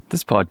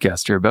This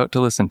podcast you're about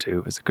to listen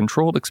to is a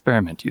controlled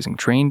experiment using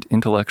trained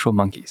intellectual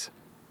monkeys.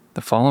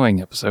 The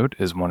following episode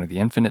is one of the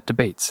infinite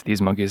debates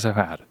these monkeys have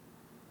had.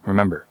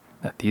 Remember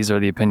that these are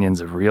the opinions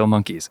of real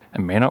monkeys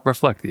and may not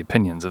reflect the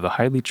opinions of the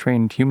highly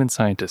trained human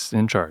scientists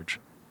in charge.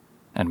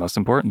 And most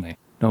importantly,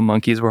 no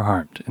monkeys were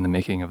harmed in the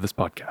making of this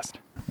podcast.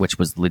 Which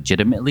was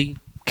legitimately,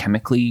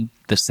 chemically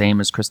the same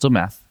as crystal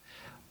meth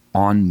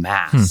en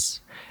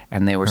masse.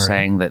 And they were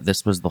saying that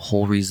this was the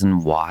whole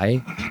reason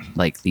why,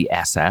 like the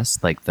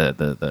SS, like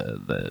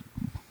the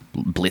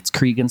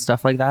Blitzkrieg and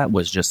stuff like that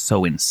was just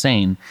so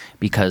insane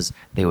because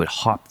they would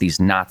hop these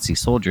Nazi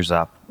soldiers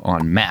up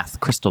on meth,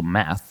 crystal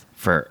meth,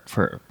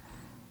 for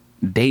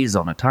days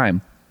on a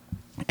time.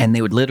 And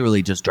they would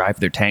literally just drive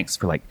their tanks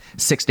for like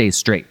 6 days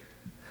straight.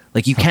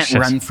 Like you can't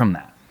run from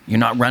that. You're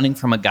not running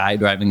from a guy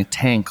driving a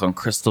tank on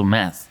crystal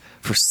meth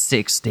for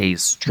 6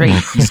 days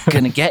straight. He's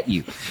going to get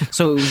you.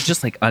 So it was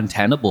just like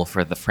untenable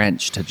for the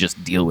French to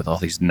just deal with all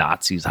these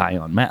Nazis high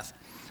on meth.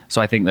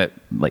 So I think that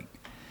like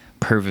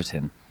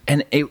Pervitin,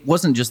 and it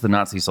wasn't just the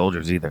Nazi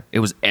soldiers either. It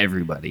was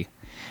everybody.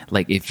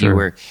 Like if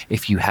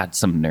you had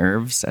some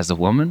nerves as a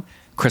woman,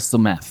 crystal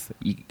meth,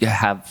 you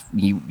have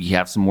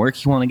some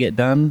work you want to get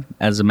done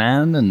as a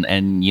man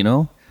and you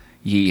know,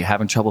 you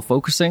having trouble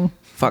focusing,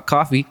 fuck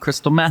coffee,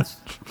 crystal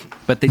meth.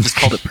 But they just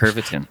called it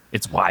Pervitin.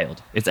 It's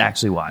wild. It's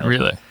actually wild.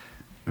 Really?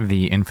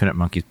 The Infinite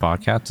Monkeys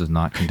podcast does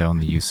not condone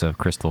the use of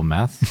crystal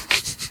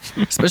meth.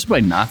 Especially by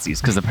Nazis,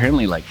 because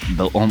apparently like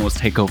they'll almost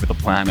take over the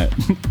planet.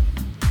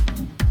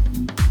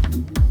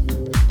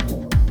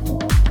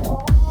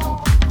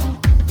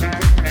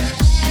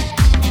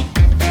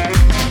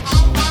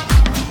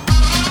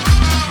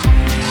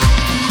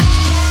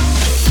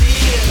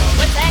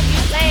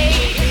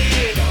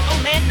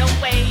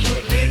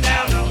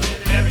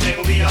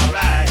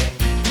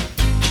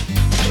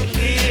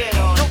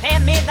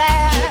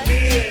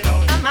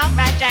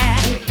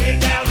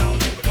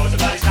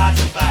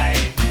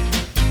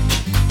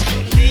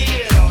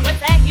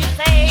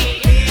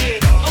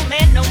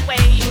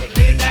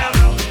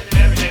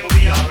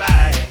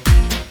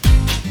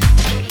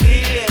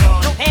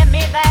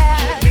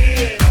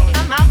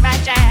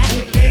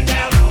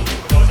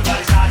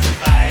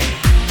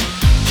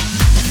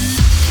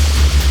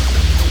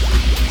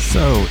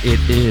 It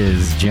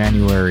is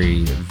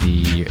January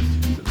the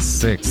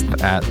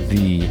 6th at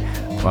the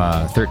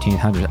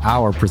 1300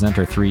 hour.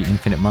 Presenter 3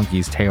 Infinite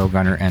Monkeys, Teo,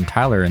 Gunnar, and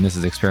Tyler, and this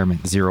is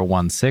Experiment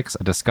 016,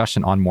 a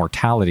discussion on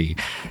mortality.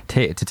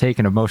 To take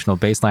an emotional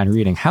baseline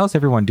reading, how's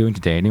everyone doing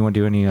today? Anyone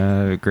do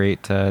any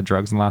great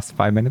drugs in the last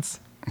 5 minutes?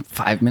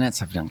 5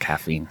 minutes, I've done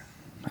caffeine.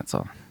 That's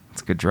all.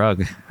 It's a good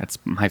drug. That's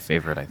my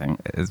favorite, I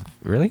think.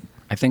 Really?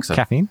 I think so.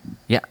 Caffeine?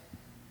 Yeah.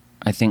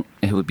 I think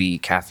it would be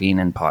caffeine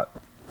and pot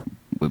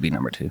would be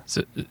number 2.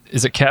 So,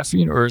 is it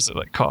caffeine or is it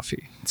like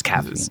coffee? It's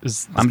caffeine.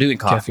 I'm doing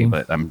coffee, caffeine?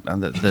 but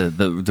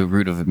the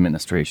route of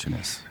administration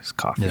is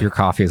coffee. Your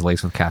coffee is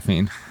laced with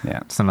caffeine.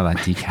 Yeah. Some of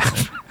that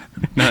decaf.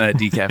 No, that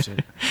decaf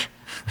shit.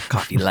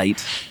 Coffee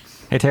light.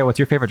 Hey, Teo, what's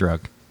your favorite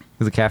drug?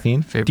 Is it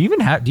caffeine? Do you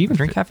even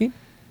drink caffeine?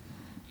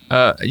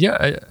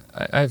 Yeah,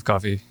 I have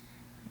coffee.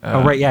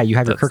 Oh, right. Yeah, you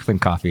have your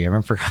Kirkland coffee. I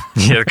remember.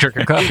 Yeah, the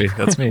Kirkland coffee.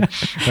 That's me.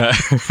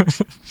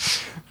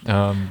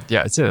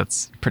 Yeah, I'd say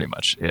that's pretty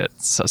much it.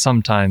 So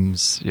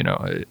sometimes, you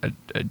know,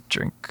 I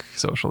drink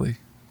socially,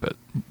 but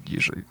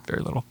usually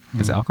very little.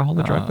 Is alcohol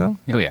a drug, though?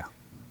 Oh, yeah.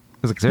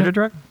 Is it considered a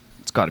drug?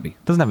 It's got to be.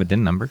 Doesn't have a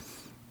DIN number.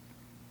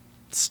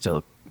 It's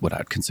still what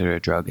I'd consider a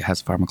drug. It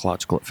has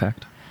pharmacological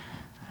effect.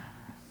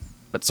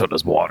 But so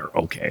does water.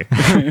 Okay.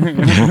 I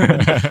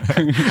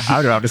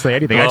don't know how to say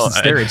anything. I just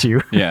stare at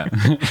you. Yeah.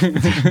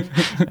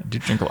 I do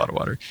drink a lot of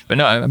water, but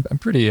no, I'm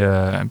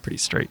pretty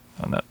straight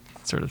on that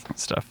sort of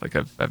stuff. Like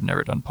I've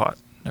never done pot,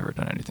 never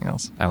done anything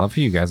else. I love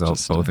how you guys all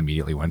both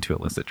immediately went to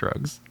illicit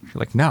drugs. You're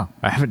like, no,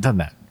 I haven't done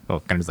that.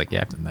 Well, kind of like,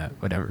 yeah, I've done that.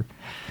 Whatever.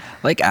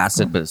 Like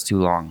acid, but it's too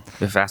long.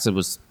 If acid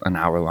was an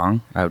hour long,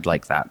 I would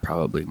like that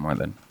probably more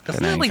than.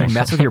 Doesn't that like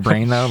mess with your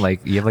brain though?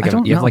 Like you have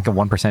like a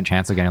 1%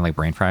 chance of getting like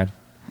brain fried.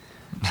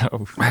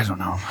 No, I don't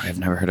know. I've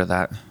never heard of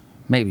that.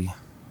 Maybe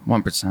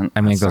 1%.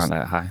 I mean, it's not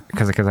that high.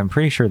 Because I'm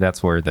pretty sure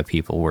that's where the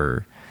people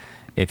were.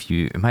 If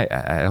you, I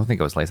don't think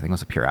it was laced. I think it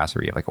was a pure acid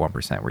where you have like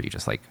 1% where you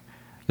just like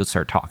you'll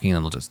start talking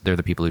and they're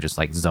the people who just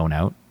like zone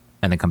out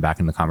and then come back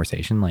in the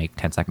conversation like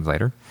 10 seconds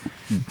later.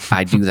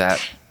 I do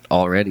that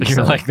already. You're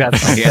so like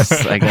that's.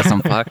 I guess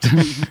I'm fucked.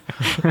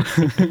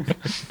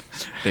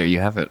 There you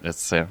have it.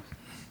 It's I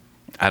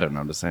don't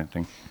know to say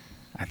anything.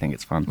 I think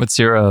it's fun. What's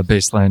your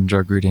baseline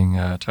drug reading,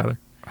 Tyler?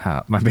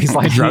 My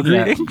baseline drug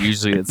reading?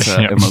 Usually it's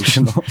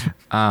emotional.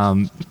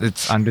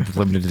 It's under the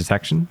limit of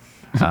detection.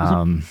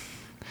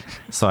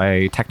 So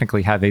I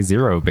technically have a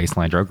 0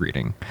 baseline drug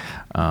reading.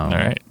 All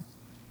right.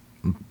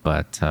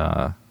 But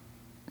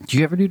do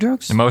you ever do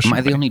drugs? Am I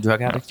the only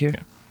drug addict here?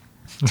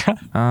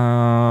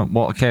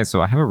 Well, okay,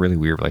 so I have a really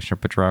weird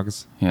relationship with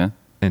drugs. Yeah.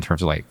 In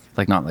terms of like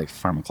not like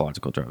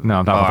pharmacological drugs.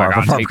 No, not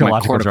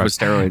pharmacological drugs.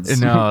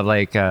 Steroids. No,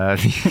 like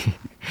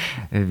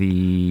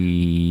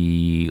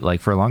the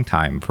like for a long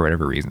time, for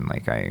whatever reason,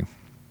 like I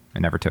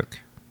never took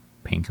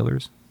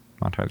painkillers.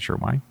 Not entirely sure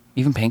why.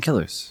 Even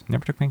painkillers.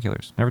 Never took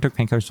painkillers. Never took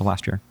painkillers till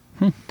last year.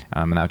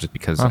 And that was just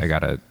because I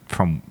got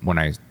from when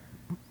I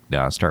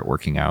start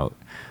working out,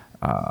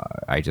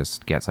 I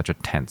just get such a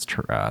tense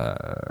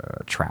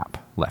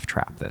left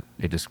trap that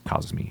it just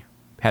causes me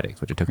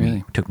headaches, which it took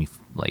me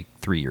like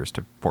 3 years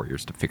to 4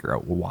 years to figure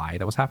out why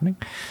that was happening.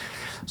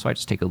 So I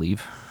just take a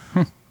leave.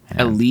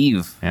 A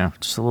leave. Yeah.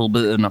 Just a little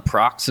bit of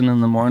naproxen in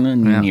the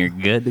morning and you're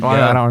good to go.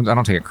 I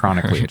don't take it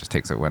chronically. It just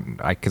takes it when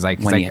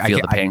you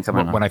feel the pain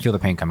coming on. When I feel the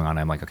pain coming on,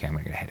 I'm like, okay, I'm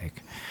gonna get a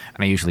headache,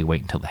 and I usually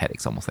wait until the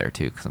headache's almost there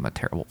too, because I'm a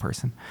terrible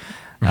person.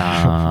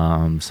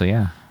 So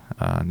yeah,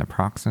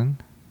 naproxen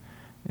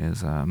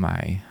is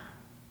my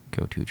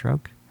go-to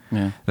drug.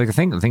 Yeah. Like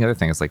the other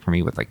thing is, like, for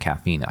me with like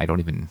caffeine, I don't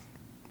even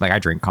like, I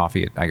drink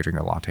coffee. I drink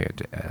a latte.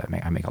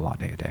 I make a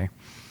latte a day,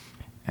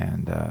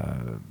 and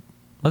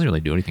doesn't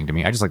really do anything to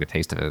me. I just like the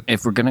taste of it.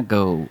 If we're gonna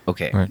go,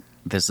 okay, Right.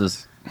 this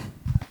is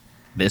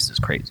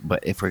crazy.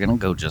 But if we're gonna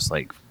go just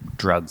like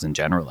drugs in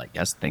general, I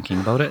guess thinking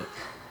about it,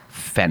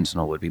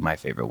 fentanyl would be my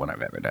favorite one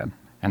I've ever done.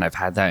 And I've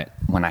had that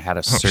when I had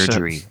a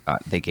surgery.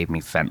 They gave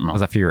me fentanyl. Was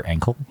that for your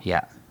ankle?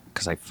 Yeah,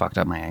 because I fucked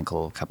up my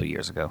ankle a couple of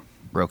years ago.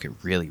 Broke it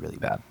really, really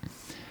bad.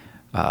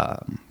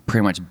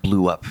 Pretty much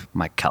blew up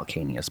my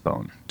calcaneus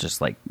bone.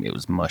 Just like it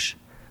was mush.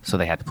 So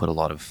they had to put a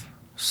lot of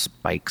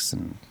spikes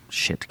and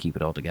shit to keep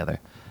it all together.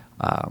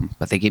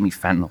 But they gave me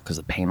fentanyl because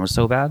the pain was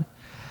so bad.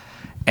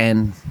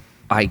 And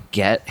I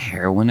get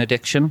heroin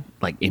addiction.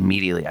 Like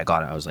immediately I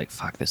got it. I was like,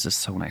 fuck, this is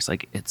so nice.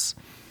 Like it's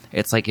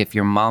like if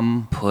your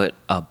mom put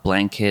a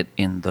blanket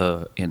in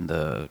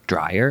the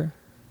dryer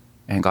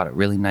and got it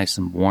really nice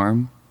and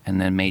warm and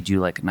then made you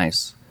like a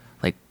nice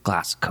like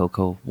glass of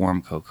cocoa,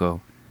 warm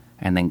cocoa,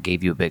 and then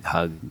gave you a big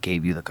hug,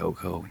 gave you the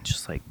cocoa, and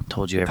just like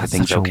told you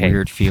everything's That's such okay. a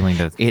weird feeling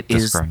to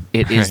describe.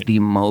 It is the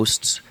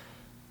most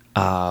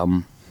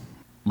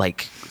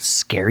like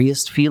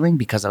scariest feeling,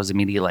 because I was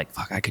immediately like,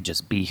 fuck, I could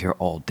just be here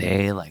all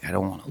day. Like, I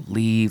don't want to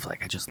leave.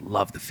 Like, I just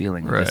love the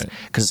feeling of this.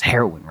 Because it's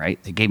heroin, right?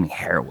 They gave me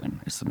heroin.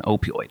 It's an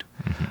opioid.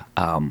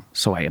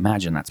 So I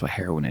imagine that's what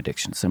heroin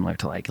addiction is similar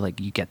to. Like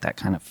you get that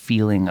kind of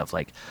feeling of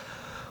like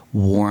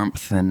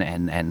warmth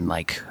and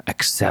like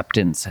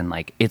acceptance, and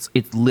like it's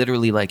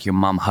literally like your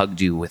mom hugged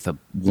you with a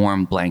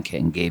warm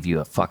blanket and gave you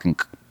a fucking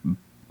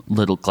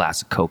little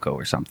glass of cocoa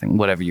or something,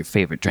 whatever your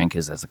favorite drink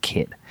is as a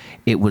kid.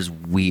 It was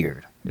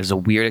weird. It was a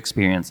weird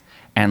experience.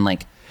 And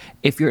like,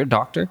 if you're a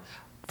doctor,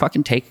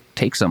 fucking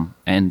take some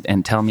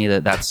and tell me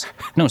that's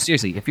no,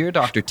 seriously, if you're a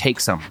doctor, take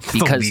some,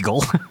 because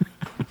illegal.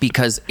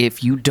 because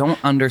if you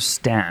don't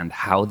understand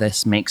how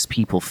this makes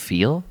people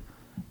feel,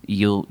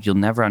 you'll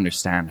never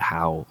understand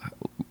how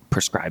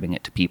prescribing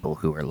it to people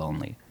who are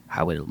lonely,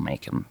 how it'll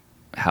make them,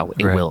 how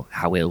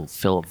it'll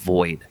fill a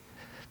void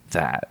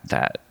that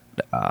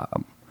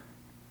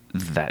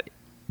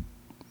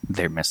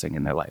they're missing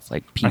in their life.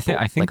 Like people,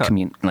 I think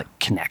like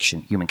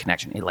connection, human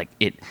connection.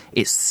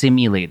 It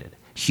simulated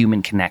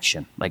human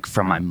connection, like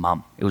from my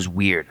mom. It was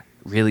weird,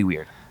 really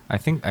weird. I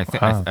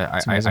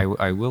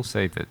will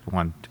say that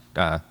one,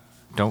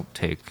 don't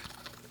take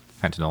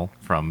fentanyl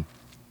from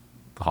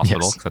the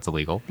hospital, because that's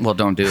illegal. Well,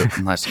 don't do it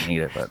unless you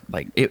need it. But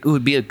like, it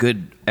would be a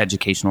good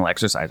educational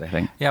exercise, I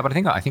think. Yeah, but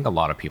I think a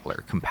lot of people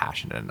are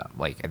compassionate enough.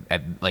 Like,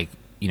 like,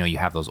 you know, you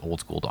have those old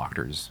school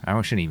doctors. I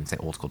shouldn't even say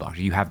old school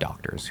doctors. You have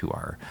doctors who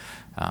are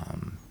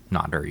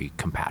not very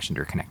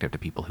compassionate or connected to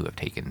people who have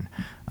taken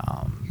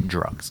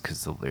drugs,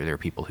 because there are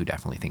people who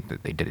definitely think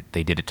that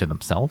they did it to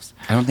themselves.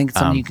 I don't think it's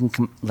something you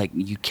can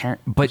you can't.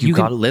 But you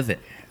can- got to live it.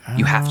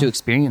 You have to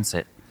experience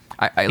it.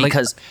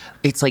 Because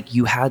it's like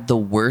you had the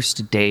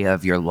worst day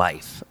of your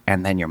life,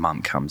 and then your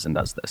mom comes and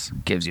does this,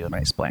 gives you a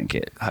nice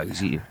blanket,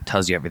 hugs you,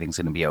 tells you everything's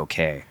going to be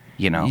okay.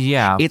 You know,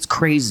 Yeah. it's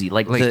crazy.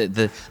 Like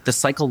the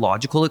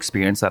psychological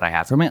experience that I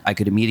had from it, I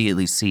could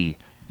immediately see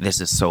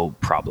this is so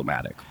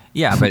problematic.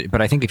 Yeah, but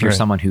I think if you're Right.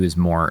 someone who is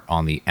more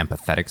on the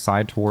empathetic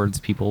side towards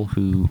people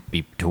who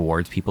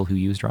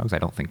use drugs, I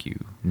don't think you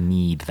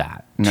need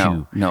that.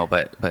 No,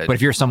 but But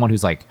if you're someone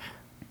who's like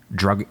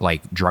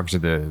drugs are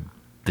the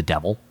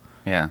devil,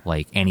 yeah,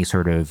 like any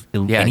sort of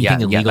Yeah, anything yeah,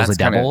 illegal is the that's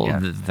kinda- devil, yeah.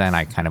 then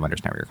I kind of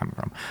understand where you're coming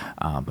from.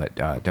 But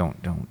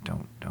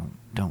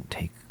don't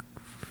take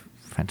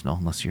fentanyl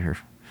unless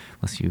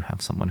you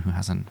have someone who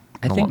has an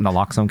I think-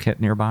 naloxone kit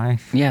nearby.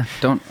 yeah.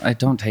 I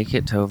don't take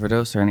it to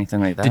overdose or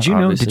anything like that. Did you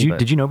know? obviously, but-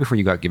 Did you know before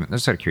you got given?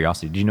 Just out of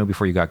curiosity, did you know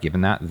before you got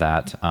given that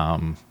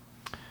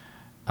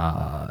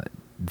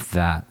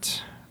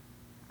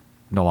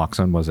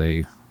naloxone was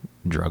a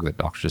drug that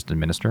doctors just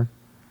administer?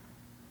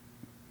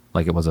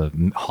 Like it was a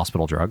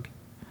hospital drug?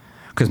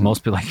 Because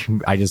most people, like,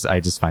 I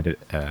just find it.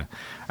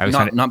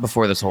 not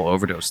before this whole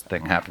overdose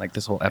thing happened, like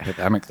this whole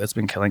epidemic that's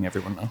been killing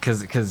everyone now.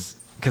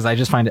 Because I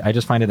just find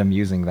it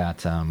amusing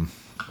that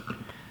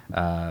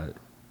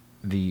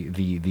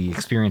the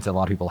experience that a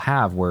lot of people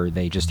have, where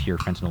they just hear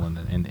fentanyl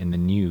in the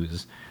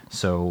news.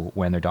 So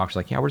when their doctor's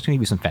like, yeah, we're just gonna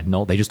give you some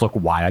fentanyl, they just look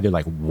wide-eyed. They're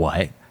like,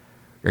 what?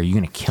 Are you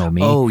gonna kill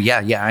me? Oh yeah.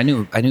 I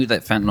knew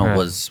that fentanyl Right.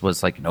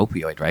 was like an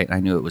opioid, right?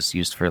 I knew it was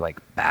used for like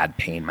bad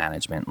pain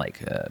management, like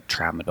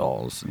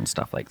tramadols and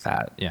stuff like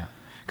that. Yeah,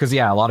 because a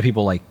lot of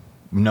people like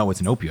know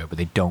it's an opioid, but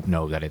they don't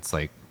know that it's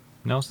like,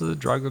 no, this is a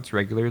drug that's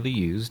regularly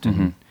used.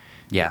 And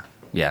Yeah.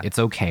 it's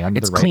okay under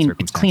It's the right clean. It's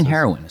circumstances. clean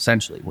heroin,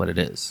 essentially, what it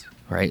is,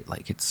 right?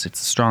 Like it's a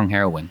strong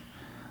heroin,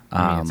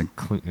 I mean,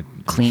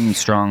 clean,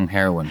 strong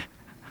heroin,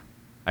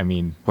 I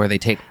mean, where they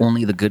take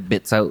only the good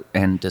bits out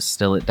and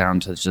distill it down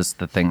to just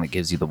the thing that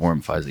gives you the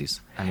warm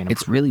fuzzies. I mean,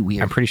 it's really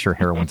weird. I'm pretty sure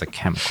heroin's a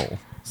chemical.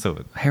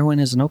 So Heroin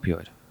is an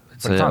opioid.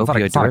 It's but an it's not,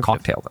 opioid it's not a derivative.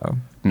 cocktail, though.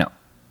 No,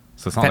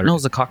 So it's not fentanyl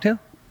is a cocktail.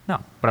 no,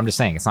 but I'm just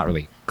saying it's not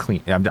really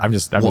clean. I'm Well,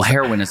 just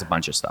heroin is a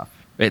bunch of stuff.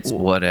 It's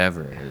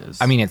whatever it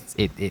is. I mean,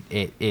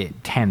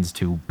 it tends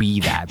to be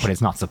that, but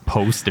it's not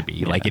supposed to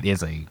be. Like, it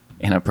is a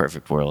in a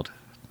perfect world.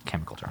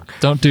 chemical drug.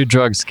 Don't do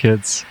drugs,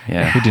 kids.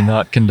 Yeah. We do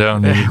not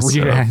condone the use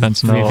of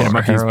fentanyl or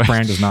Monkeys heroin.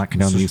 brand does not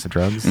condone the use of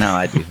drugs. No,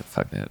 I do.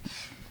 Fuck that.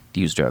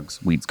 Use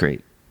drugs. Weed's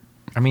great.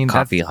 I mean,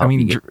 Coffee that's,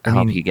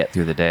 help you get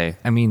through the day.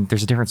 I mean,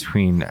 there's a difference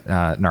between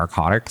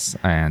narcotics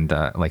and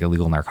like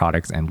illegal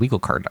narcotics and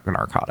legal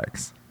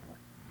narcotics.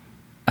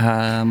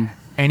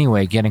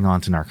 Anyway, getting on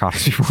to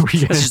narcotics before we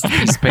get It's just a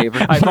piece of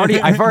paper.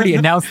 I've already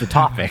announced the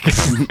topic.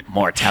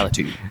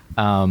 Mortality.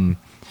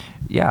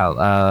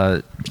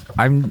 Yeah,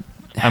 I'm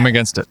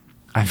against it.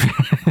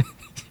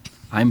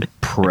 I'm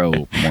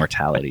pro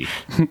mortality.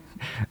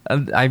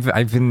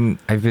 I've been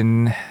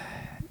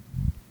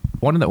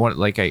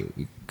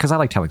because I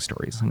like telling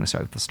stories. I'm going to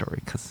start with the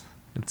story because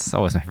it's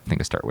always my favorite thing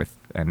to start with,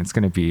 and it's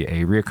going to be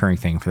a reoccurring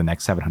thing for the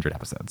next 700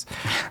 episodes.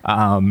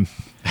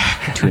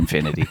 To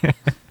infinity.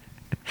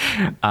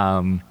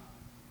 And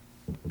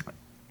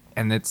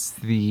it's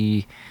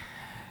the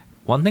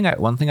one thing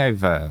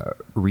I've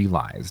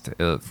realized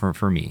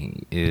for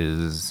me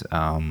is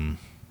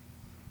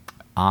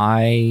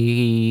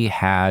I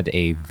had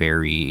a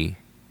very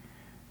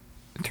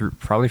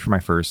probably for my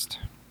first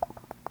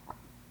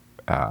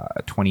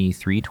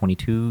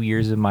 22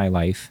 years of my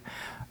life,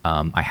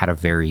 I had a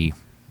very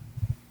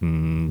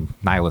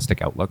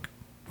nihilistic outlook,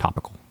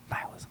 topical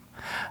nihilism,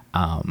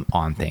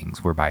 on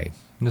things, whereby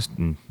just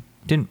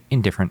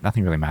indifferent,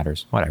 nothing really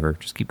matters, whatever,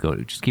 just keep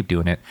going, just keep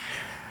doing it.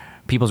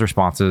 People's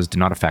responses do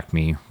not affect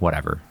me,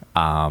 whatever.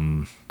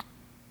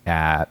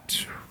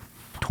 At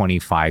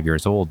 25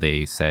 years old,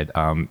 they said,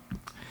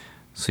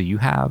 so you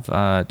have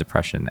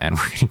depression and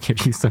we're going to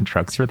give you some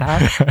drugs for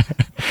that.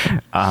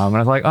 And I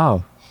was like,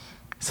 oh,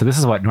 so this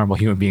is what normal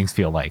human beings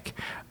feel like.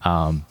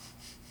 So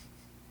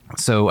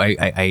so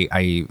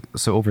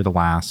over the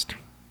last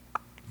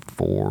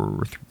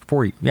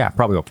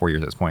probably about 4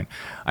 years at this point,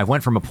 I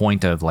went from a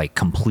point of like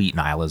complete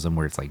nihilism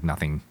where it's like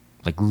nothing,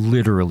 like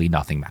literally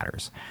nothing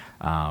matters.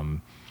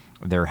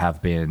 There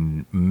have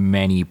been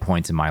many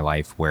points in my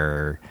life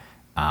where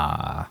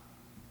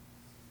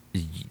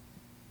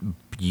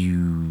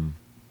you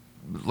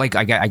like,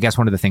 I guess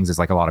one of the things is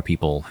like a lot of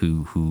people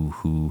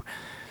who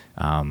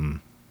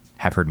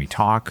have heard me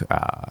talk,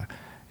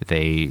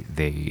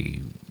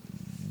 they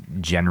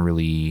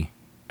generally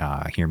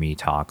hear me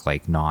talk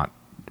like not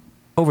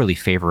overly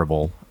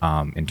favorable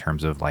in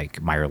terms of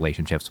like my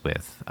relationships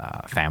with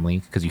family,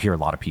 because you hear a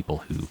lot of people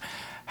who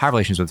have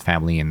relations with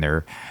family and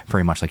they're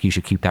very much like, you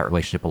should keep that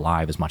relationship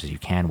alive as much as you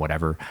can,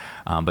 whatever.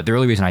 But the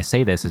only reason I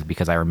say this is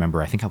because I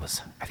remember, I think I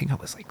was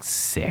like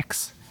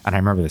 6, and I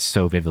remember this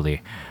so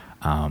vividly.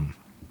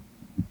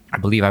 I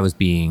believe I was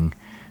being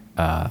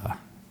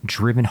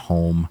driven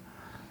home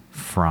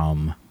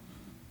from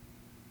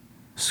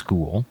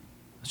school.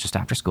 It was just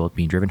after school,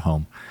 being driven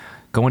home,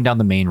 going down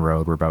the main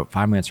road. We're about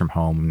 5 minutes from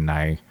home,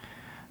 and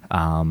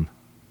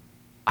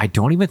I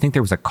don't even think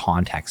there was a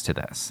context to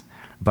this,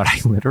 but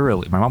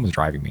my mom was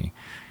driving me,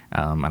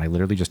 and I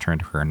literally just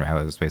turned to her and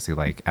I was basically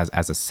like, as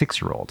a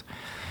 6-year-old,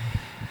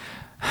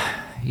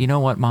 you know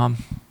what, Mom?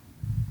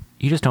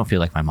 You just don't feel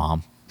like my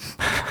mom.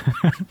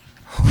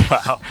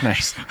 Wow.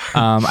 Nice.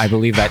 I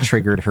believe that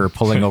triggered her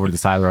pulling over to the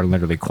side of the road and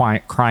literally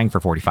crying for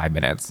 45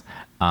 minutes.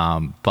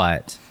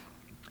 But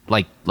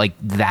like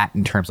that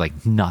in terms,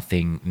 like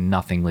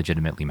nothing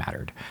legitimately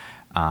mattered.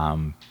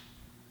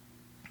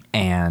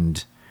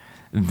 And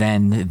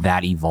then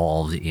that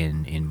evolved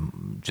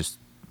in just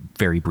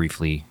very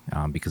briefly,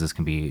 because this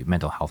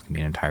mental health can be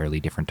an entirely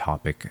different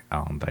topic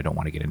that I don't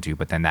want to get into.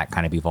 But then that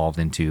kind of evolved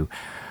into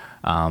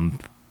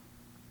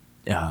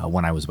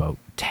when I was about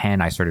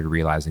 10, I started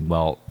realizing,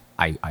 well,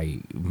 I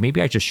maybe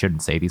I just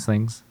shouldn't say these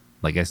things.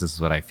 Like, I guess this is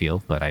what I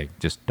feel, but I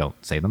just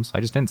don't say them. So I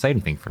just didn't say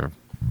anything for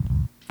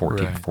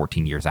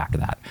 14 years after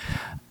that.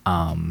 So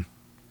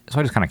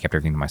I just kind of kept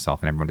everything to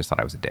myself, and everyone just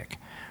thought I was a dick.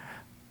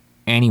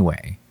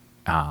 Anyway,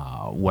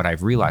 what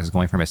I've realized is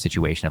going from a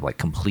situation of like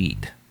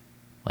complete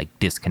like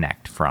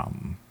disconnect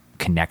from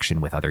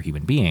connection with other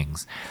human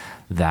beings,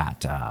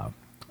 that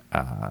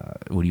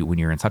when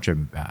you're in such a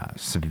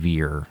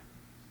severe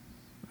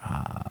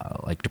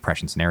like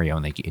depression scenario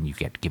and you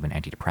get given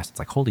antidepressants,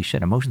 like, holy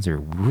shit, emotions are a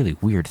really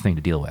weird thing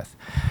to deal with.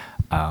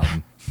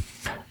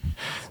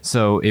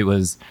 So it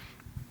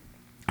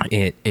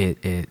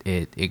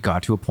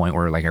got to a point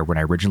where, like, when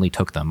I originally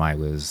took them, I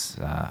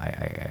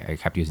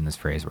kept using this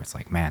phrase where it's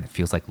like, man, it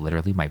feels like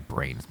literally my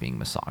brain is being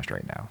massaged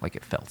right now. Like,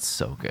 it felt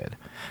so good.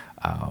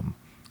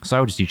 So I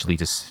would just usually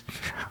just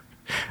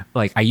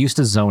like I used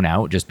to zone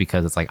out just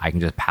because it's like I can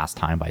just pass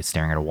time by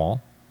staring at a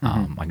wall.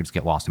 I can just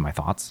get lost in my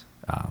thoughts.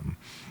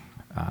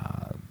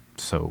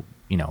 So,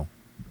 you know,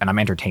 and I'm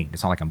entertained.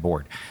 It's not like I'm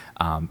bored.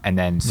 And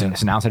then, so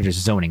now instead of just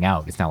zoning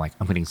out, it's now like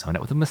I'm getting zoned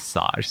out with a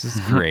massage. This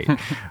is great.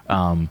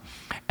 And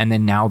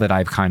then now that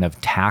I've kind of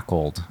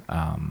tackled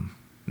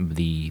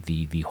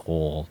the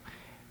whole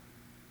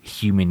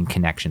human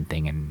connection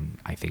thing, and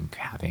I think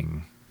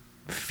having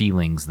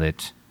feelings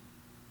that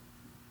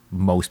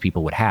most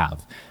people would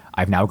have,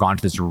 I've now gone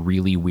to this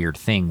really weird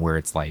thing where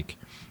it's like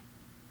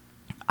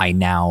I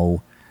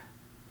now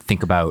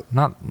think about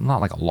not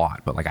like a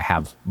lot, but like I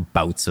have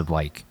bouts of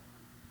like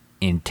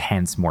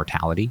intense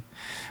mortality.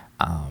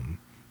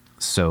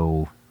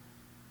 So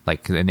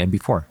like, and then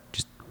before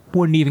just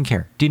wouldn't even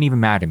care, didn't even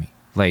matter to me.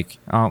 Like,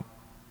 oh,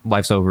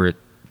 life's over at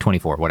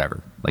 24,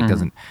 whatever. Like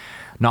doesn't,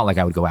 not like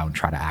I would go out and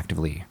try to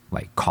actively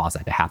like cause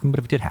that to happen, but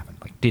if it did happen,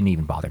 like didn't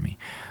even bother me.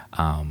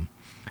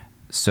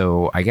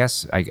 So I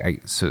guess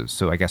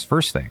so I guess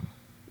first thing,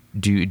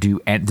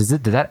 does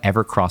that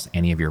ever cross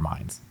any of your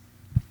minds?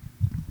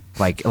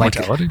 Like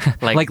Mortality?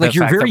 Like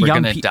you're fact very that we're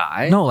young. gonna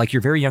die? No, like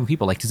you're very young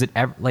people. Like, does it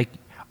ever, like,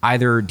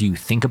 either do you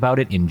think about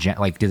it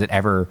like, does it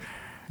ever?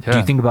 Do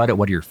you think about it?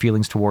 What are your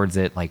feelings towards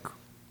it? Like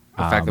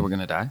The fact that we're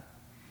gonna die.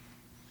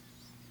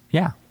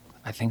 yeah.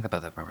 I think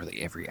about that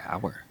probably every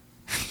hour.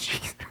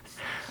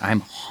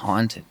 I'm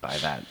haunted by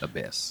that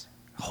abyss.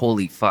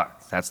 Holy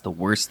fuck, that's the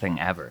worst thing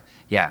ever.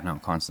 Yeah, no,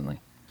 constantly.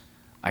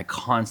 I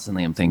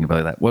constantly am thinking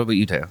about that. What about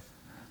you two?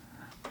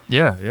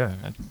 Yeah,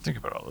 I think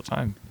about it all the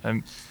time.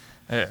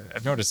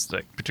 I've noticed,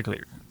 like,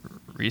 particularly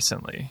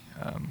recently,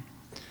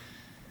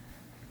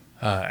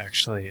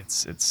 actually,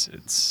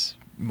 it's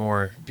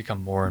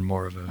become more and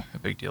more of a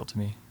big deal to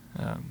me.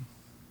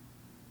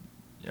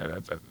 Yeah,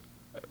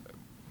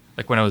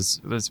 like when I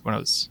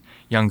was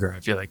younger, I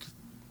feel like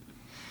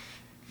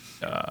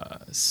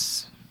it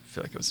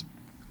was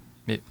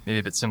maybe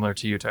a bit similar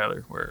to you,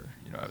 Tyler, where,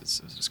 you know, I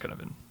was just kind of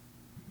in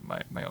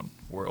my own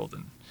world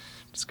and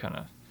just kind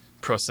of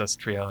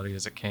processed reality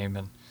as it came,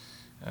 and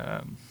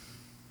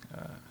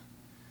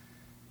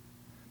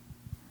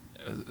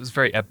it was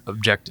very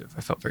objective.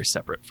 I felt very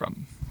separate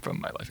from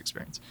my life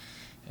experience,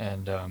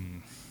 and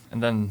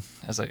then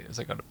as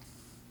I got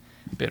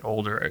a bit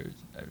older,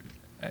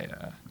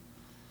 I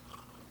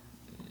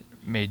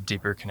made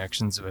deeper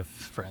connections with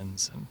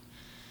friends and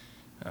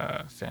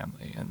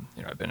family, and,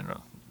 you know, I've been in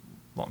a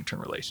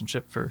long-term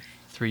relationship for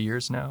 3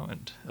 years now,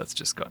 and that's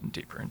just gotten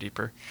deeper and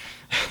deeper.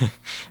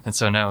 And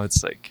so now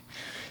it's like,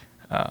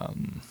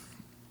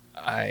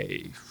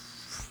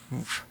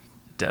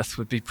 death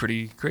would be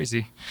pretty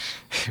crazy.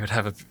 It would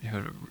have a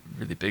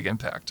really big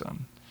impact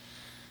on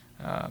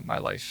my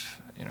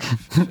life. You know,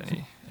 if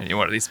any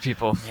one of these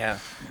people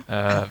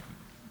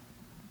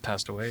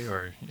passed away,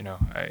 or, you know,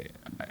 I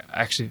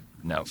actually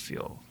now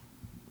feel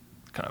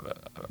kind of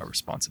a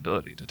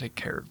responsibility to take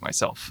care of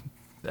myself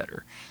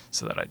better,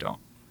 so that I don't,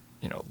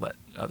 you know, let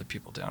other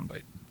people down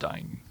by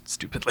dying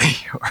stupidly,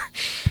 or,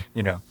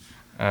 you know.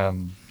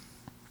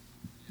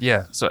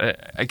 Yeah, so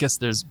I guess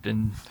there's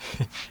been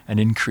an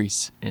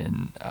increase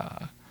in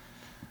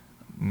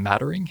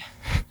mattering,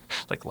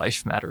 like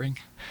life mattering,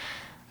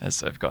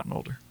 as I've gotten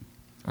older,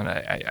 and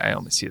I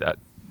only see that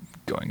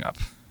going up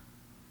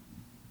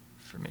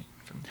for me.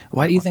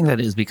 Why do you think that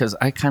is? Because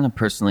I kind of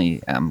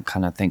personally am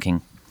kind of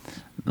thinking,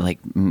 like,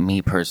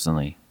 me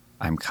personally,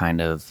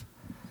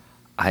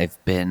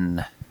 I've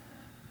been,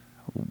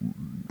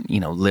 you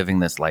know, living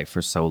this life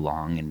for so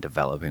long and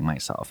developing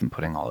myself and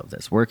putting all of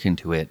this work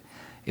into it.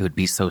 It would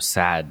be so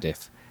sad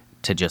if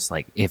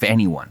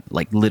anyone,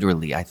 like,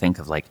 literally, I think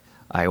of, like,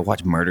 I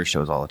watch murder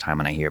shows all the time,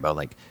 and I hear about,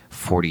 like,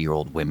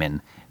 40-year-old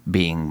women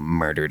being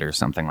murdered or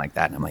something like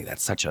that, and I'm like,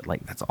 that's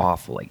that's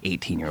awful. Like,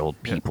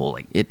 18-year-old people,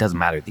 like, it doesn't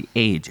matter the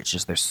age, it's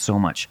just there's so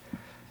much,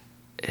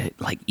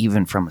 like,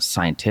 even from a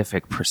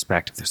scientific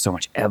perspective, there's so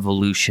much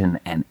evolution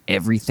and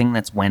everything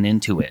that's went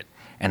into it,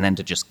 and then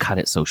to just cut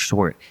it so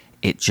short,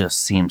 it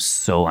just seems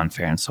so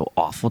unfair and so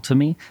awful to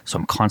me. So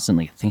I'm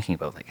constantly thinking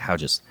about, like, how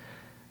just,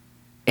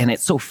 and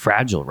it's so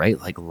fragile, right?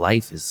 Like,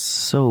 life is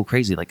so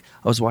crazy. Like,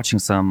 I was watching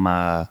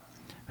some,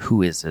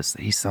 who is this?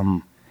 He's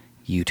some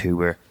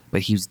YouTuber,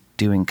 but he's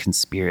doing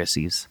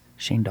conspiracies.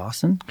 Shane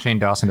Dawson? Shane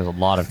Dawson does a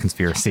lot of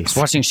conspiracies. I was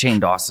watching Shane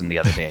Dawson the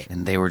other day,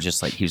 and they were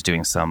just like, he was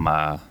doing some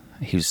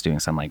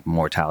like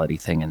mortality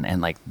thing,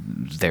 and like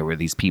there were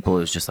these people,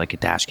 it was just like a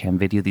dash cam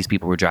video, these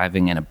people were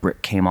driving and a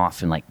brick came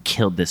off and like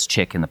killed this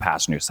chick in the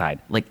passenger side,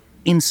 like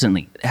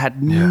instantly. It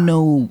had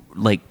no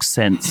like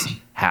sense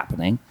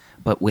happening,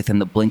 but within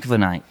the blink of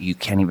an eye you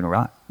can't even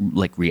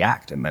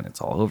react, and then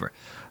it's all over.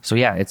 So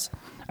yeah,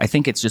 I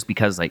think it's just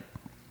because, like,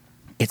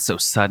 it's so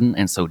sudden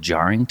and so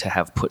jarring to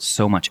have put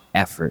so much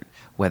effort,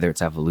 whether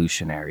it's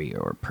evolutionary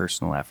or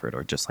personal effort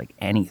or just like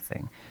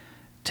anything,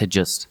 to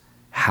just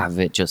have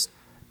it just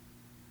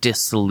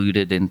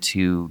diluted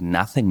into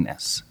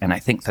nothingness. And I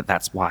think that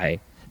that's why,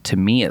 to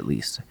me at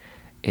least,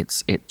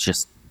 it's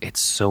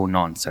so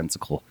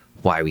nonsensical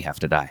why we have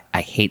to die.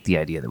 I hate the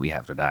idea that we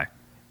have to die.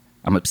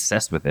 I'm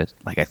obsessed with it.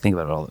 Like, I think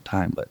about it all the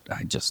time, but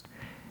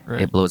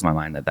Right. It blows my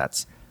mind that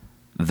that's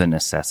the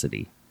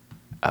necessity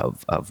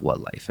of what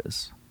life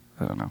is.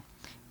 I don't know.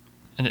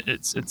 And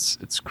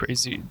it's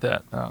crazy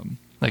that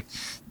like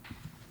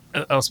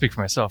I'll speak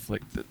for myself.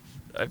 Like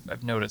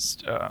I've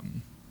noticed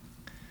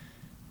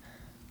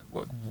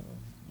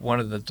one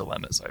of the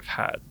dilemmas I've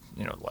had,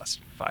 the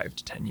last 5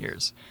 to 10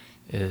 years,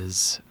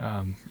 is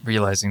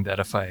realizing that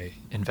if I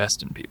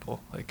invest in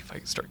people, like if I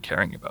start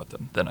caring about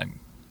them, then I'm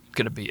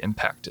going to be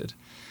impacted,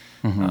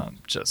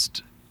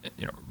 just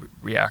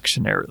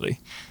reactionarily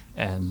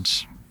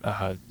and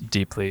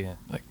deeply,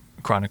 like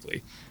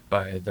chronically,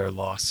 by their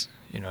loss.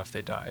 If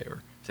they die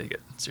or if they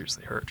get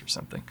seriously hurt or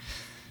something.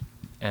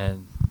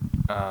 And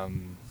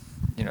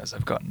as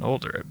I've gotten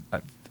older,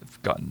 I've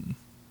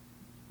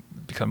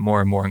become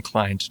more and more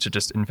inclined to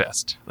just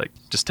invest, like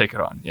just take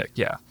it on.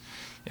 Yeah,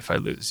 if I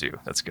lose you,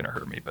 that's going to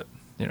hurt me, but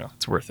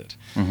it's worth it.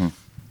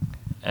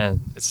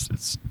 And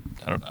it's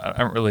I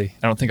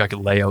don't think I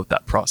could lay out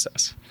that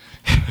process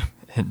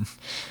in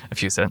a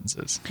few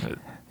sentences.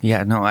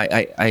 Yeah, no,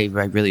 I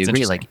really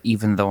agree. Like,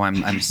 even though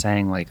I'm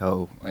saying like,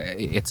 oh,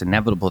 it's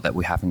inevitable that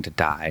we're having to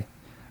die,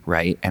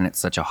 right? And it's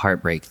such a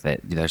heartbreak that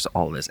there's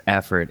all this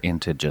effort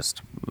into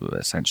just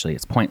essentially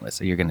it's pointless.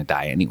 You're going to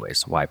die anyway,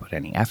 so why put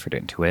any effort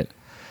into it?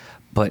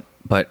 But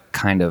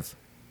kind of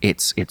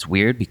it's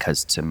weird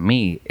because to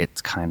me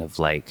it's kind of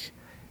like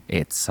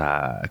it's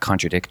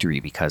contradictory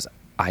because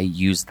I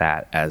use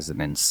that as an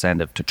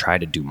incentive to try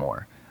to do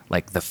more.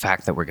 Like the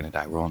fact that we're going to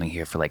die, we're only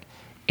here for like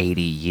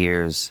 80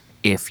 years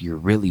if you're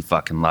really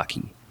fucking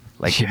lucky.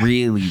 Like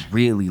really,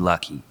 really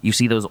lucky. You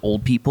see those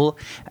old people,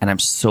 and I'm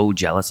so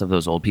jealous of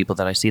those old people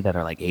that I see that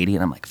are like 80,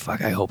 and I'm like, fuck,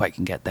 I hope I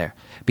can get there.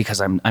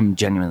 Because I'm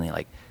genuinely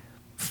like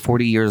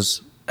 40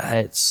 years,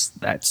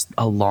 that's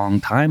a long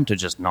time to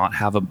just not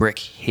have a brick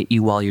hit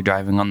you while you're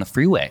driving on the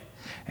freeway.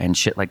 And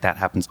shit like that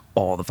happens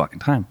all the fucking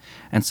time.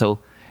 And so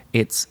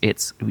it's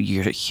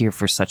you're here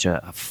for such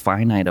a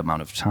finite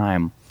amount of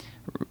time.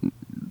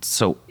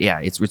 So yeah,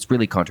 it's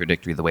really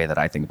contradictory the way that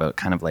I think about it.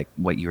 Kind of like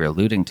what you're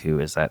alluding to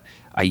is that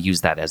I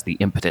use that as the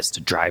impetus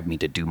to drive me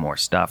to do more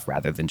stuff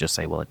rather than just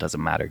say, well, it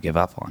doesn't matter, give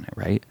up on it,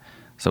 right?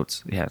 So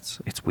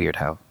it's weird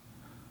how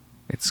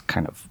it's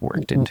kind of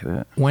worked into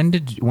it. When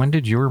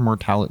did your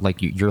mortality, like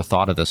your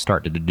thought of this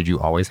start? Did you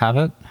always have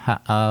it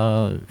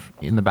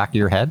in the back of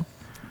your head?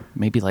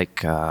 Maybe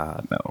like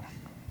no.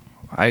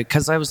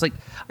 Because I was like,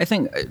 I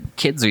think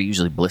kids are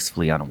usually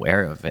blissfully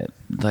unaware of it.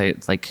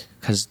 Like,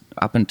 because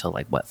up until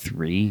like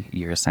 3,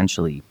 you're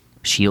essentially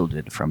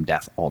shielded from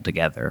death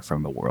altogether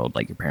from the world.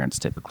 Like your parents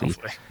typically,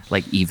 Hopefully.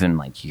 like even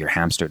like your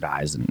hamster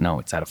dies and no,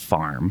 it's at a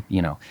farm,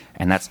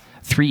 and that's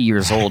 3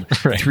 years old.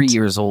 Right. 3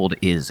 years old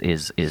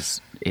is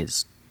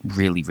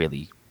really,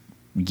 really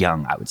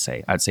young. I would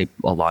say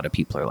a lot of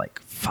people are like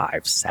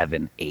 5,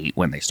 7, 8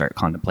 when they start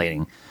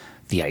contemplating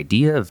the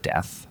idea of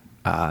death.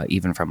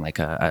 Even from like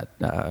a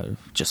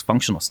just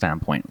functional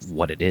standpoint,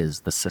 what it is,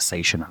 the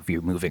cessation of you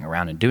moving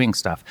around and doing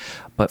stuff,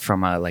 but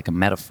from a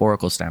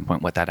metaphorical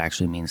standpoint, what that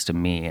actually means to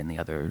me and the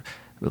other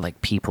like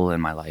people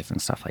in my life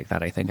and stuff like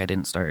that. I think I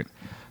didn't start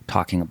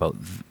talking about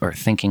or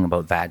thinking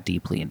about that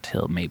deeply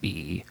until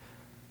maybe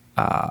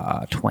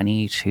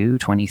 22,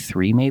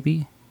 23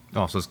 maybe.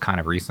 Oh, so it's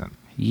kind of recent.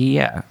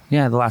 Yeah,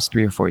 the last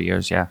 3 or 4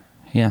 years. Yeah.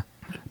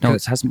 No,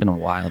 it hasn't been a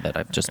while that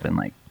I've just been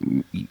like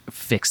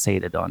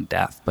fixated on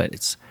death,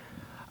 but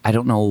I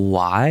don't know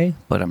why,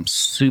 but I'm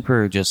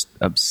super just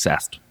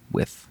obsessed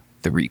with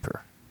the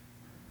Reaper.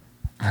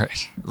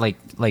 Right.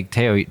 Like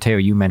Teo,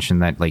 you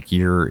mentioned that like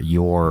your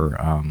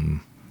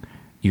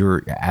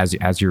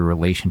as your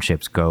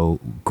relationships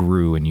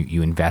grew and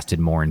you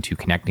invested more into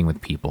connecting with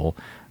people,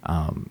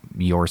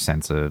 your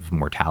sense of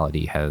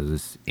mortality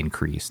has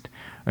increased.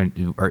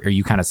 Are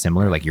you kind of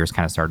similar? Like yours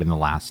kind of started in the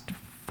last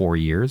 4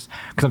 years?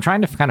 Because I'm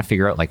trying to kind of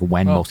figure out like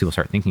when most people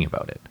start thinking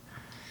about it.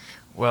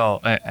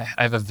 Well, I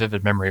have a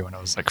vivid memory when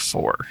I was like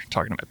 4,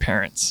 talking to my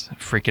parents,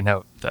 freaking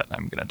out that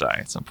I'm going to die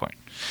at some point.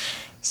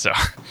 So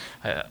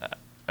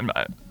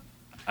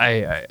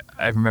I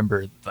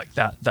remember like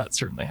that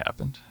certainly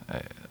happened.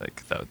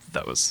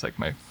 That was like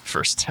my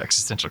first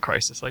existential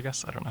crisis, I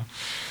guess. I don't know.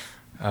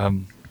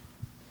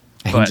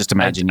 I can just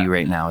imagine you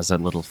right now as a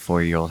little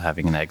 4-year-old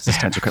having an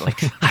existential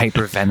crisis, like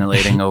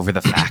hyperventilating over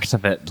the fact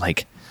of it,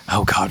 like,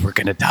 oh God, we're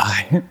going to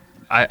die.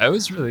 I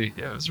was really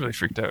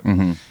freaked out.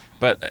 Mm-hmm.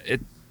 But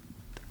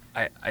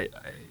I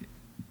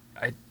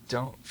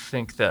don't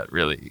think that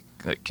really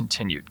like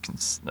continued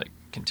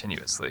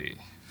continuously,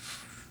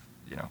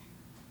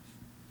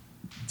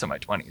 to my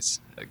 20s.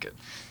 Like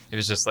it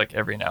was just like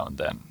every now and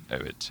then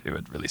it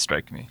would really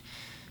strike me,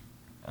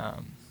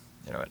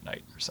 at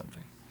night or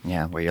something.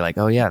 Yeah, where you're like,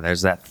 oh yeah,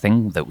 there's that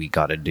thing that we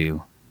got to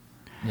do.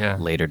 Yeah.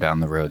 Later down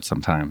the road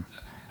sometime.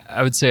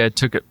 I would say I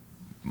took it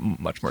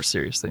much more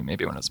seriously.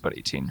 Maybe when I was about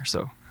 18 or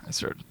so, I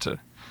started to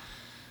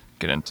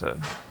get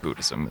into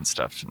Buddhism and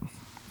stuff and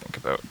think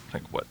about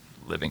like what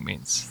living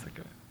means.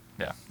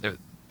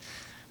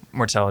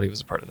 Mortality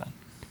was a part of that.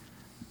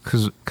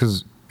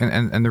 Because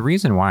the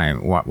reason why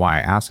I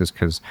ask is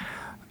because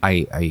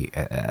I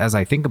as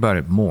I think about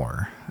it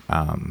more,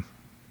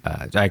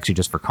 actually,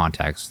 just for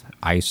context,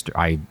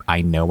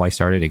 I know I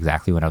started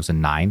exactly when I was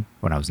nine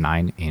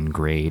in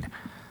grade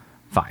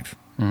 5.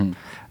 And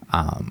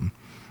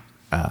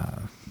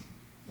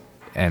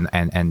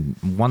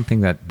one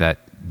thing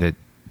that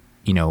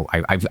you know,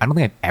 I don't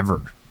think I've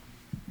ever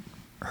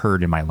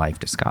heard in my life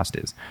discussed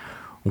is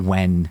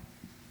when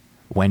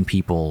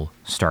people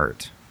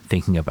start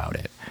thinking about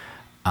it.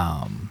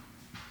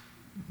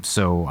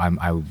 So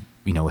I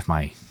you know, with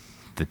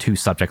the 2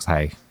 subjects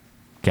I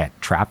get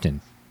trapped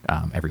in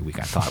every week,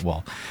 I thought,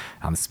 well,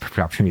 this is a perfect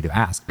opportunity to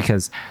ask,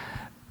 because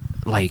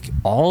like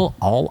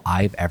all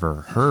I've ever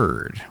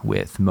heard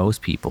with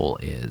most people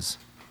is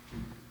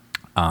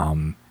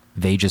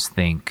they just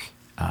think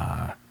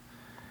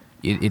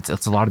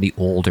it's a lot of the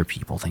older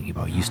people thinking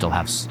about you still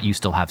have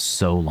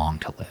so long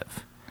to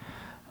live,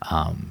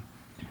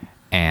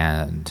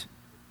 and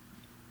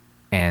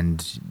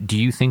do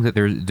you think that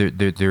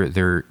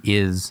there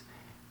is,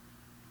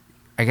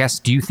 I guess,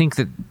 do you think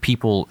that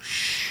people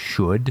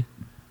should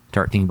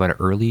start thinking about it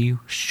early?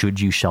 Should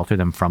you shelter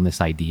them from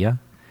this idea?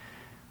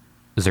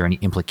 Is there any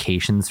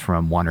implications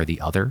from one or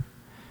the other?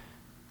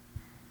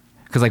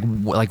 Because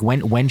like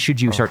when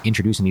should you start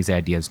introducing these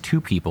ideas to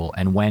people,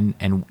 and when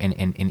and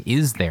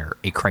is there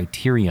a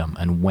criterion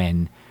and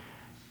when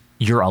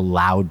you're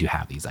allowed to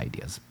have these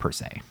ideas per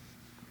se?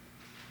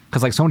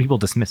 Because like so many people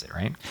dismiss it,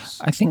 right?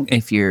 I think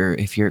if you're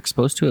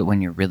exposed to it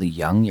when you're really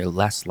young, you're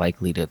less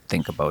likely to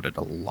think about it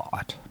a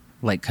lot.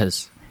 Like,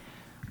 because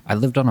I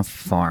lived on a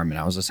farm and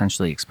I was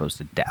essentially exposed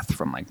to death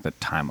from like the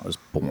time I was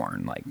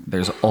born. Like,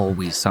 there's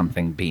always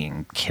something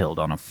being killed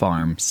on a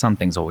farm.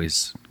 Something's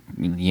always,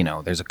 you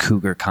know, there's a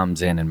cougar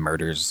comes in and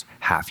murders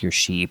half your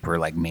sheep or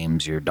like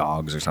maims your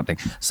dogs or something.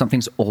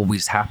 Something's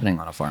always happening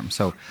on a farm.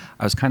 So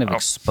I was kind of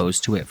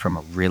exposed to it from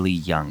a really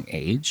young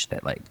age,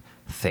 that like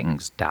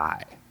things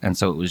die. And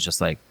so it was just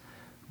like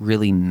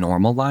really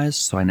normalized.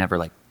 So I never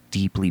like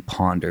deeply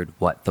pondered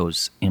what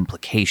those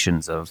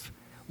implications of,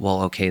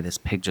 well, okay, this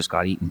pig just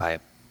got eaten by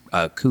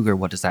a cougar.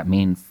 What does that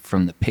mean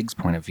from the pig's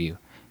point of view?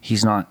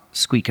 He's not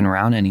squeaking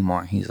around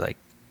anymore. He's like,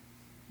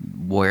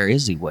 where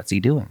is he? What's he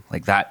doing?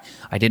 Like that.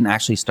 I didn't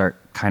actually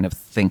start kind of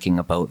thinking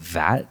about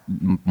that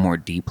more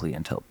deeply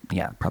until,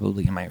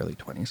 probably in my early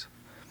 20s.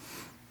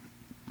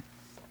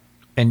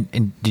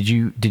 And did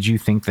you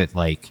think that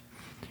like,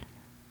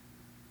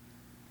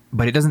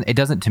 but it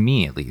doesn't to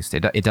me at least,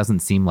 it doesn't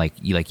seem like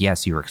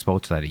yes, you were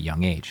exposed to that at a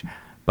young age,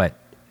 but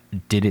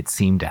did it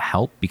seem to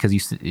help?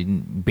 Because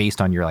based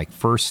on your like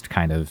first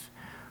kind of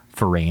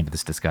foray into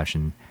this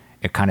discussion,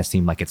 it kind of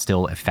seemed like it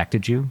still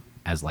affected you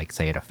as like,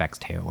 say it affects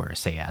Teo or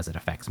say as it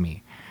affects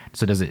me.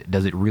 So does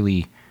it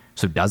really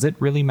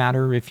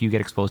matter if you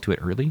get exposed to it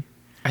early?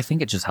 I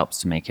think it just helps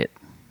to make it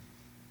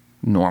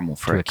normal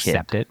for a kid. To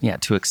accept it? Yeah,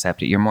 to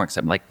accept it. You're more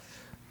accepting. Like,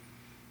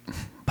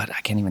 but I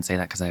can't even say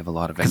that because I have a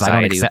lot of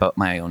anxiety about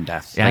my own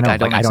death. Yeah, I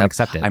don't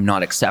accept it. I'm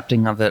not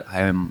accepting of it.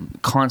 I'm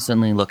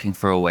constantly looking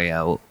for a way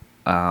out.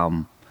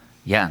 I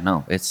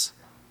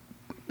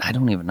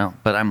don't even know,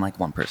 but I'm like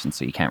one person,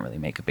 so you can't really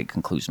make a big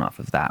conclusion off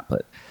of that.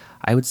 But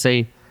I would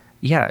say,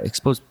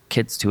 expose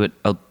kids to it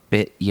a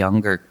bit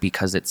younger,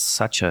 because it's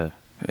such a,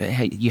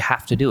 hey, you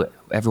have to do it.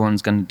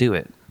 Everyone's going to do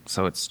it.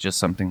 So it's just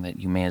something that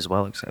you may as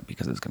well accept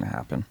because it's going to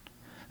happen.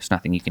 There's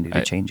nothing you can do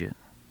to change it.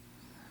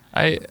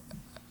 I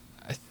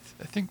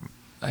think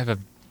I have a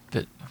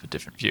bit of a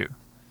different view,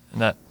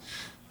 and that,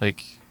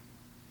 like,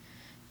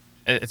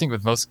 I think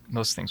with most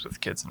things with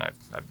kids, and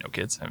I've no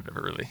kids. I've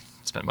never really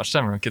spent much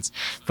time around kids,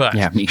 but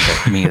me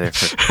either.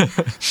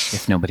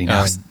 If nobody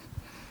knows,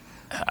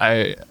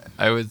 I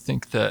would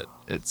think that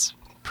it's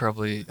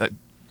probably like,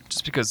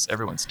 just because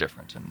everyone's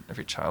different and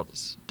every child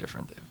is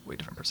different. They have way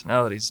different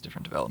personalities,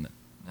 different development,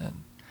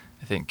 and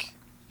I think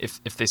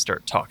if they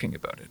start talking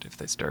about it, if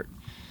they start,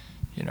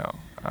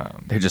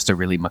 they're just a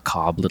really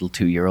macabre little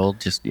 2-year-old.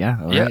 Just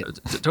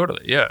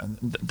totally, yeah.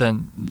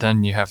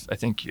 Then you have, I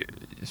think,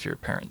 if you're a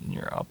parent, then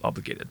you're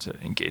obligated to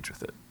engage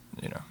with it,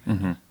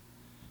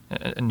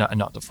 and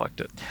not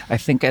deflect it. I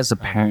think as a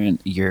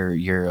parent,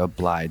 you're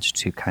obliged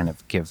to kind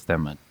of give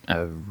them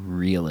a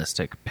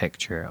realistic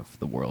picture of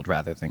the world,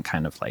 rather than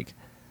kind of like,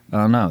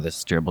 oh no,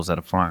 this gerbils at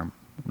a farm.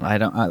 I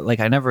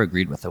never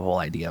agreed with the whole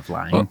idea of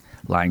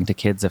lying to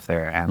kids if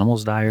their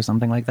animals die or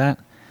something like that.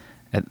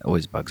 It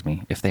always bugs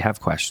me. If they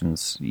have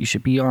questions, you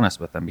should be honest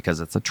with them, because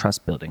it's a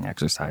trust building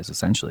exercise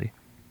essentially.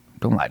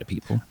 Don't lie to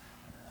people.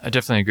 I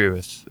definitely agree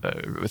with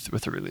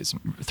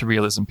the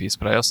realism piece,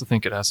 but I also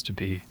think it has to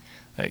be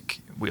like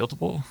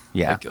wieldable.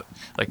 Yeah.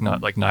 Like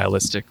not like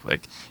nihilistic.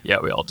 Like,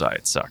 yeah, we all die.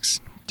 It sucks.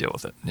 Deal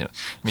with it. But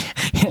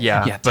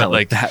tell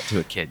like that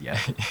to a kid. Yeah.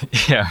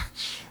 Yeah.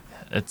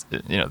 It's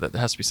that there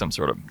has to be some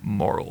sort of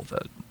moral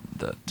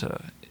that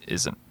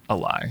isn't a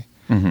lie.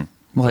 Mm-hmm.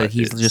 Well,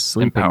 he's just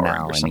sleeping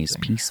now and he's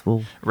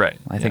peaceful. Right.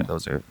 I think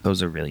those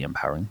are really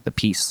empowering. The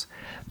peace,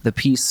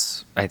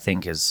 I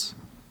think, is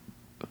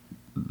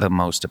the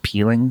most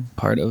appealing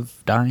part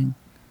of dying.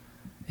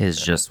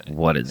 Is just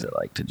what is it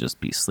like to just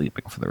be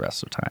sleeping for the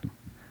rest of time?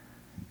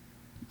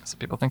 Some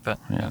people think that.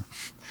 Yeah.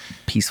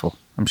 Peaceful.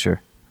 I'm sure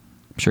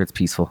it's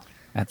peaceful.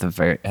 At the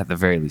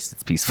very least,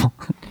 it's peaceful.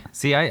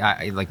 See,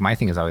 I like my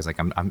thing is always like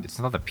I'm it's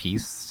not the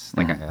peace.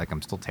 Like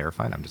I'm still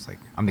terrified. I'm just like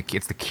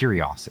it's the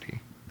curiosity.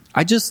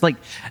 I just like,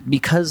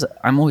 because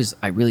I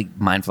really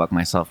mindfuck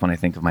myself when I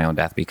think of my own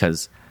death,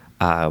 because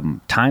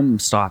time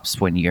stops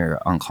when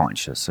you're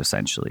unconscious,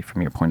 essentially,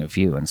 from your point of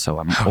view. And so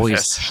I'm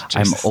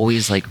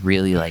always like,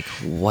 really like,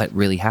 what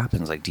really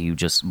happens? Like, do you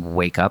just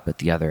wake up at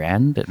the other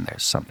end and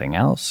there's something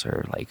else,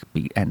 or like,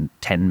 and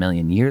 10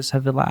 million years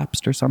have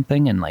elapsed or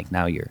something, and like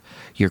now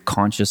your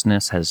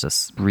consciousness has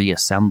just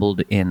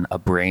reassembled in a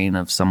brain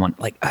of someone?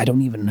 Like, I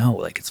don't even know.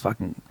 Like, it's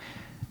fucking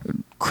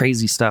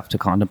crazy stuff to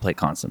contemplate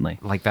constantly.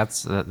 Like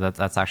that's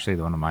actually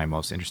one of my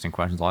most interesting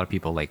questions. A lot of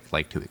people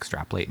like to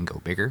extrapolate and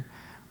go bigger,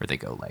 or they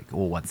go like,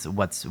 well, what's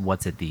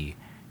at the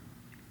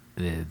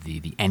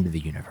end of the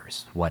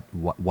universe?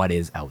 What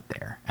is out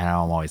there? And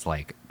I'm always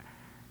like,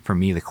 for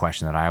me, the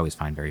question that I always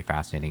find very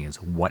fascinating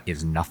is, what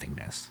is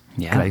nothingness?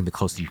 Yeah. 'Cause I think the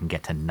closest you can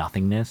get to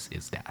nothingness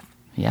is death.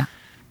 Yeah.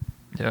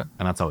 Yeah.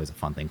 And that's always a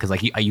fun thing, because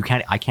like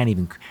I can't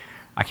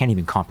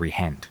even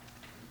comprehend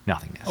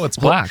nothingness. Oh, it's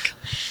black.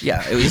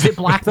 Yeah. Is it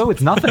black though?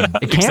 It's nothing.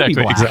 It can't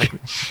be black.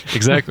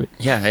 Exactly.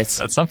 Yeah.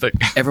 That's something.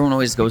 Everyone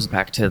always goes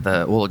back to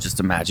just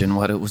imagine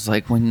what it was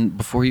like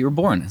before you were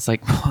born. It's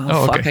like,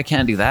 well, fuck, okay. I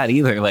can't do that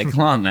either. Like,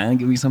 come on, man,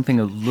 give me something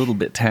a little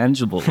bit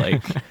tangible.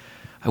 Like,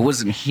 I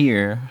wasn't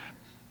here.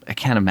 I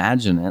can't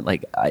imagine it.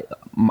 Like, I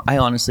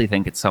honestly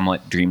think it's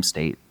somewhat dream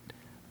state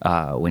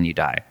when you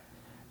die.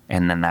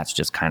 And then that's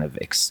just kind of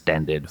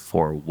extended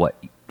for what,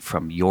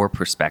 from your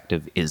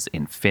perspective, is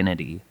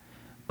infinity.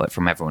 But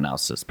from everyone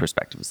else's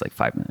perspective, it's like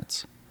 5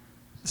 minutes.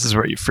 This is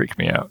where you freak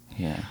me out.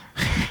 Yeah.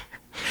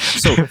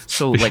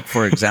 So like,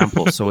 for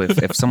example, so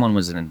if someone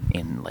was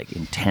in like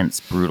intense,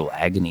 brutal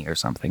agony or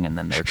something, and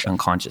then their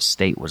unconscious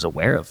state was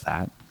aware of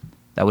that,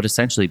 that would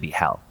essentially be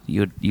hell.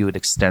 You would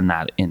extend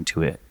that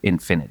into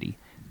infinity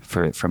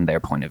from their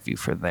point of view,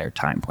 for their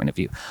time point of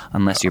view,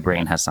 unless your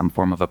brain has some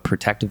form of a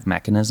protective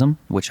mechanism,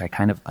 which I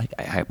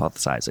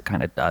hypothesize it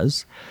kind of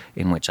does,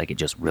 in which like it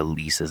just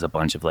releases a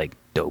bunch of like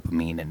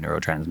dopamine and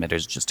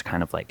neurotransmitters just to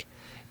kind of like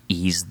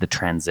ease the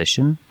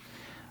transition.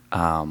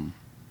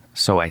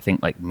 So I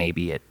think like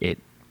maybe it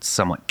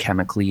somewhat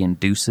chemically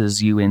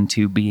induces you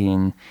into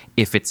being,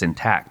 if it's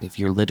intact, if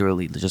you're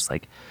literally just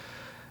like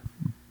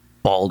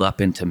balled up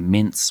into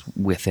mince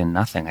within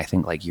nothing, I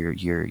think like you're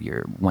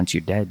once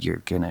you're dead,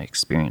 you're gonna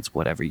experience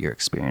whatever you're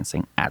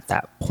experiencing at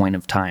that point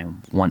of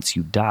time once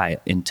you die,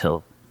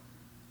 until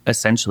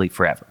essentially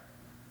forever.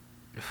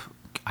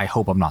 I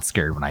hope I'm not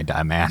scared when I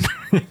die, man.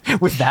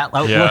 With that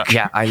outlook.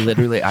 Yeah.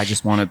 Yeah, I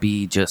just want to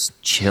be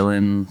just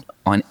chilling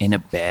in a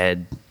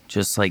bed,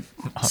 just like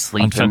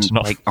sleeping,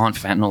 like on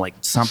fentanyl, like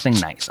something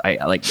nice.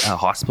 I like a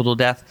hospital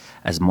death,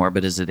 as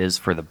morbid as it is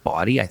for the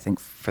body. I think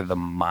for the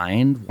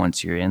mind,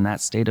 once you're in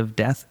that state of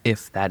death,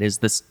 if that is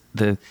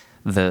the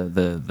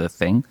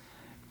thing,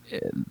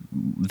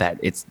 that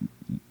it's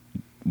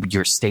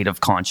your state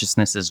of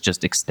consciousness is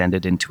just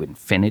extended into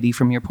infinity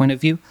from your point of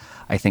view,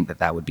 I think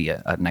that would be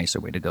a nicer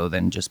way to go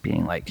than just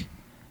being like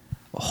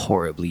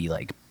horribly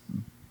like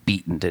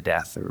beaten to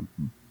death, or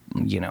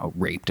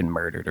raped and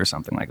murdered or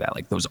something like that.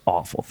 Like those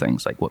awful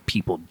things, like what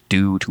people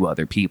do to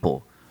other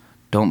people.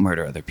 Don't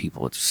murder other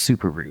people. It's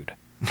super rude.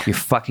 You're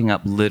fucking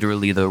up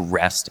literally the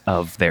rest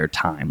of their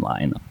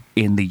timeline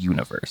in the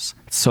universe.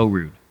 It's so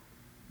rude.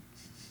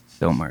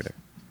 Don't murder.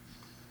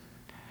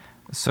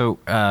 So,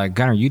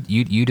 Gunnar,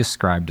 you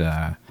described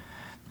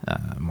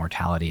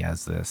mortality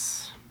as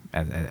this,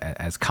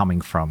 as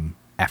coming from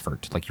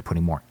effort. Like you're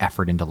putting more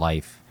effort into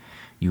life.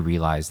 You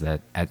realize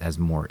that as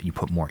more you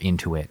put more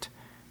into it,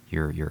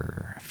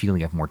 your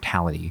feeling of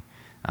mortality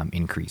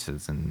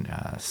increases. And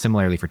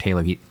similarly for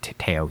Teo,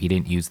 he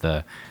didn't use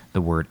the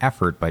word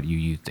effort, but you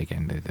used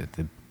again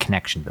the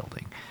connection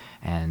building.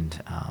 And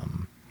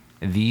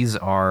these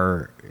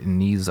are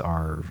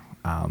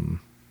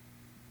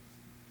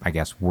I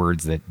guess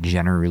words that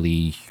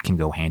generally can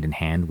go hand in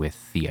hand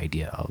with the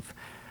idea of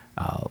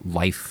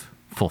life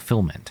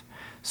fulfillment.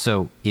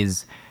 So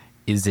is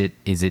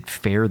it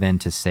fair then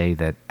to say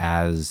that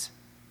is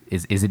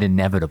it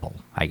inevitable,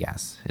 I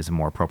guess, is a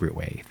more appropriate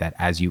way, that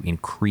as you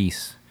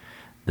increase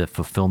the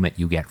fulfillment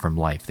you get from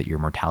life, that your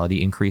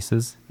mortality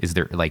increases? Is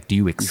there like, do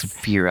you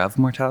fear of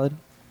mortality?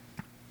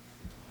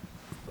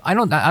 I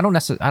don't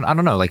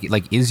know.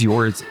 Like is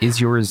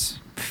yours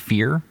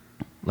fear?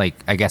 Like,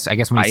 I guess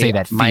when you say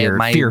that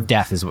fear of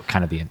death is what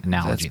kind of the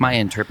analogy. That's my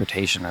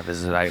interpretation of it,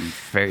 is that I'm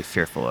very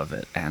fearful of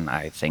it. And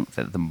I think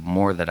that the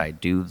more that I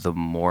do, the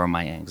more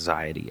my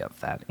anxiety of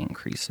that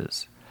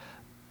increases.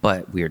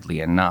 But weirdly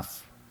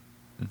enough,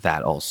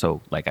 that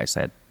also, like I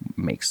said,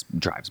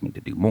 drives me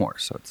to do more.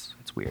 So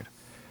it's weird.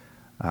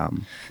 But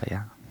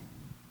yeah.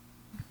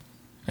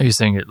 Are you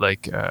saying it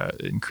like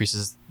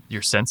increases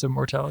your sense of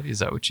mortality? Is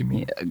that what you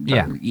mean?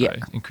 Yeah.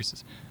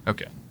 Increases.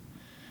 Okay.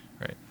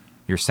 Right.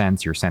 Your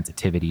sense, your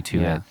sensitivity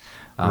to it.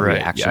 Right.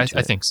 Yeah,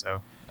 I think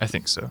so. I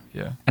think so.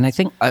 Yeah. And I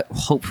think,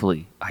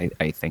 hopefully,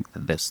 I think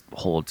that this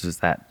holds, is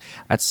that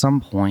at some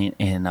point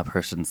in a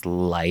person's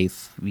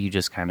life, you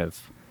just kind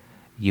of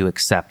you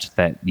accept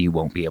that you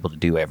won't be able to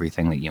do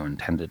everything that you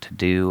intended to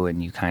do,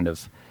 and you kind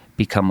of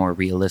become more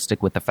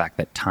realistic with the fact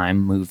that time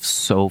moves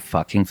so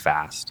fucking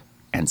fast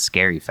and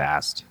scary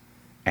fast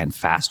and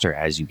faster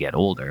as you get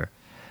older,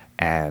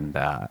 and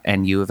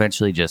you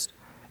eventually just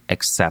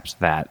accept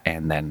that,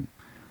 and then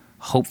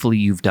hopefully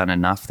you've done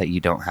enough that you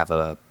don't have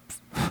a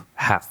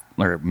half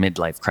or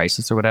midlife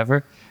crisis or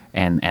whatever,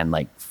 and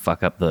like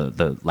fuck up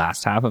the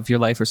last half of your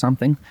life or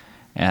something.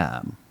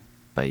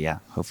 But yeah,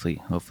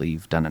 hopefully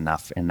you've done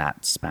enough in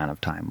that span of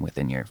time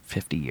within your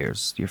 50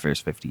 years, your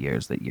first 50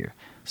 years, that you're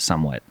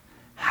somewhat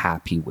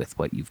happy with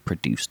what you've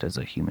produced as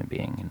a human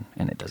being,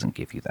 and it doesn't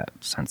give you that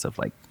sense of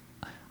like,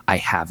 I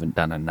haven't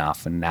done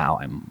enough, and now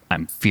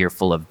I'm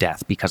fearful of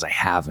death because I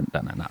haven't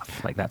done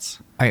enough. Like that's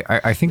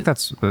I think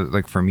that's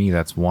like, for me,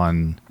 that's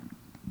one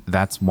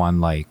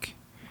like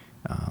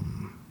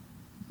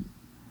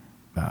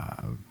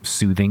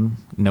soothing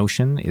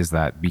notion, is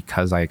that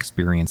because I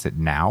experience it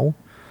now,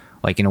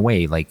 like in a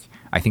way, like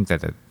I think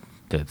that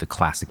the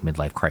classic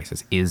midlife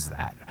crisis is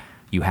that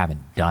you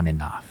haven't done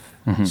enough,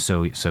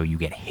 so you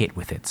get hit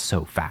with it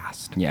so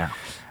fast. yeah.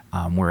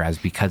 Whereas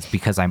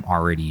because I'm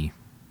already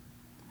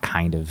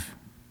kind of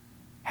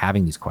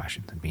having these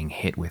questions and being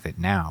hit with it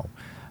now,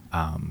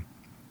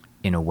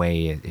 in a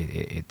way,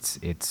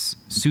 it's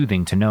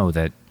soothing to know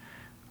that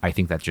I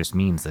think that just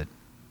means that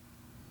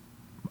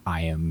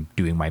I am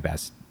doing my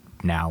best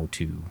now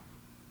to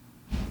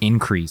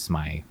increase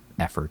my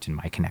effort and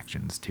my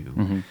connections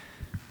to,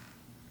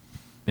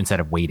 instead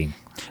of waiting.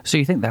 So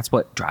you think that's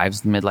what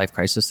drives the midlife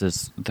crisis,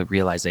 is the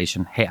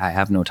realization, hey, I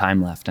have no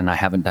time left, and I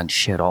haven't done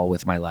shit all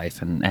with my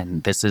life,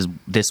 and this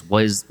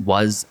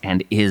was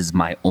and is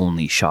my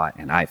only shot,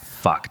 and I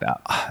fucked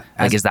up.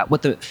 Like, is that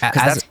what because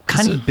that's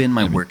kind of been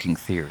my working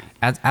theory.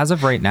 As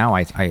of right now,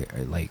 I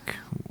like,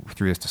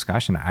 through this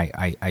discussion,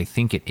 I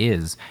think it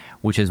is,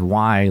 which is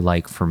why,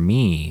 like, for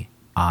me,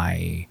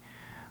 I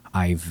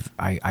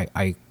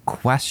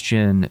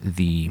question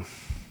the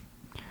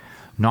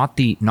not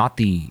the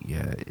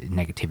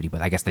negativity,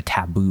 but I guess the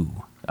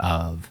taboo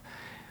of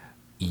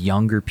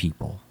younger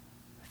people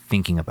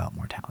thinking about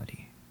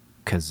mortality.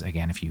 Because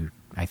again,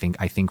 I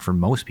think for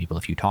most people,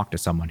 if you talk to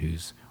someone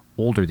who's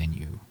older than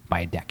you by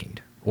a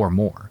decade or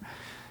more,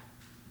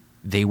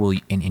 they will,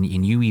 and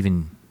you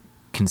even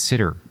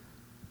consider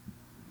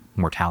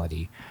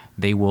mortality,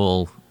 they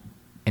will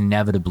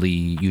inevitably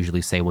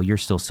usually say, well, you're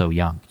still so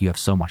young, you have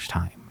so much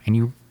time,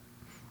 and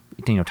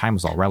time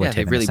is all relative.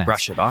 Yeah, they really in a sense.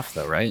 brush it off,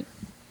 though, right?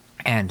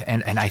 And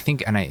I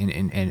think,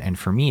 and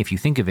for me, if you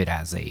think of it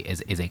as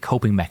a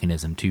coping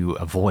mechanism to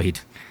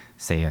avoid,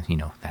 say,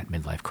 that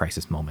midlife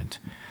crisis moment,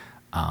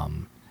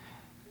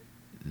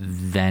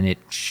 then it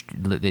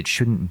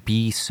shouldn't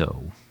be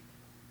so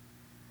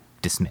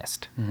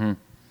dismissed. Mm-hmm.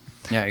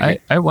 Yeah, I agree.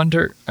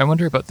 I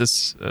wonder about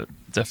this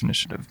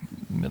definition of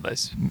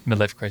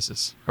midlife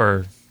crisis,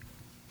 or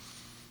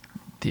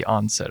the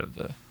onset of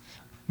the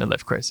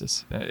midlife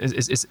crisis.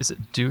 Is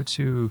it due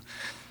to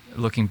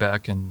looking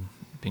back and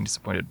being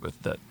disappointed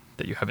with that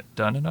you haven't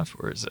done enough,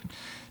 or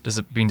does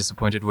it being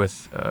disappointed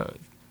with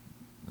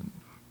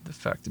the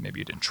fact that maybe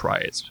you didn't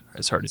try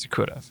as hard as you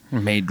could have,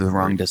 made the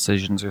wrong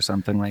decisions or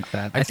something like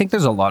that? I think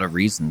there's a lot of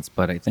reasons,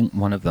 but I think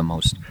one of the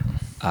most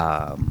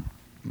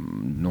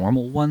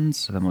normal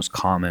ones, the most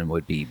common,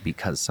 would be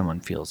because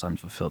someone feels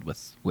unfulfilled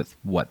with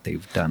what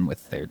they've done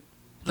with their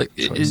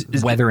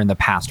choices. Whether in the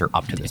past or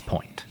up to this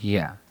point.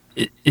 Yeah.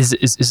 Is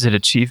it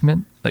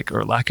achievement, like,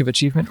 or lack of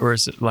achievement, or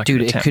is it lack of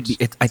attempt? It could be.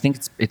 I think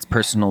it's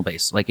personal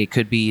based. Like, it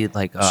could be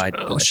like, I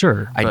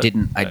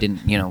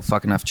didn't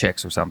fuck enough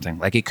chicks or something.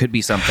 Like, it could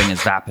be something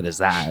as vapid as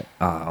that.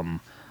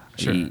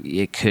 Sure.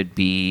 It could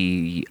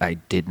be I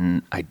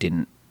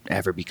didn't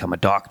ever become a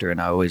doctor,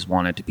 and I always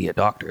wanted to be a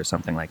doctor or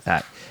something like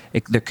that.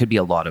 There could be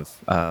a lot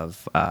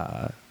of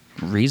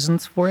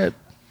reasons for it.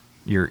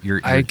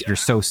 You're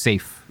so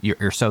safe.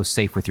 You're so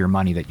safe with your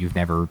money that you've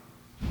never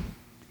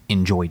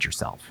enjoyed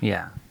yourself.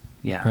 Yeah.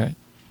 Right.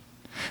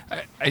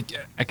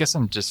 I guess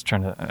I'm just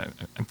trying to.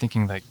 I'm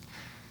thinking, like,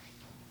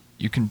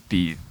 you can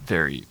be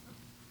very.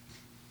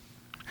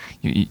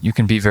 You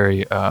can be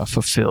very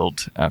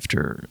fulfilled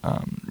after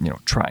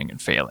trying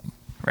and failing,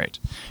 right?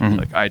 Mm-hmm.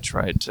 Like, I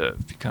tried to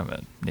become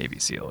a Navy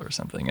SEAL or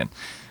something, and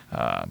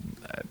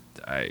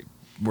I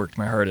worked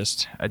my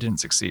hardest. I didn't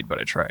succeed, but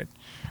I tried,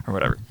 or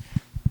whatever.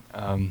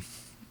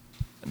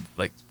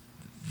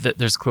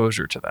 There's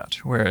closure to that.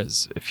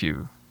 Whereas if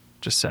you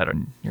just sat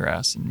on your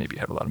ass and maybe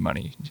had a lot of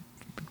money, you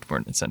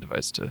weren't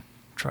incentivized to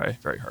try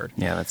very hard.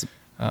 Yeah, that's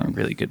a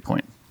really good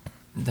point.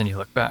 Then you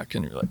look back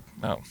and you're like,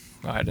 oh,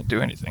 well, I didn't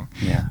do anything.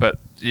 Yeah. But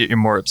you're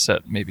more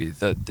upset maybe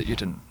that you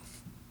didn't.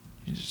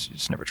 You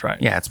just never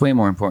tried. Yeah, it's way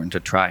more important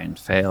to try and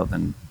fail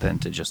than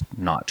to just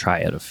not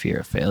try out of fear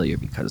of failure,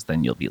 because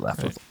then you'll be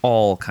left with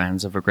all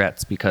kinds of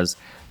regrets, because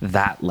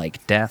that,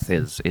 like death,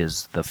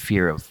 is the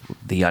fear of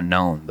the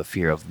unknown, the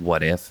fear of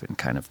what if and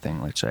kind of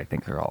thing, which I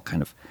think are all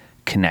kind of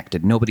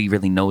connected. Nobody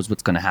really knows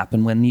what's going to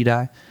happen when you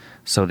die.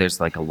 So there's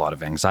like a lot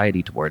of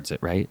anxiety towards it,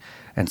 right?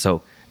 And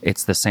so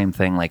it's the same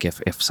thing, like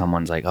if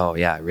someone's like, oh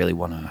yeah, I really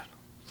want to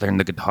learn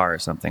the guitar or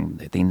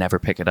something, they never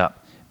pick it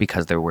up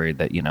because they're worried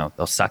that, you know,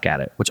 they'll suck at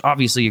it, which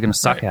obviously you're going to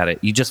suck at it.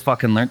 You just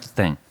fucking learned the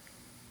thing.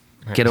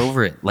 Get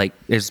over it. Like,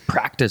 there's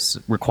practice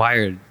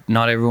required.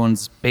 Not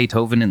everyone's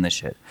Beethoven in this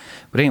shit.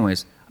 But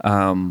anyways,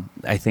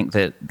 I think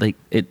that like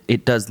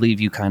it does leave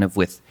you kind of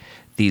with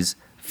these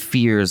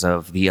fears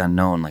of the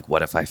unknown. Like,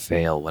 what if I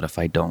fail? What if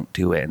I don't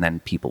do it? And then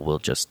people will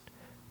just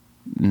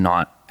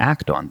not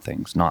act on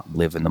things, not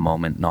live in the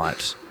moment,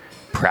 not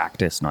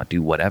practice, not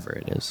do whatever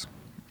it is.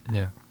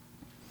 Yeah.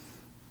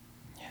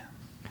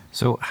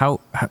 So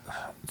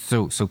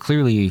so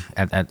clearly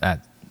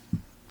at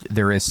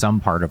there is some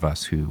part of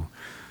us who,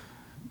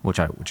 which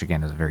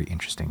again is a very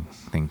interesting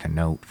thing to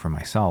note for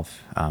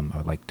myself. I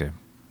would like to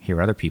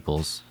hear other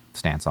people's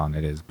stance on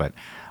it is, but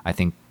I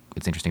think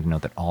it's interesting to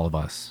note that all of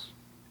us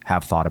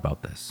have thought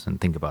about this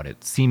and think about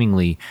it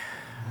seemingly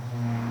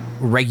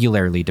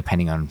regularly,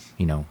 depending on,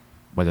 you know,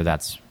 whether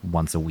that's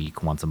once a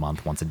week, once a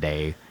month, once a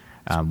day,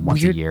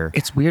 once a year.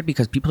 It's weird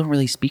because people don't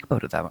really speak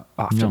about it that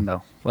often,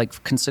 though.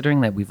 Like,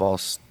 considering that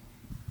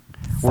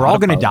we're all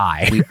going to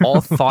die. We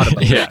all thought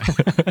about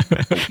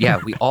it.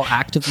 Yeah, we all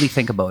actively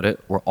think about it.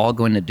 We're all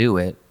going to do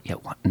it. Yeah,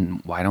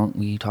 why don't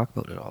we talk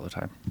about it all the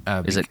time?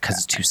 Is it because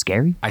it's too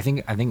scary? I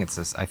think it's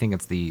this. I think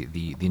it's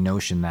the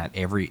notion that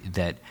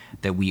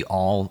that we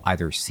all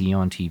either see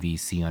on TV,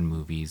 see on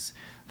movies,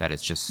 that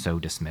it's just so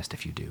dismissed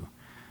if you do,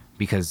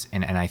 because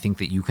and I think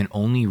that you can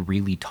only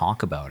really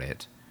talk about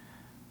it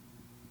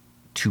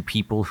to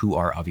people who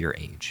are of your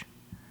age.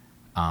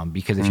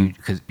 Because if you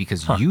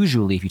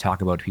usually if you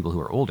talk about people who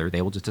are older,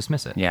 they will just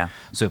dismiss it. Yeah.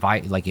 So if I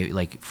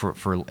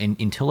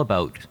until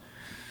about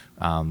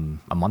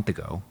a month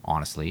ago,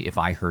 honestly, if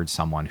I heard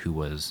someone who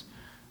was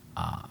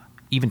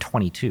even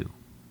 22,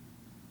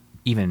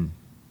 even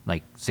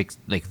like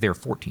they're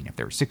 14, if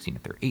they're 16,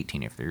 if they're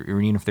 18,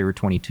 or even if they were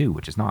 22,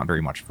 which is not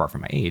very much far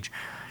from my age,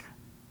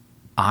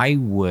 I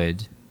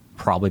would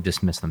probably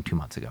dismiss them 2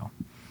 months ago,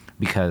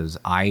 because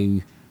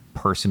I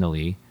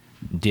personally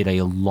did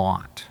a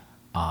lot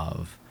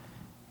of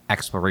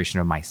exploration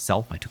of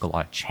myself. I took a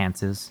lot of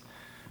chances,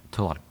 took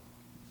a lot of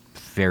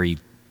very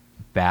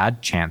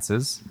bad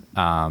chances,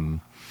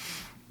 but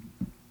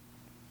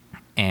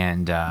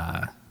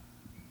I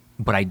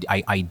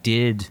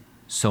did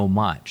so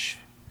much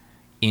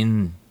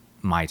in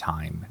my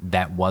time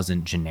that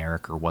wasn't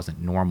generic or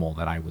wasn't normal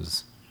that I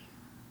was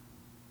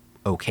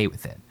okay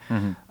with it.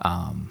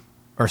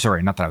 Or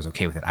sorry, not that I was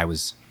okay with it. I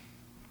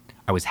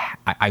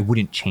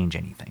wouldn't change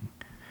anything.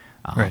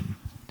 Right.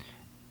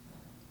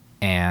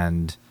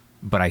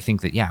 But I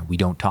think that, yeah, we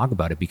don't talk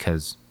about it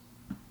because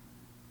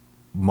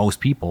most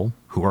people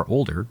who are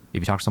older,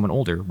 if you talk to someone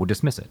older, would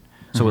dismiss it.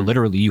 So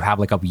literally you have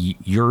like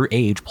your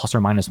age plus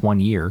or minus 1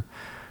 year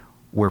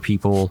where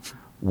people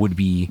would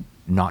be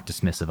not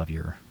dismissive of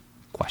your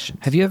questions.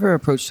 Have you ever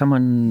approached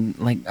someone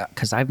like,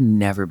 because I've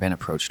never been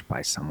approached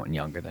by someone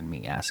younger than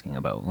me asking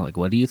about, like,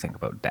 what do you think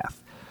about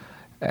death?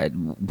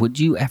 Would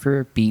you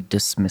ever be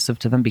dismissive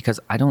to them? Because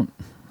I don't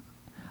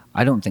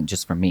think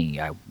just for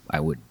me, I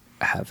would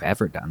have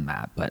ever done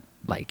that, but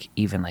like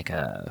even like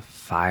a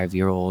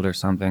 5-year-old or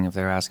something, if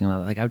they're asking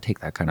about, like, I would take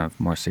that kind of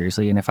more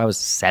seriously. And if I was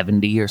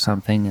 70 or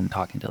something and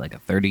talking to like a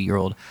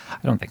 30-year-old, I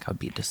don't think I would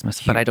be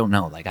dismissive. But I don't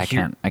know, like I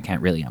can't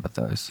really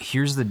empathize.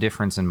 Here's the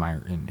difference in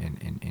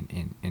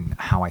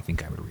how I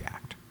think I would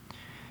react.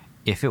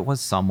 If it was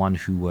someone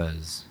who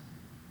was,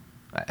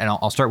 and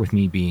I'll start with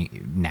me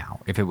being now.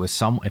 If it was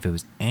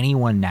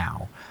anyone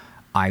now,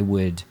 I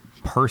would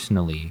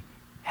personally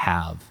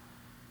have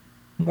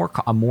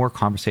a more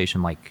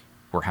conversation like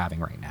we're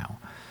having right now.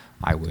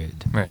 I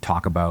would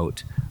talk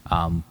about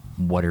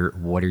what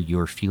are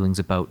your feelings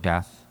about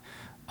death,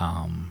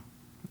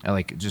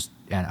 like just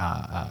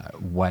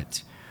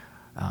what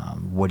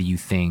do you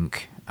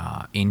think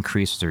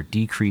increases or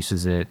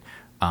decreases it,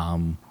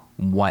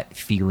 what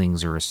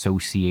feelings are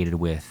associated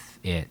with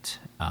it,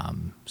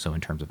 so in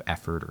terms of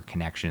effort or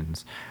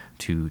connections,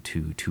 to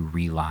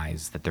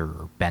realize that there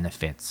are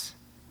benefits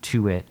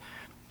to it.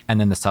 And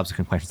then the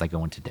subsequent questions I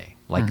go into today,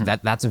 like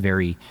that's a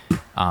very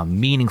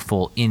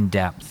meaningful,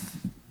 in-depth,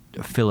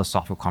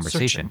 philosophical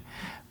conversation.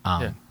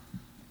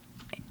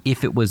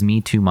 If it was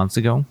me 2 months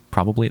ago,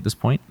 probably at this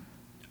point,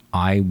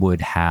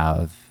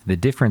 the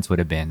difference would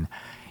have been,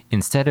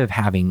 instead of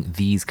having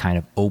these kind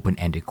of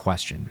open-ended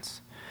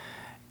questions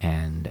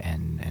and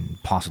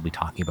possibly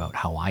talking about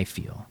how I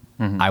feel,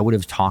 I would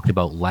have talked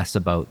less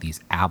about these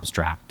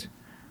abstract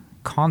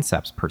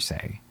concepts per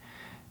se,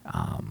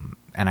 and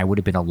I would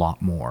have been a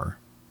lot more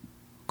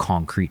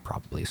concrete,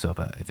 probably. So if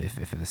a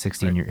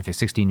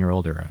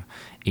 16-year-old or a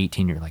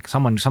 18-year, like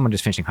someone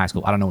just finishing high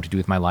school, I don't know what to do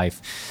with my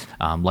life.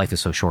 Life is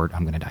so short.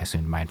 I'm going to die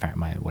soon. My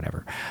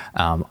whatever.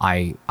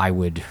 I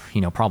would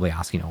probably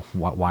ask,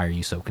 why are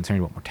you so concerned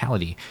about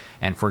mortality?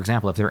 And for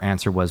example, if their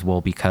answer was,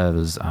 well,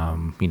 because a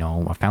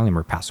family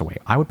member passed away,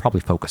 I would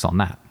probably focus on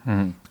that.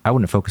 I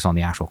wouldn't focus on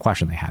the actual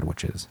question they had,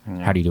 which is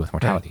how do you deal with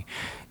mortality?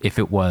 If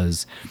it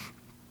was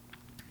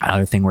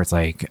another thing where it's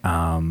like,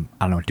 I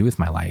don't know what to do with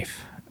my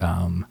life,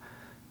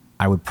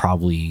 I would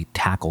probably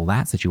tackle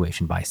that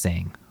situation by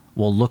saying,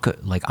 well, look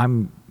at, like,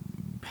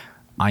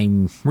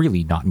 I'm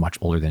really not much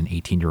older than an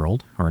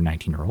 18-year-old or a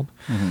 19-year-old.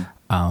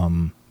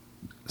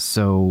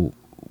 So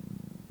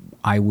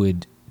I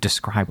would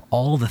describe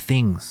all the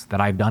things that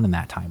I've done in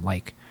that time.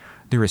 Like,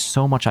 there is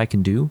so much I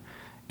can do,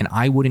 and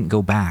I wouldn't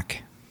go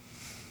back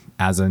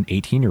as an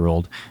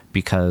 18-year-old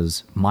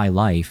because my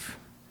life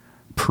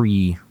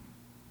pre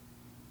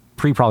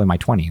probably my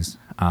 20s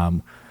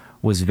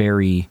was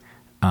very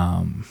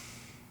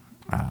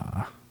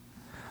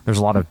there's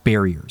a lot of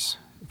barriers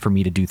for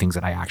me to do things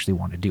that I actually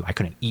want to do. I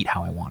couldn't eat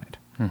how I wanted.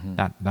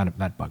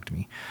 That bugged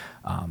me.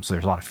 So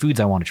there's a lot of foods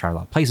I want to try, a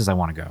lot of places I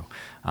want to go.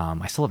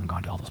 I still haven't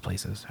gone to all those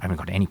places. I haven't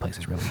gone to any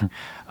places really.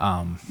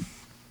 And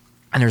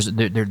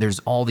there's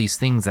all these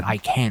things that I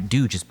can't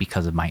do just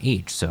because of my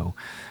age. So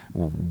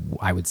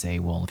I would say,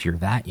 well, if you're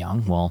that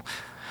young, well,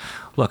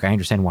 look, I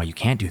understand why you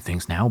can't do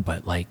things now,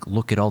 but like,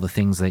 look at all the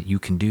things that you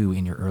can do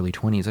in your early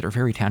 20s that are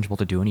very tangible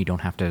to do, and you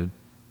don't have to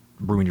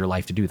ruin your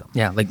life to do them.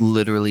 Yeah, like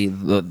literally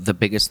the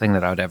biggest thing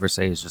that I would ever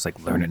say is just like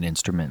learn an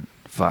instrument.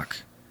 Fuck.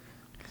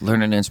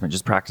 Learn an instrument,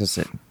 just practice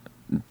it.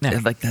 Yeah.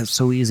 Like, that's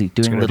so easy.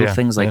 Doing little idea.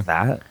 things like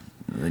that,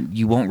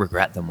 you won't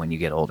regret them when you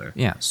get older.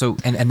 Yeah. So,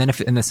 and then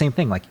and the same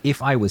thing, like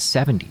if I was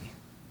 70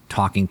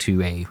 talking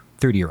to a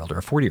 30-year-old or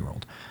a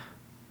 40-year-old,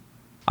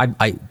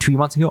 I 2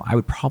 months ago, I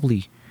would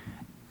probably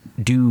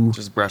do,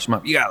 Just brush them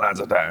up. You got lots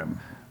of time.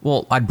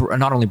 well, I'd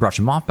not only brush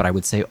them off, but I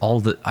would say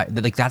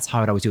like that's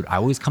how I'd always do it. I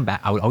always come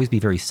back. I would always be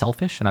very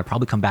selfish, and I'd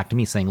probably come back to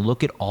me saying,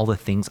 "Look at all the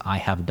things I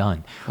have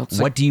done.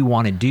 What do you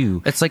want to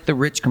do?" It's like the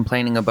rich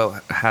complaining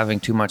about having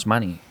too much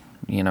money.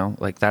 You know,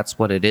 like that's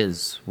what it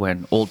is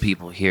when old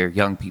people hear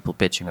young people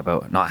bitching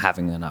about not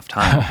having enough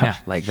time. Yeah.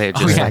 Like they're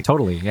just like,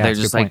 totally. Yeah, they're that's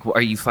a just good like, point.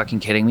 are you fucking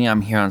kidding me?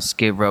 I'm here on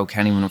Skid Row,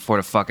 can't even afford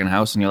a fucking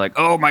house, and you're like,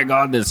 oh my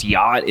god, this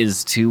yacht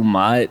is too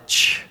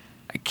much.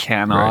 I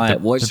cannot. Right, they're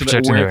What should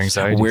projecting their I,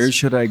 anxieties. where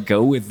should I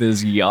go with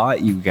this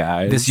yacht, you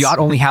guys? This yacht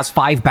only has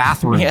 5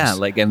 bathrooms. Yeah,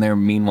 like, and they're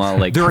meanwhile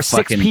like there are 6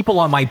 fucking, people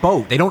on my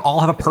boat. They don't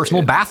all have a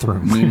personal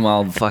bathroom.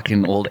 Meanwhile,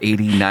 fucking old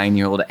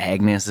 89-year-old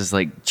Agnes is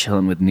like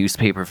chilling with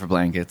newspaper for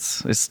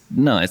blankets. It's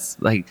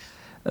like,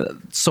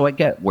 so I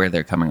get where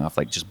they're coming off,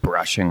 like just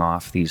brushing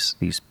off these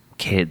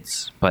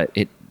kids, but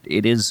it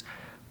is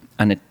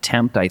an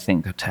attempt, I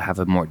think, to have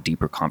a more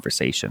deeper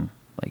conversation,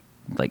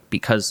 like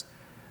because.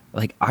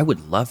 Like, I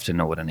would love to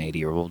know what an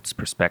 80-year-old's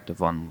perspective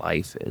on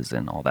life is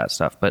and all that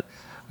stuff, but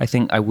I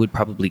think I would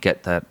probably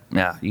get that.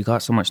 Yeah, you got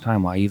so much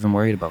time. Why are you even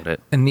worried about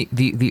it? And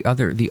the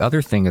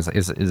other thing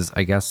is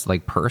I guess,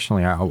 like,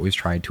 personally, I always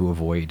tried to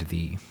avoid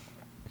the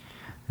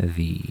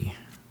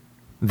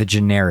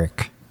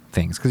generic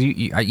things, because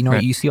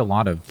Right. you see a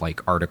lot of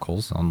like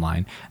articles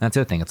online, and that's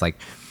the other thing. It's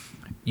like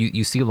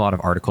you see a lot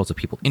of articles of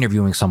people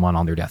interviewing someone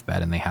on their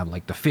deathbed, and they have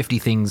like the 50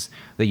 things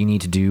that you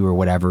need to do or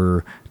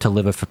whatever to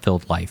live a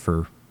fulfilled life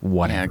or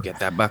whatever. Yeah, get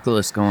that bucket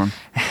list going.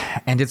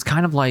 And it's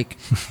kind of like,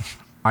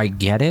 I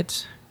get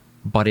it,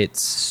 but it's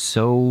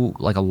so,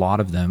 like, a lot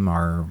of them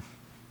are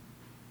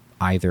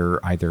either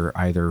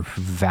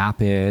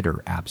vapid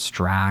or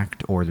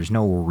abstract, or there's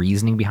no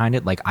reasoning behind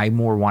it. Like, I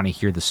more want to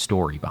hear the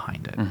story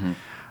behind it.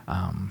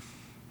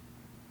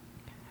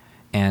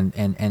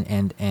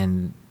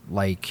 And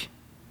like,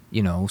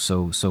 you know,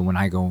 so when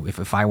I go,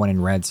 if I went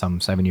and read some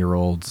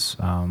 7-year-olds,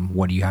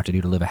 what do you have to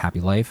do to live a happy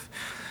life?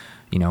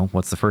 You know,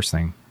 what's the first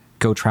thing?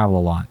 Go travel a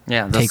lot.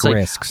 Yeah, they'll take say,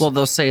 risks. Well,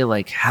 they'll say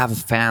like have a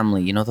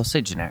family. You know, they'll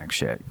say generic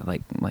shit.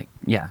 Like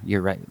yeah,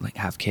 you're right. Like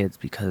have kids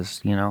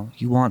because you know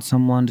you want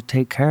someone to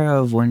take care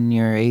of when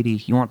you're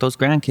 80. You want those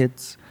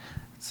grandkids.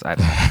 I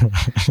don't know.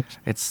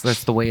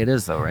 That's the way it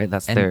is though, right?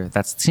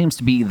 That seems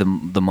to be the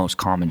most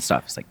common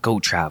stuff. It's like go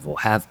travel,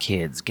 have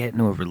kids, get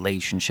into a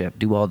relationship,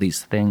 do all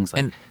these things.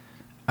 Like, and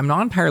I'm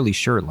not entirely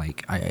sure.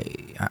 Like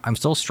I'm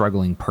still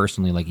struggling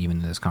personally. Like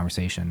even in this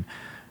conversation,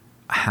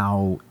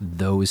 how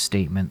those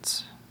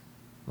statements.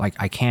 Like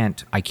I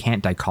can't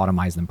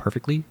dichotomize them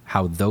perfectly.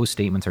 How those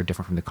statements are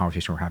different from the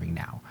conversation we're having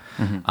now,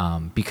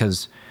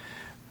 because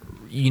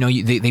you know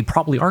they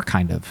probably are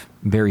kind of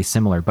very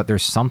similar. But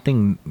there's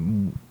something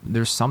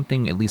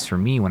at least for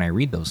me when I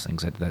read those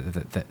things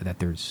that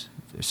there's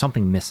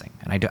something missing,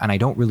 and I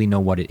don't really know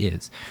what it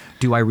is.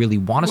 Do I really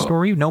want a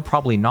story? No,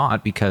 probably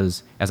not,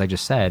 because as I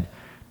just said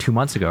 2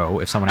 months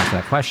ago, if someone asked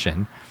that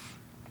question,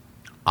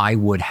 I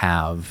would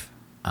have.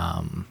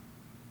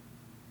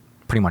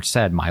 Pretty much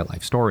said my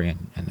life story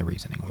and the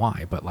reasoning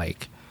why, but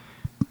like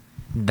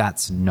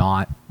that's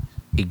not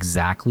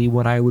exactly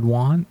what I would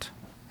want.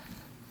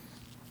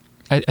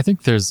 I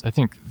think those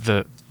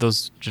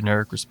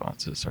generic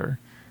responses are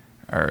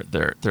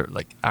they're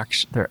like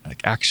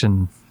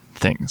action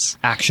things,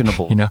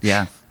 actionable. You know?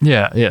 Yeah.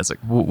 It's like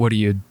what do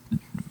you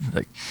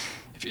like?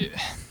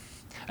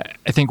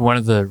 I think one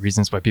of the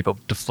reasons why people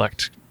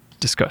deflect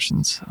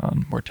discussions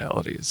on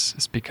mortality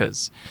is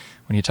because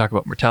when you talk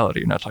about mortality,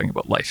 you're not talking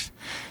about life.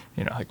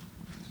 You know, like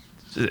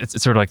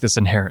it's sort of like this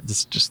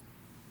just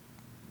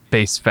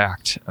base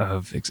fact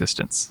of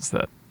existence is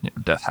that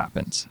death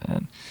happens,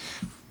 and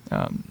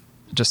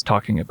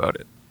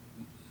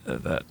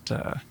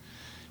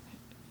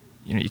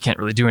you can't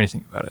really do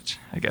anything about it,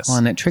 I guess. Well,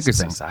 and it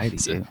triggers anxiety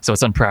too. So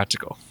it's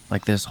unpractical.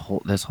 Like this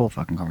whole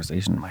fucking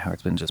conversation, my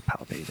heart's been just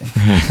palpitating.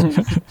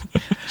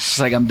 It's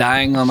like I'm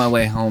dying on my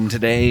way home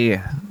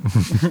today.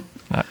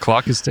 That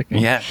clock is ticking.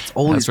 Yeah, it's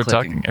always As we're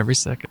clicking. talking every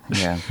second.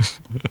 Yeah.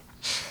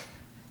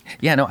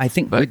 Yeah, no, I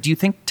think, But- do you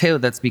think, Teo,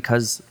 that's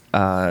because,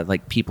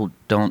 like, people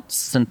don't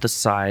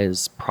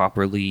synthesize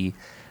properly,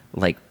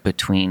 like,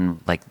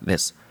 between, like,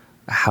 this,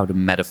 how to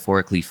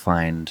metaphorically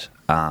find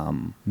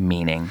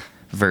meaning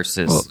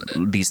versus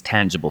these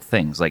tangible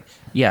things? Like,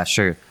 yeah,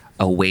 sure,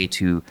 a way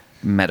to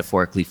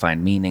metaphorically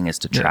find meaning is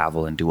to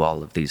travel and do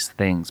all of these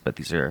things, but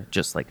these are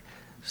just, like,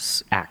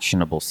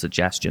 actionable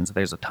suggestions.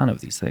 There's a ton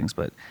of these things,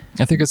 but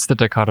I think it's the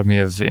dichotomy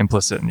of the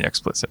implicit and the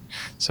explicit.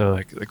 So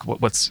like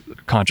what's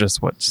conscious,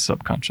 what's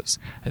subconscious.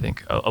 I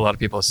think a lot of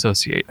people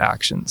associate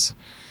actions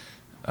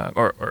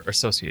or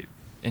associate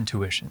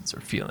intuitions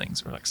or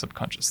feelings or like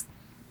subconscious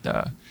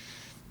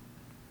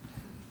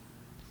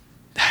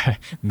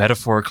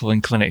metaphorical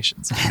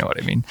inclinations, if you know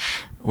what I mean,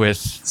 with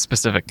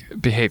specific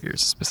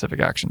behaviors, specific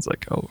actions,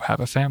 like, oh, have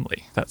a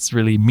family. That's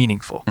really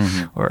meaningful.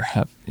 Or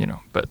have,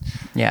 but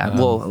yeah,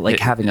 well, like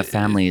having a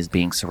family is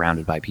being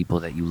surrounded by people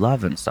that you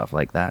love and stuff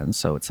like that. And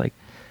so it's like,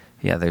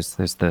 yeah, there's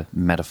the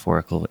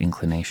metaphorical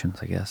inclinations,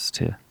 I guess,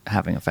 to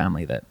having a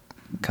family that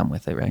come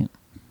with it, right?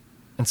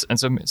 And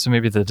so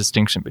maybe the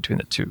distinction between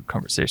the two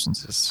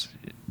conversations is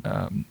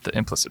the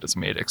implicit is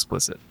made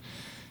explicit.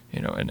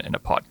 In a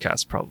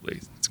podcast,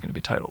 probably it's going to be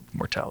titled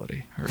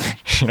 "Mortality," or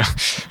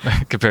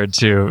compared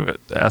to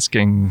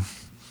asking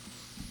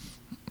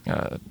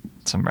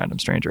some random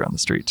stranger on the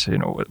street,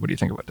 what do you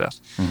think about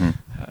death?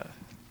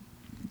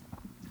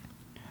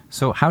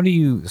 So how do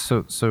you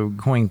so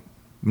going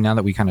now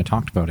that we kind of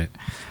talked about it,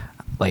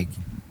 like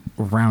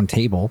round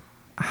table,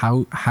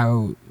 how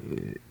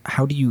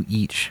do you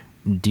each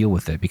deal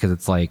with it? Because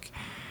it's like,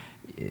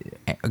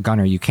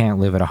 Gunnar, you can't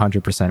live at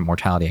 100%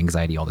 mortality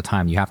anxiety all the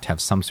time. You have to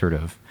have some sort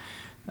of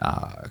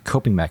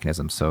coping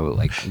mechanism. So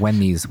like when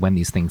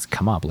these things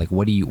come up, like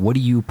how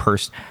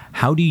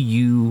do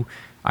you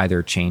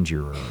either change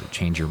your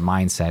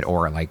mindset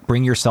or like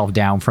bring yourself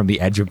down from the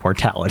edge of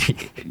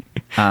mortality?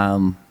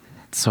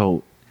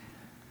 So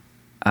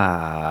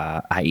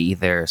I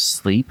either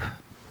sleep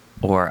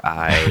or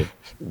I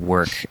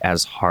work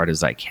as hard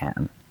as I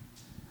can.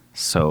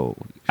 So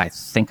I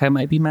think I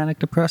might be manic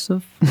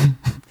depressive.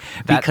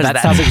 That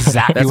sounds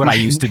exactly what I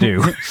used to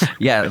do.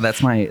 Yeah,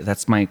 that's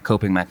my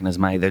coping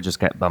mechanism. I either just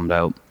get bummed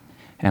out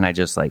and I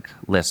just like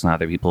listen to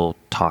other people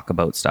talk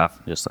about stuff,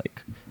 just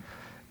like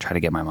try to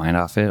get my mind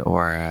off it,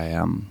 or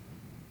I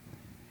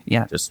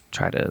just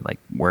try to like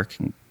work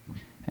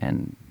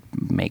and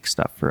make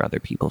stuff for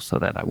other people so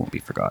that I won't be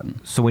forgotten.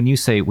 So when you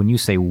say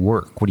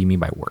work, what do you mean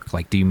by work?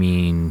 Like, do you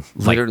mean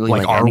literally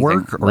like our anything,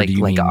 work, or like do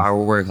you mean our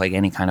work, like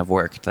any kind of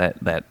work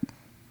that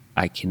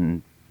I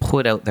can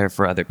put out there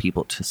for other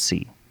people to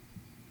see?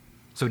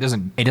 So it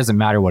doesn't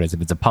matter what it is,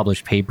 if it's a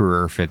published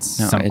paper or if it's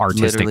some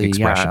artistic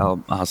expression. Yeah,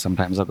 I'll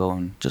sometimes I'll go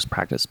and just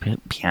practice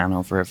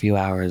piano for a few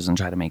hours and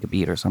try to make a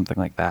beat or something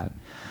like that.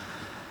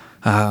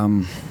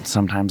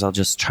 Sometimes I'll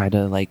just try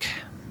to like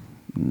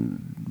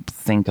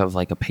think of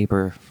like a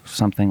paper,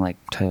 something like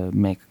to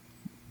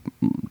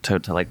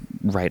like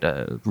write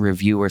a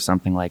review or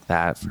something like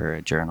that for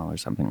a journal or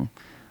something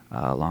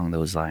along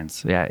those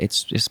lines. Yeah,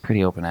 it's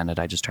pretty open-ended.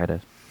 I just try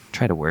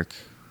to work.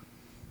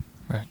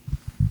 Right.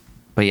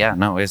 But yeah,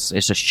 no, it's a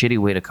shitty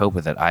way to cope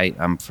with it.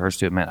 I'm first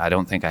to admit I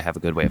don't think I have a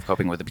good way of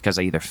coping with it, because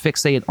I either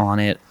fixate on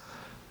it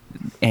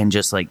and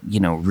just like,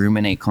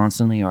 ruminate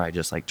constantly, or I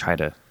just like try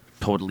to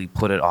totally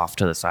put it off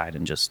to the side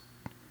and just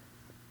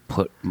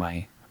put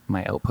my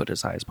output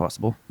as high as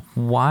possible.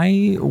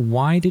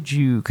 Why did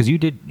you, because you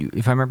did,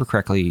 if I remember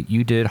correctly,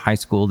 you did high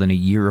school, then a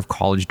year of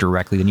college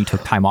directly, then you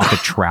took time off to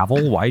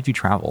travel. Why did you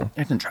travel?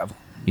 I didn't travel.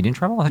 You didn't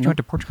travel? I thought you went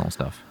to Portugal and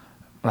stuff.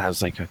 Well, that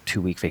was like a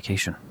 2-week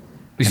vacation.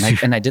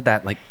 And I did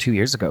that like 2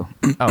 years ago.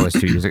 Oh, it was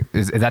 2 years ago.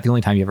 Is that the only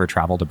time you ever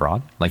traveled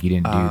abroad? Like you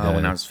didn't do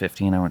when I was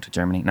 15, I went to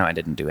Germany. No, I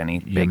didn't do any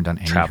big done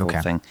any travel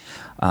okay. thing.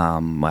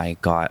 I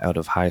got out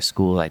of high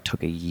school. I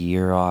took a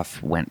year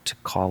off, went to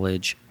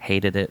college,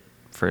 hated it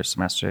for a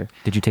semester.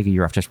 Did you take a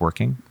year off just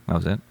working? That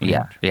was it?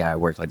 Yeah. I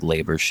worked like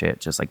labor shit,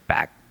 just like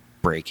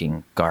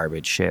back-breaking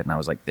garbage shit. And I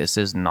was like, this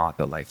is not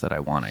the life that I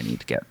want. I need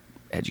to get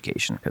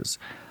education, because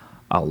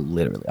I'll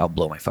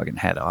blow my fucking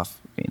head off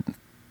in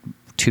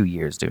 2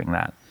 years doing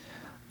that.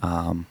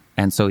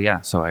 And so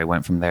I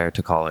went from there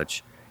to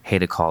college,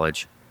 hated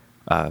college,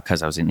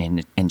 because I was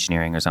in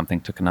engineering or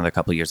something, took another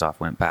couple of years off,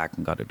 went back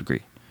and got a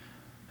degree.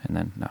 And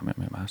then now I'm at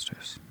my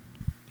master's.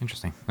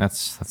 Interesting.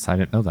 That's I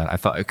didn't know that. I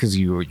thought, because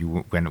you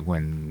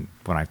when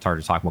I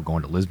started talking about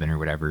going to Lisbon or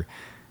whatever,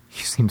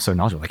 you seemed so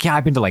knowledgeable. Like, yeah,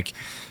 I've been to like,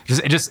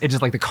 it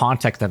just like the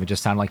context of it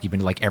just sounded like you've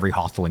been to like every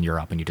hostel in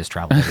Europe and you just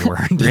traveled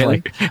everywhere. Really?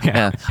 Like,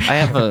 yeah. I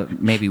have a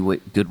maybe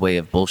good way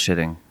of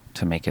bullshitting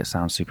to make it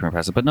sound super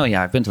impressive. But no,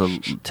 yeah, I've been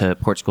to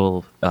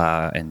Portugal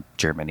and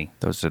Germany.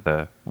 Those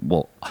are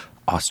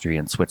Austria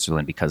and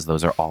Switzerland, because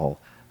those are all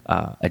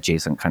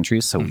adjacent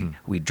countries. So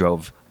we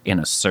drove in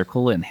a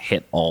circle and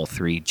hit all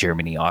three: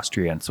 Germany,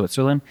 Austria, and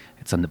Switzerland.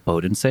 It's on the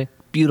Bodensee,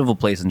 beautiful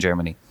place in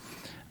Germany,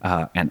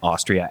 and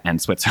Austria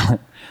and Switzerland.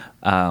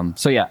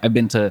 So yeah, I've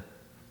been to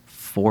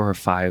 4 or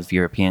 5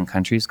 European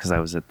countries because I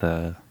was at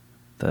the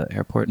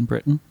airport in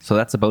Britain. So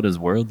that's about as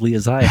worldly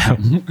as I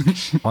am.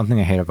 One thing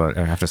I hate about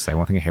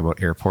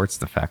airports,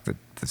 the fact that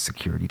the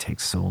security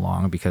takes so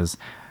long, because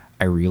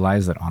I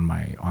realized that on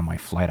my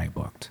flight I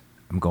booked,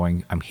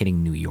 I'm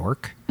hitting New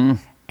York and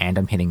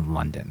I'm hitting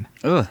London.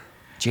 Ugh.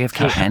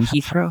 JFK and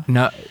Heathrow?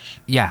 No,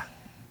 yeah.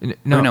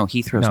 No,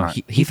 Heathrow's not.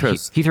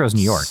 Heathrow's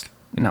New York.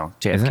 No,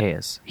 JFK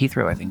is.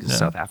 Heathrow, I think, is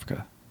South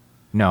Africa.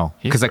 No,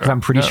 because Heathrow. I'm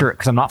pretty sure,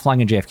 because I'm not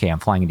flying in JFK, I'm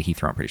flying into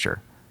Heathrow, I'm pretty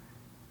sure.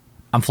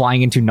 I'm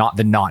flying into not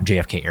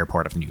JFK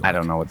airport of New York. I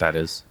don't know what that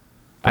is.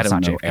 That's I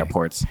don't not know JFK.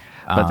 airports.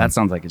 But that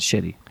sounds like it's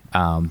shitty.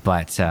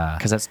 But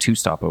Because that's 2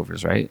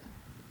 stopovers, right?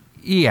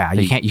 yeah,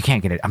 you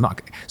can't get it.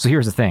 So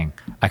here's the thing: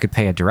 I could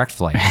pay a direct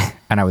flight,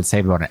 and I would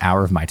save about an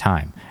hour of my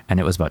time, and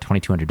it was about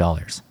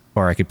 $2,200.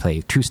 Or I could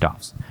pay 2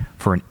 stops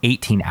for an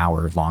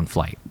 18-hour long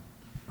flight.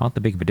 Not the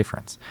big of a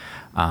difference,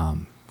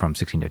 from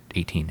 16 to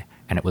 18,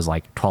 and it was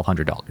like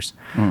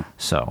 $1,200.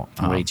 So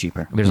Way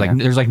cheaper. There's Yeah.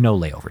 like no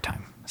layover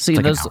time. See, It's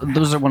like an hour.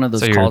 those are one of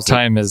those So your calls.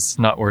 time is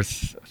not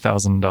worth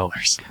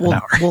 $1,000 an Well,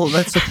 hour. well,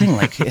 that's the thing.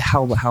 Like,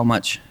 how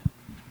much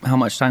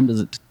time does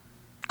it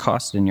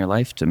cost in your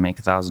life to make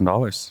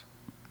 $1,000?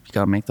 You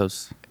gotta make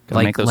those.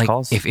 Make those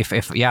calls.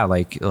 If yeah,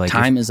 like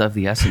Time is of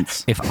the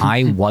essence. if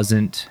I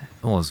wasn't,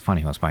 well, it's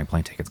funny. I was buying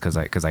plane tickets because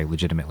I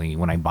legitimately,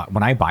 when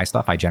I buy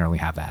stuff, I generally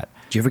have that.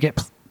 Do you ever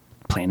get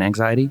plane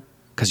anxiety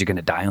because you're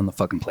gonna die on the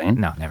fucking plane?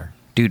 No, never.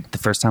 Dude, the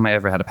first time I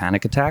ever had a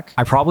panic attack,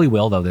 I probably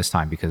will though this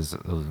time because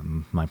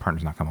my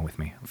partner's not coming with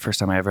me. first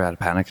time I ever had a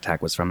panic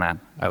attack was from that.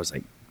 I was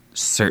like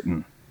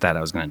certain that I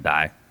was gonna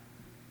die.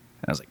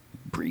 I was like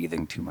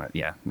breathing too much.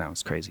 Yeah, no,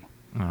 it's crazy.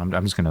 I'm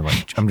just gonna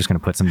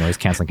put some noise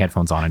canceling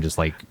headphones on and just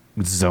like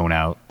zone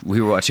out.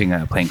 We were watching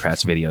plane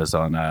crash videos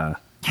on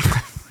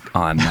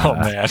Oh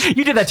man.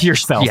 You did that to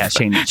yourself. yeah,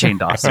 Shane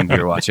Dawson. We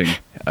were watching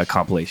a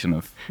compilation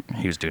of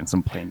he was doing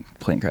some plane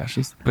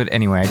crashes. But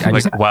anyway, I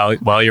Like just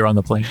while you're on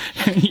the plane.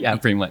 Yeah,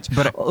 pretty much.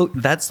 But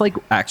that's like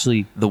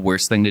actually the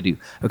worst thing to do.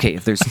 Okay,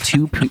 if there's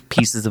 2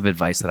 pieces of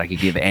advice that I could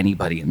give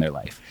anybody in their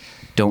life,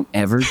 don't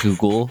ever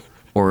Google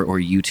or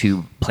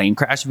YouTube plane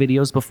crash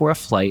videos before a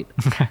flight,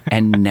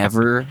 and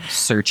never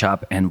search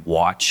up and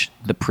watch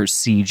the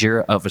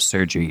procedure of a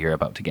surgery you're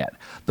about to get.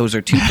 Those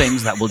are 2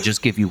 things that will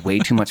just give you way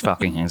too much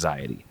fucking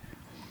anxiety.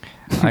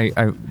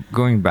 I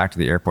going back to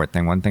the airport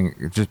thing. One thing,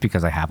 just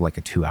because I have like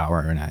a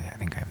 2-hour, and I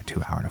think I have a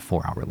 2-hour and a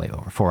 4-hour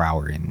layover,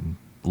 4-hour in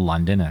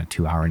London and a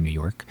 2-hour in New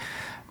York.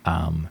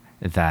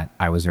 That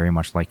I was very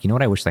much like, you know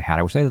what I wish they had?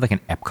 I wish they had like an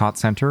Epcot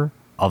Center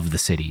of the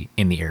city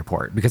in the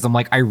airport, because I'm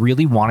like, I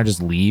really want to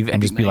just leave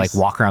and just be like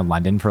walk around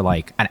London for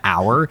like an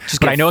hour,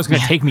 but I know it's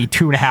going to take me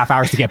 2.5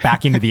 hours to get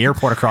back into the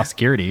airport across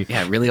security.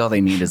 Yeah, really all they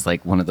need is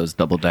like one of those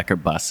double-decker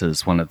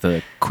buses, one of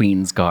the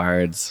Queen's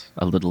Guards,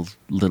 a little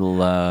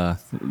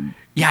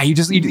Yeah, you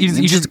just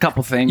a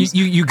couple things.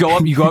 You go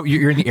up,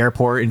 you're in the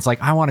airport, and it's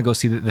like, I want to go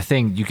see the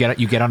thing. You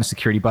get on a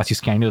security bus, you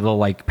scan your little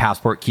like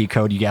passport key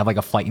code, you have like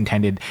a flight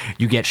attendant,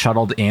 you get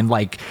shuttled in,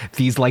 like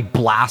these like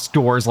blast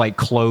doors like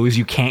close,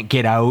 you can't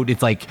get out.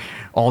 It's like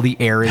all the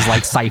air is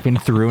like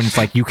siphoned through, and it's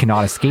like you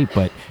cannot escape.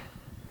 But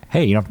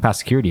hey, you don't have to pass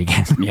security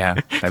again. Yeah,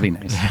 that'd be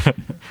nice.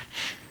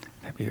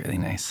 That'd be really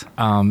nice.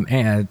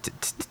 And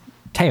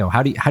Teo,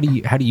 how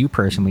do you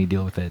personally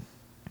deal with it?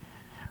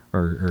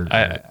 Or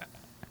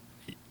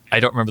I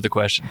don't remember the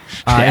question.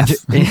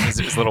 Yes.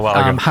 It was a little while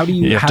ago. How do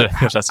you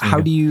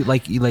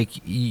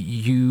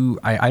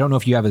I don't know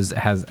if you have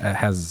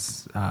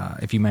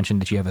if you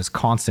mentioned that you have as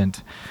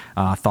constant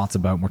thoughts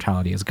about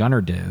mortality as Gunnar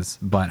does,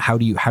 but how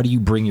do you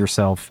bring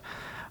yourself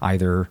how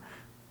do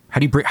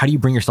you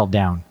bring yourself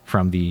down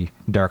from the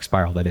dark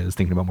spiral that is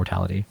thinking about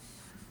mortality?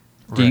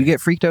 Do you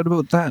get freaked out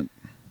about that?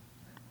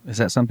 Is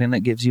that something that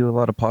gives you a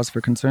lot of pause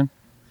for concern?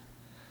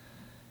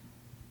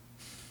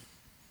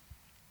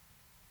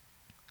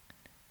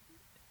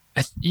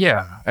 I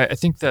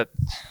think that.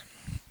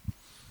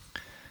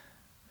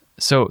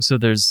 So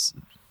there's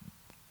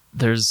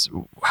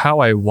how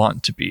I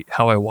want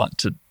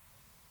to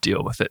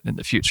deal with it in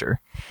the future,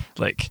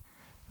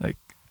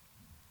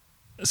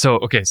 so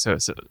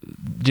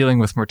dealing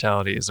with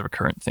mortality is a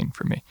recurrent thing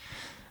for me.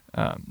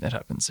 It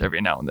happens every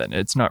now and then.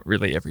 It's not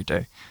really every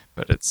day,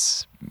 but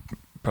it's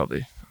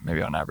probably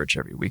maybe on average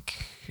every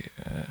week,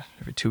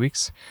 every 2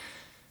 weeks.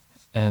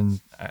 And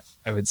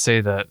I would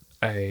say that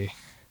I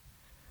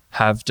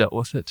have dealt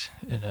with it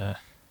in a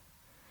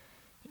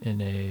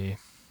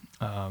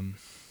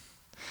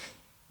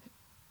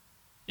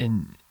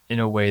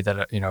way that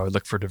I would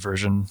look for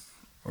diversion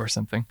or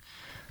something,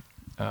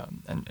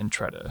 and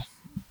try to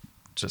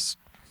just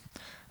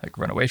like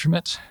run away from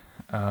it.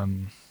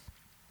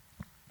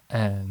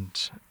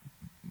 And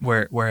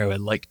where I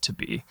would like to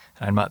be,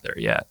 and I'm not there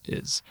yet,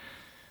 is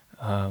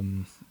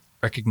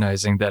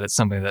recognizing that it's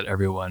something that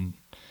everyone.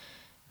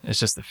 It's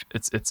just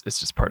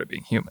part of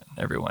being human.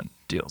 Everyone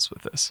deals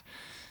with this,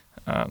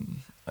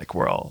 like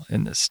we're all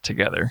in this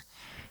together,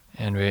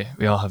 and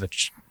we all have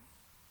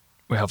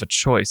we have a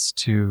choice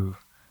to,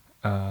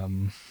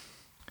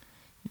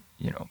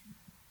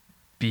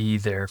 be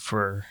there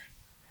for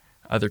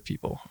other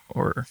people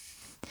or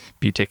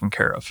be taken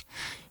care of,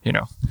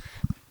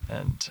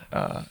 and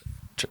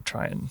to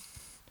try and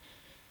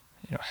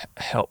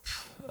help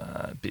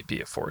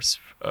be a force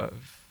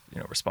of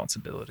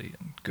responsibility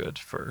and good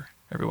for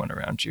everyone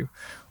around you,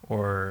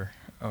 or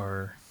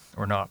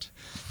not.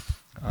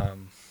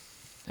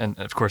 And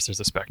of course, there's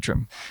a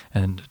spectrum,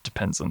 and it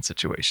depends on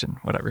situation,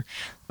 whatever.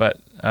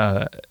 But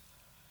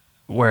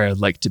where I'd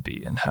like to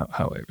be and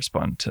how I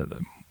respond to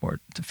the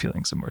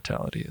feelings of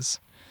mortality is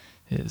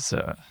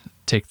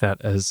take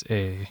that as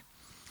a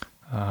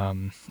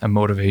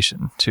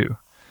motivation to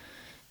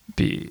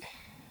be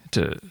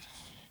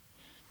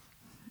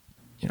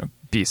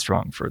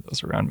strong for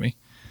those around me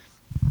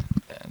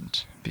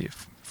and be a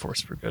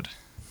force for good.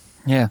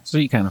 Yeah. So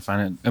you kind of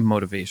find it a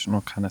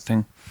motivational kind of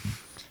thing.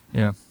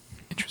 Yeah.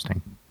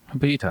 Interesting. How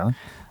about you, Tyler?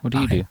 What do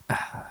you do?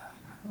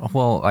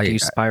 Well, Do you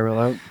spiral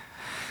out?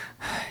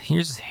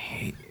 here's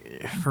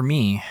for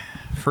me.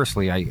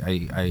 Firstly,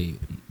 I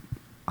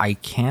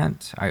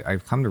can't.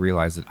 I've come to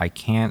realize that I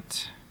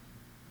can't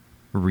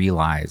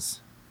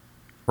realize,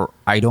 or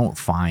I don't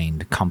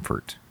find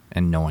comfort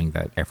in knowing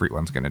that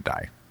everyone's going to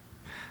die.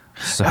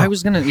 So I've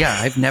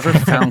never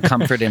found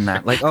comfort in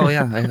that. Like, oh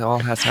yeah, it all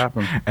has to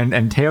happen.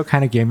 and Teo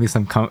kind of gave me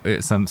some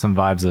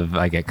vibes of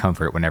I get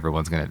comfort when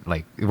everyone's gonna,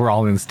 like, we're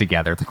all in this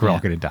together, like we're all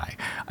gonna die.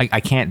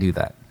 I can't do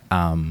that.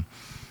 And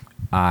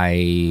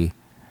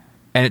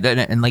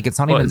like, it's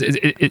not even.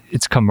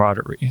 It's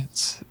camaraderie.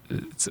 It's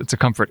a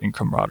comfort in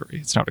camaraderie.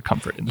 It's not a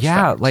comfort in.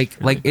 Yeah, fact, like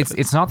really,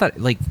 it's not that,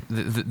 like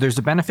there's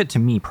a benefit to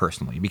me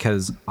personally,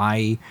 because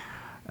I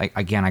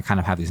kind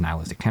of have these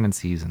nihilistic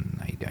tendencies,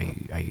 and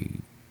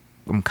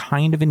I'm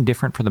kind of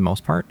indifferent for the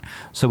most part.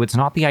 So it's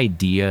not the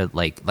idea,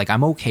 like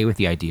I'm okay with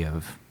the idea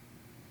of,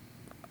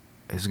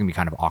 this is gonna be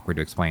kind of awkward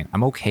to explain.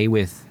 I'm okay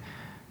with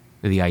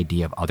the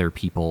idea of other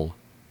people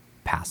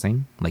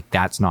passing. Like,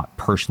 that's not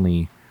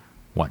personally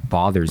what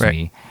bothers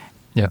me.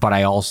 Yeah. But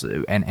I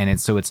also, and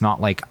it's not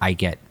like I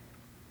get,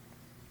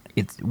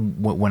 it's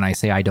when I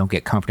say I don't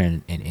get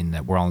comfort in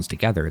that we're all in this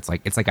together, it's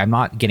like I'm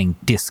not getting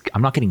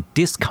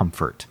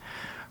discomfort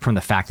from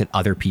the fact that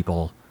other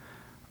people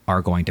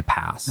are going to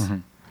pass. Mm-hmm.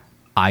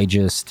 I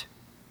just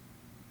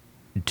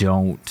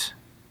don't,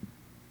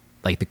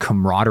 like, the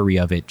camaraderie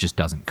of it just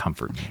doesn't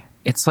comfort me.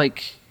 It's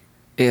like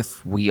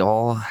if we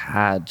all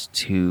had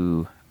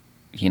to,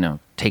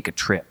 take a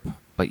trip,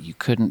 but you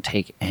couldn't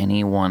take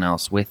anyone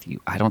else with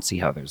you. I don't see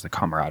how there's the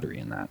camaraderie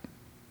in that.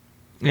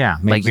 Yeah,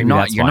 like you're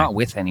not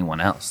with anyone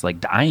else. Like,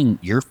 dying,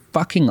 you're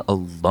fucking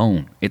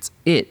alone.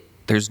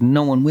 There's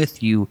no one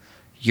with you.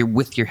 You're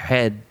with your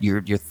head,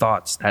 your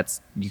thoughts.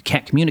 You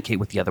can't communicate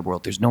with the other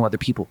world. There's no other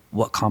people.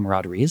 What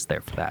camaraderie is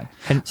there for that?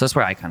 So that's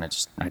where I kind of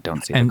I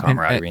don't see the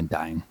camaraderie in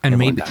dying. And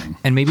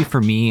maybe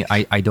for me,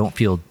 I don't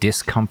feel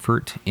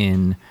discomfort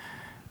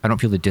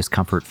the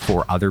discomfort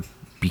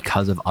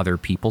because of other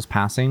people's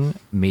passing.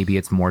 Maybe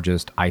it's more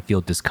just I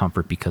feel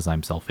discomfort because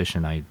I'm selfish,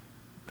 and I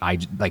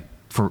like,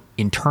 for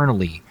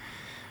internally,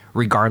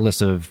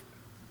 regardless of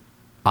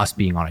us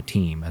being on a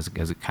team, as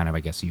it kind of, I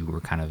guess you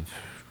were kind of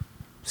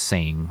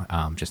saying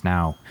just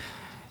now,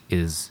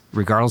 is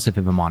regardless if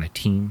I'm on a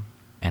team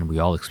and we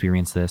all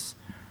experience this,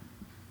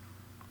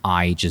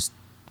 I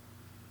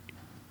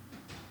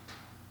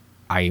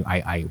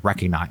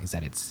recognize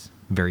that it's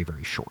very,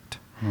 very short.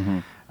 Mm-hmm.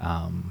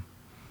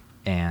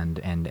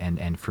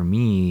 And for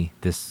me,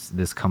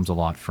 this comes a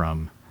lot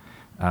from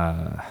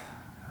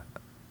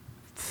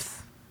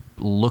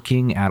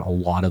looking at a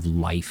lot of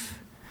life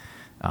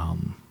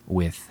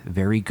with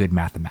very good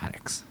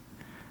mathematics.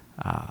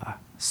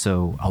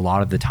 So a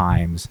lot of the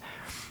times,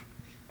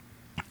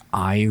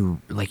 I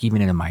like,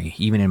 even in my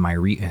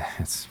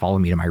it's follow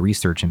me to my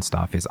research and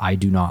stuff, is I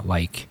do not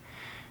like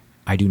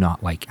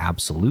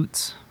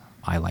absolutes.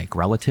 I like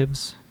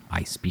relatives.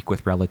 I speak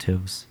with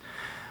relatives.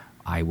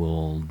 I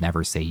will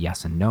never say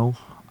yes and no.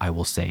 I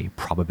will say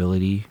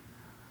probability,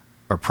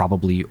 or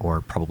probably,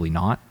 or probably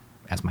not,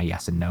 as my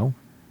yes and no.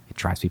 It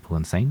drives people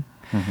insane.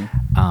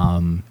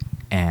 Mm-hmm.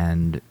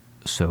 And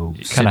so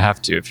you kind of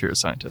have to if you're a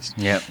scientist.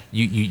 Yeah,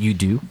 you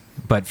do.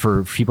 But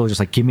for people just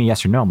like, give me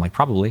yes or no, I'm like,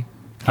 probably.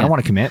 I don't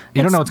want to commit.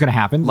 You don't know what's going to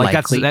happen. Like,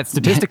 that's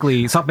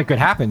statistically something could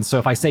happen. So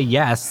if I say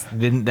yes,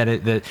 then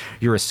that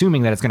you're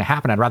assuming that it's going to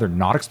happen. I'd rather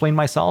not explain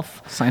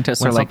myself.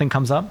 Scientists when are something like,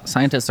 comes up.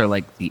 Scientists are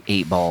like the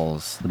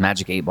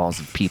magic 8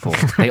 balls of people.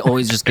 They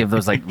always just give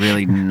those like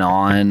really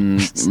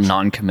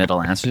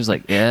non-committal answers.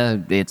 Like, yeah,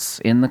 it's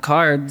in the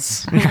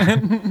cards.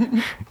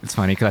 It's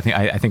funny because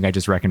I think I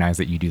just recognize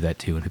that you do that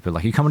too. And people are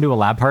like, you coming to a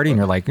lab party, and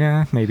you're like,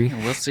 yeah, maybe.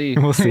 We'll see.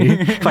 We'll see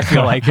if I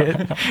feel like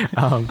it.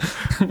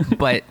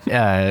 But.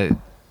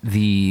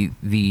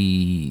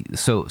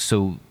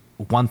 So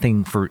one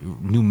thing, for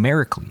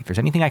numerically, if there's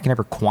anything I can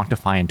ever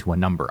quantify into a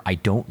number, I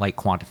don't like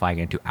quantifying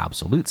into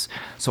absolutes.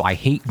 So I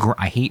hate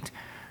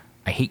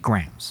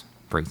grams,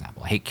 for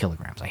example. I hate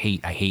kilograms. I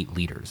hate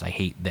liters. I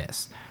hate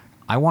this.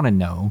 I want to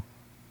know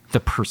the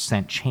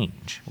percent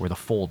change or the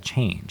fold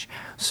change.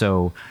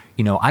 So,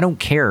 you know, I don't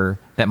care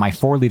that my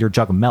 4-liter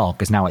jug of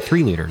milk is now at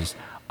 3 liters.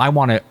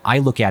 I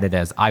look at it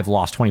as I've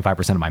lost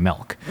 25% of my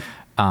milk.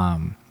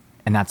 And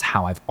that's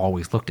how I've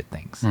always looked at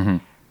things. Mm-hmm.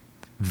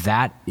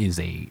 That is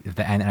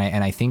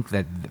and I think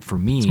that for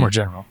me, It's more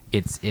general.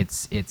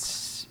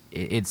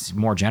 It's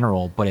more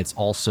general, but it's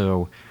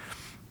also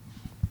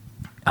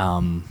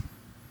a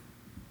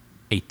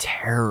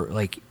terror,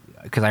 like,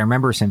 because I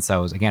remember since I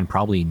was, again,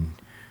 probably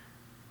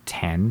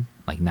 10,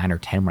 like 9 or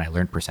 10, when I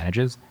learned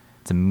percentages,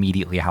 it's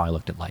immediately how I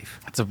looked at life.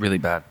 That's a really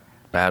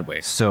bad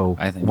way. So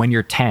I think. when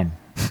you're 10,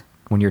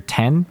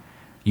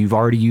 you've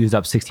already used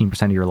up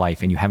 16% of your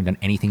life, and you haven't done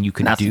anything you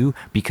could do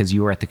because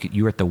you were at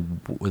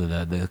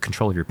the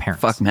control of your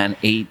parents. Fuck, man,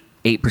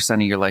 8%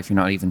 of your life you're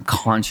not even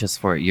conscious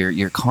for it.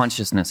 Your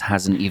consciousness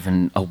hasn't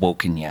even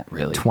awoken yet,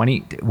 really.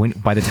 20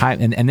 by the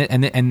time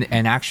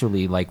and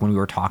actually, like, when we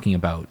were talking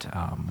about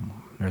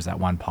there's that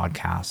one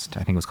podcast,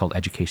 I think it was called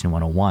Education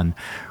 101,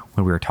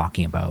 when we were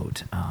talking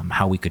about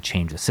how we could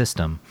change the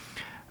system.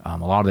 A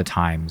lot of the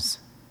times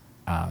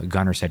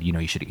Gunnar said, you know,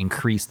 you should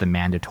increase the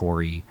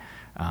mandatory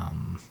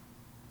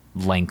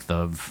length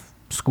of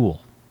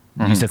school.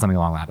 You said something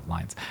along that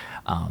lines.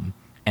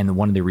 And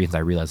one of the reasons I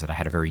realized that I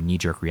had a very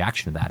knee-jerk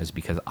reaction to that is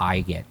because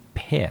I get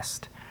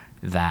pissed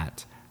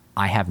that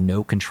I have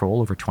no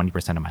control over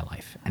 20% of my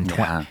life. And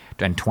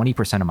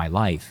 20% of my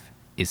life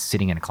is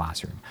sitting in a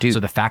classroom. Dude. So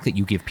the fact that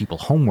you give people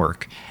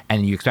homework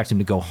and you expect them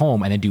to go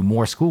home and then do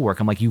more schoolwork,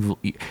 I'm like,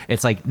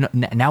 it's like,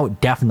 now it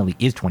definitely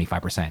is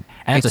 25%.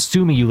 And it's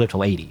assuming you live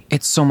till 80.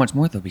 It's so much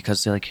more, though,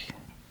 because, like,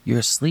 you're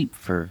asleep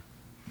for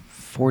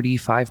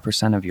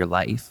 45% of your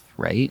life,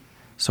 right?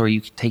 So are you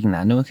taking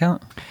that into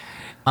account?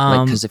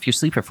 Because if you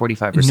sleep for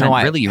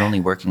 45%, really you're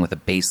only working with a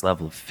base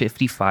level of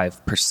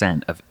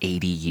 55% of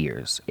 80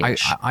 years.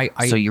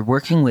 So you're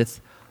working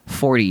with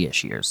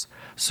 40-ish years.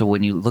 So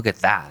when you look at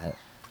that,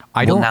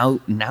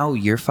 now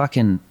you're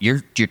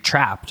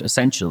trapped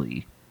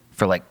essentially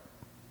for like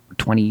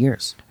 20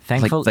 years.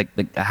 Thankfully,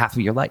 like half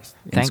of your life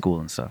in school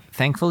and stuff.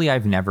 Thankfully,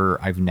 I've never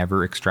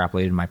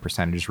extrapolated my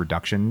percentage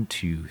reduction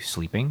to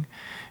sleeping,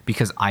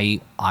 because I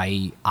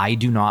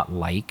do not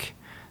like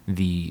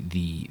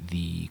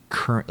the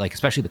current, like,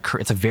 especially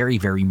it's a very,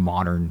 very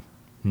modern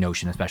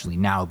notion, especially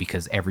now,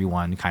 because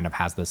everyone kind of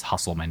has this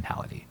hustle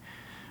mentality,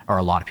 or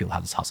a lot of people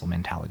have this hustle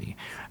mentality,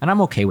 and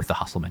I'm okay with the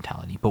hustle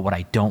mentality. But what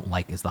I don't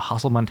like is the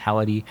hustle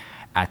mentality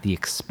at the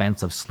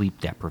expense of sleep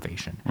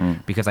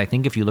deprivation. Because I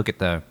think if you look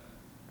at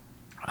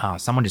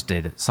someone just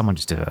did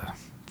a,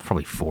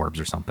 probably Forbes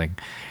or something,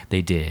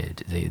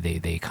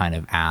 they kind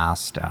of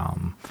asked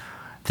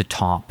the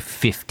top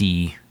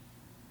 50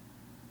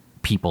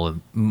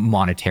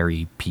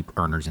 monetary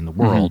earners in the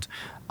world,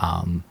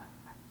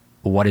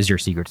 what is your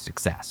secret to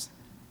success?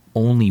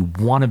 Only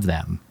one of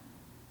them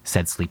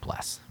said sleep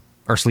less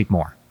or sleep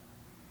more.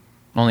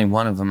 Only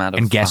one of them out of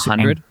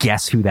 100? And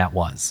guess who that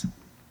was?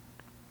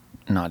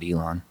 Not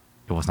Elon.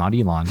 It was not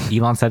Elon.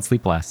 Elon said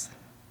sleep less.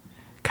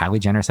 Kylie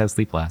Jenner said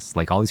sleep less.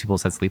 Like, all these people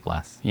said sleep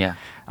less. Yeah.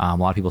 A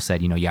lot of people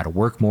said, you know, you got to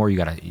work more, you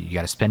got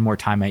to spend more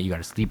time at it, you got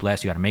to sleep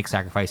less, you got to make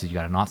sacrifices, you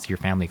got to not see your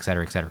family, et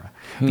cetera, et cetera.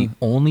 The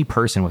only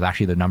person was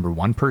actually the number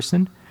one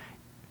person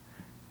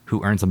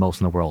who earns the most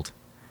in the world.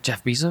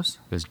 Jeff Bezos?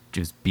 It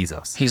was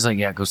Bezos. He's like,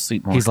 yeah, go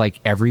sleep more. He's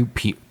like,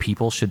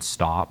 people should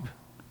stop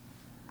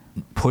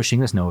pushing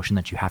this notion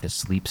that you have to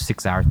sleep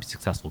 6 hours to be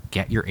successful.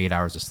 Get your 8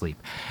 hours of sleep.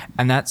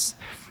 And that's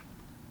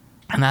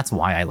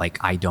why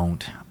I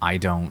don't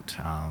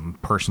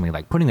personally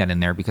like putting that in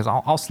there, because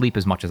I'll sleep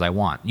as much as I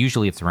want.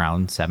 Usually it's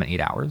around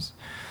 7-8 hours.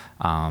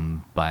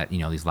 But, you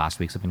know, these last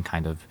weeks have been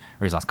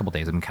these last couple of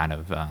days have been kind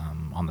of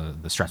on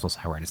the stressful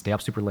side, where I had to stay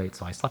up super late.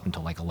 So I slept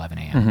until like 11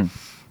 a.m.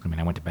 I mean,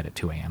 I went to bed at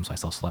 2 a.m. So I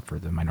still slept for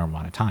my normal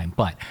amount of time.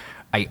 But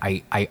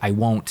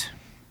I'll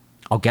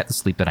get the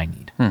sleep that I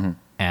need.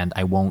 And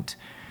I won't,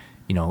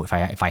 you know, if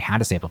I had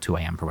to stay up till 2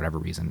 a.m. for whatever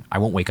reason, I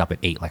won't wake up at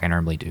 8 like I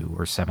normally do,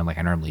 or 7 like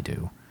I normally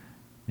do,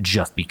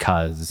 just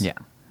because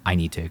I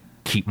need to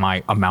keep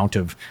my amount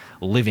of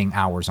living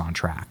hours on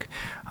track.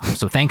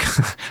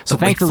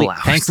 Thankfully,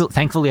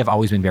 I've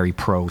always been very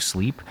pro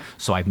sleep.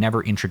 So I've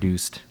never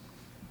introduced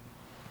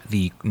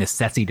the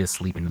necessity to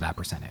sleep into that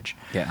percentage.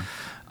 Yeah.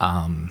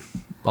 I'll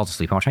just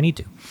sleep how much I need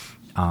to.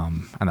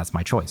 And that's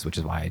my choice, which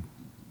is why I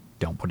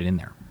don't put it in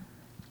there.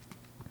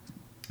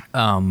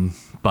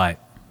 But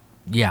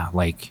yeah,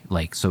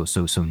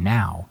 so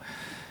now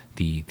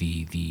the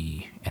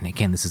and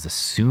again, this is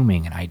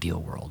assuming an ideal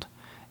world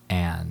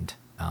and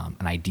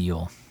an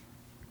ideal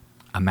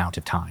amount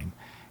of time.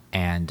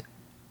 And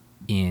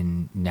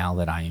now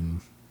that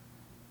I'm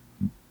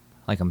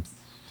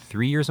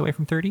 3 years away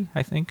from 30,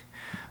 I think,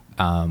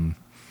 I'm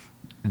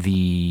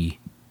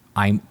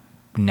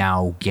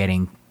now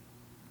getting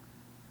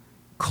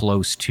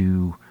close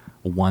to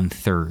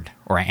 1/3,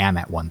 or I am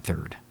at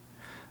 1/3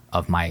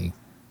 of my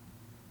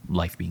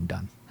life being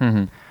done,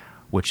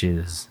 which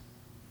is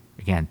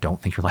Again,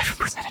 don't think your life in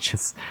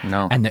percentages.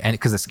 No. And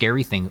because the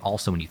scary thing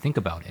also when you think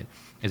about it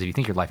is if you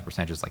think your life in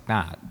percentages like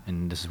that,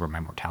 and this is where my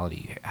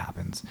mortality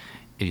happens,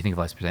 if you think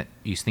of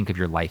you think of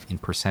your life in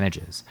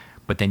percentages,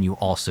 but then you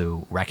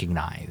also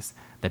recognize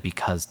that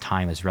because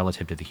time is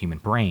relative to the human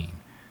brain,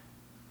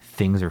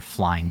 things are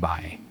flying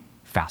by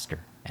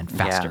faster and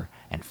faster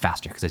and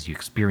faster because as you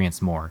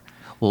experience more,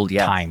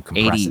 time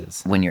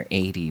compresses. 80, when you're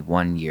 80,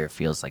 1 year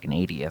feels like an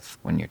 80th.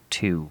 When you're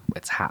 2,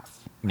 it's half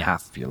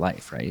of your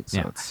life, right?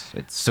 So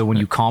it's so when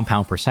you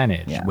compound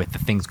percentage with the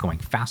things going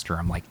faster,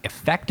 I'm like,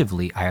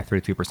 effectively, I have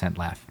 33%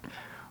 left.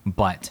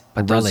 But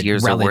those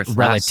years are worth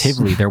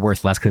relatively, less. they're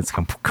worth less because it's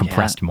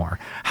compressed more.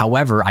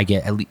 However, I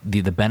get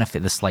the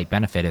benefit, the slight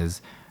benefit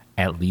is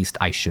at least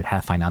I should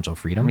have financial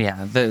freedom.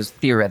 Yeah,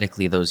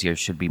 theoretically, those years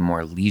should be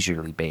more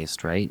leisurely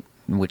based, right?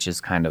 Which is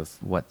kind of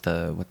what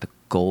the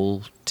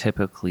goal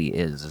typically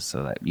is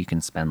so that you can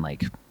spend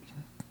like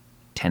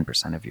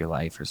 10% of your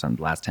life or some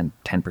last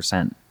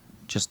 10%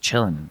 just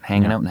chilling,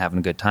 hanging out and having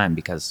a good time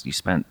because you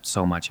spent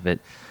so much of it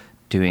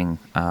doing,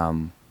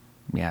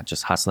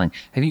 just hustling.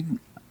 Have you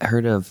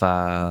heard of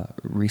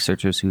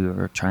researchers who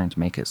are trying to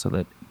make it so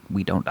that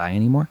we don't die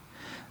anymore?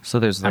 So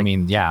there's like,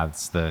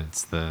 it's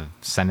the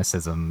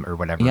senescism or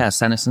whatever. Yeah,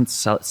 senescence,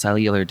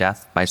 cellular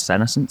death by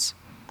senescence.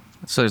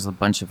 So there's a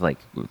bunch of like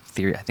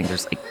theory. I think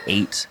there's like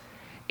eight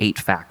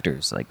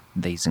factors. Like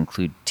these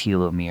include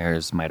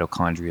telomeres,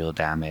 mitochondrial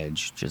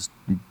damage, just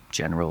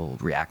general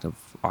reactive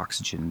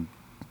oxygen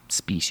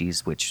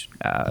species, which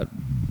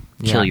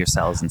kill your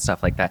cells and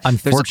stuff like that.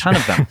 There's a ton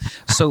of them.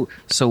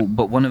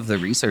 But one of the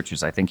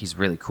researchers, I think he's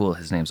really cool.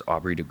 His name's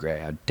Aubrey de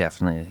Grey. I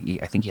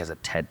think he has a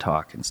TED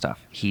Talk and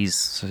stuff. He's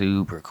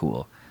super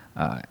cool.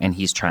 And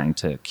he's trying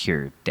to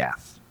cure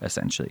death,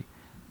 essentially.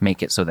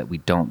 Make it so that we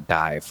don't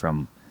die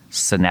from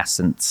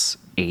senescence,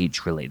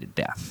 age-related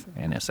death,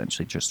 and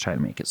essentially just try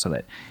to make it so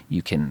that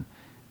you can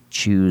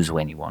choose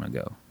when you want to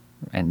go.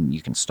 And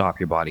you can stop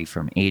your body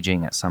from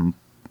aging at some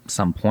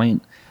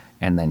point,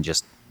 and then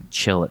just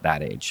chill at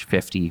that age,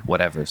 50,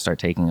 whatever. Start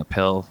taking a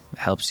pill,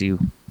 helps you.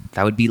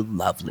 That would be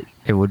lovely.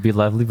 It would be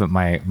lovely, but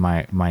my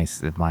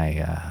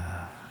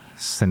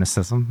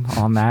cynicism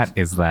on that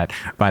is that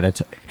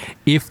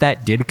if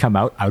that did come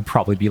out, I would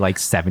probably be like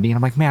 70, and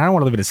I'm like, man, I don't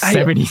want to live in a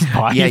 70s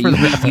body. Yeah,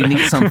 you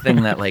need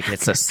something that like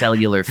it's a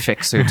cellular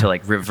fixer to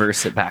like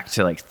reverse it back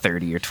to like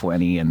 30 or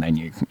 20, and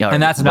then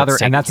that's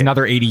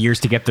another 80 years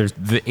to get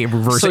the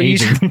reverse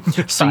aging.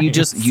 So you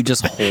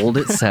just hold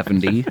at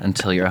 70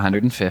 until you're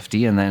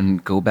 150, and then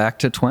go back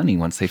to 20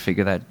 once they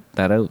figure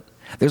that out.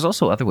 There's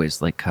also other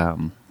ways, like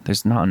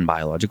there's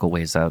non-biological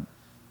ways out,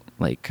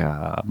 like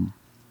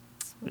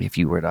if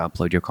you were to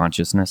upload your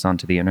consciousness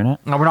onto the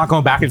internet. No, we're not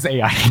going back into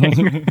AI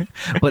thing.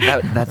 But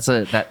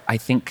that I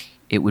think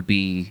it would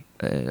be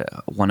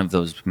one of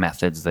those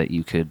methods that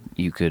you could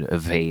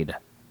evade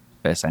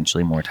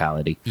essentially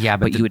mortality. Yeah,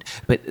 but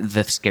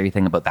the scary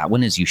thing about that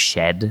one is you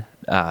shed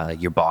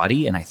your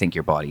body, and I think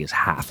your body is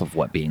half of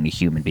what being a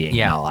human being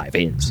alive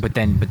is. But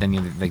then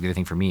the other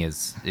thing for me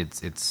is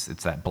it's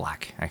that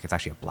it's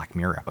actually a Black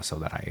Mirror episode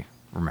that I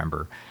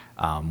remember,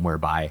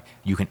 whereby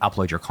you can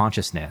upload your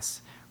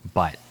consciousness,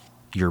 but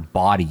your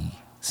body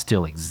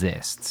still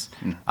exists.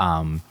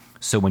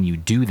 So when you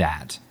do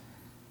that,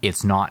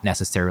 it's not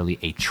necessarily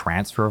a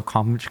transfer of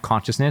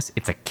consciousness.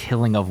 It's a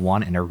killing of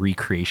one and a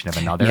recreation of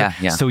another.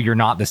 Yeah. So you're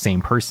not the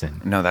same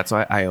person. No, that's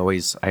why I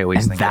always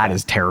and think that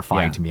is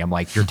terrifying to me. I'm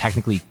like, you're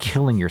technically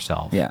killing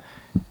yourself. Yeah.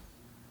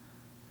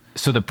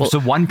 So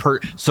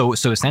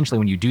so essentially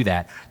when you do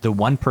that, the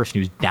one person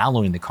who's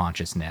downloading the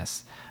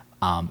consciousness,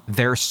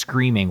 they're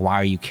screaming, "Why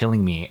are you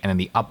killing me?" And then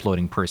the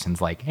uploading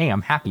person's like, "Hey,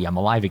 I'm happy, I'm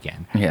alive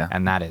again." Yeah.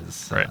 And that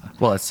is right.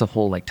 Well, it's the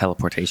whole like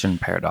teleportation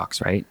paradox,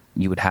 right?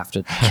 You would have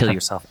to kill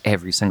yourself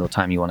every single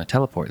time you want to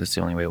teleport. That's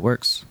the only way it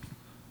works,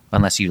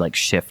 unless you like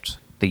shift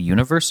the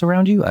universe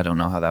around you. I don't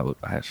know how that would.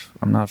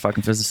 I'm not a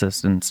fucking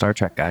physicist in Star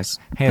Trek, guys.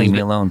 Hey, leave me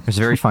alone. There's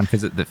a very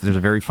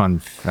fun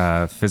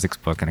physics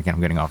book, and again,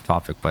 I'm getting off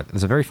topic, but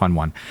there's a very fun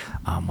one.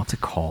 What's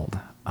it called?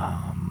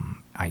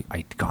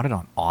 I got it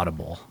on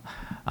Audible,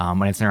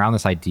 and it's around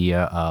this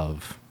idea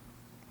of.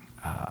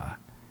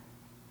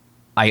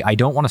 I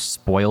don't want to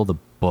spoil the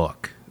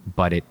book,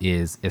 but it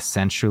is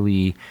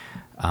essentially.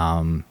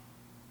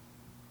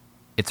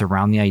 It's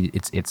around the idea.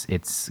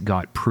 It's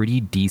got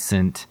pretty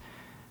decent.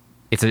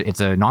 It's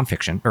a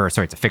nonfiction,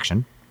 it's a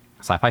fiction,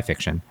 sci-fi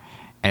fiction,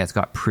 and it's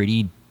got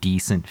pretty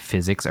decent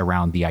physics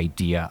around the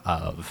idea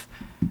of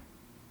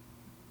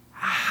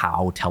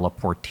how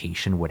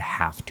teleportation would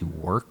have to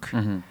work.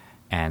 Mm-hmm.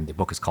 And the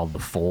book is called The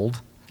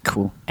Fold.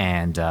 Cool.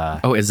 And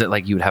is it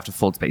like you would have to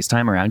fold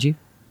space-time around you?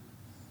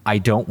 I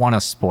don't want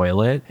to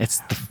spoil it.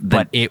 It's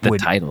the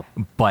title.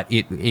 But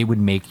it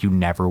would make you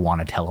never want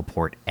to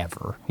teleport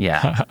ever.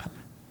 Yeah.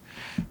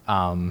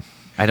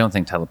 I don't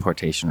think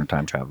teleportation or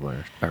time travel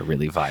are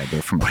really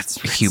viable from a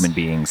human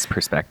being's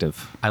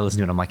perspective. I listen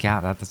to it. I'm like, yeah,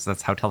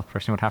 that's how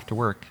teleportation would have to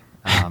work.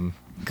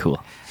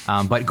 Cool.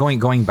 But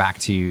going back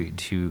to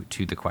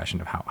the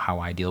question of how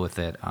I deal with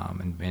it,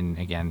 and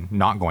again,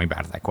 not going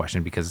back to that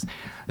question because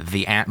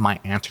my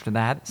answer to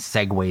that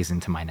segues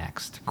into my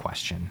next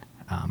question,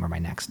 or my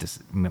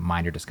next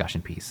minor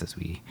discussion piece as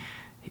we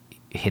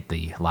hit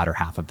the latter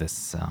half of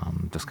this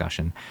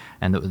discussion.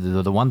 And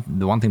the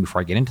one thing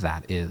before I get into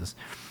that is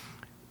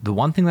the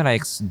one thing that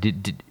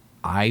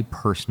I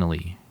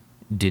personally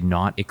did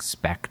not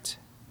expect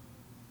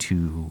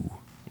to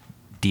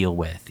deal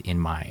with in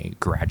my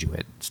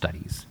graduate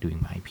studies,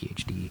 doing my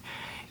PhD,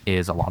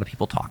 is a lot of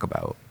people talk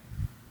about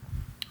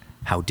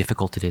how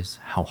difficult it is,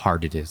 how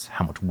hard it is,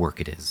 how much work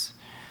it is,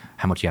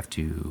 how much you have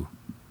to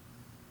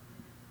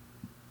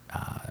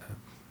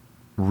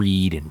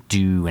read and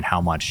do, and how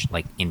much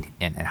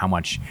and how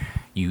much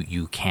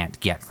you can't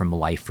get from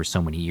life for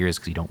so many years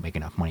because you don't make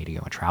enough money to go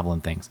and travel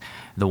and things.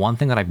 The one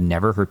thing that I've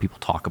never heard people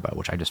talk about,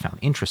 which I just found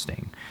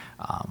interesting,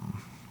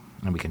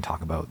 and we can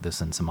talk about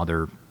this in some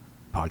other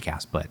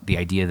podcasts, but the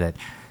idea that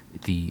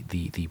the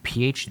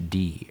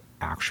PhD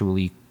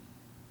actually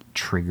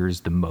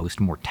triggers the most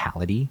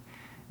mortality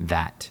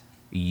that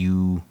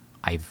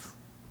I've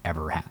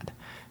ever had,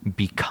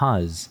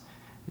 because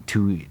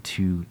to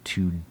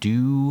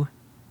do,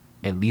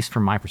 at least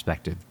from my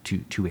perspective,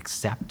 to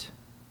accept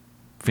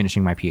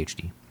finishing my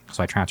PhD.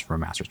 So I transferred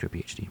from a master's to a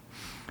PhD,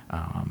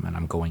 and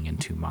I'm going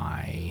into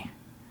my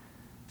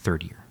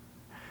third year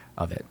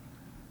of it,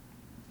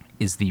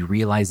 is the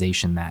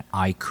realization that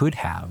I could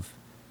have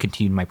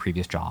continued my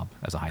previous job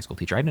as a high school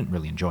teacher. I didn't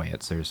really enjoy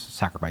it, so there's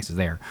sacrifices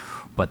there.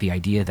 But the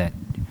idea that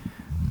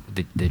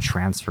the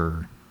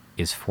transfer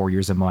is 4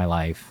 years of my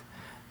life,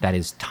 that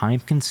is time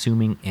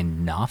consuming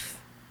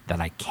enough that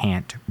I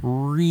can't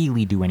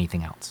really do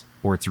anything else,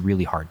 or it's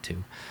really hard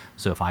to.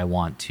 So if I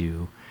want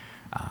to,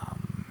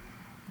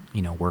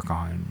 work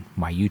on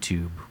my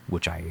YouTube,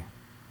 which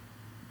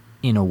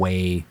in a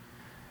way,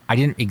 I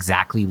didn't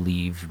exactly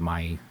leave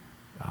my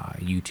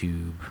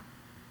YouTube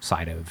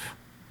side of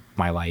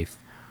my life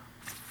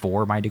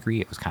for my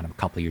degree. It was kind of a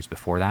couple of years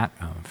before that,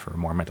 for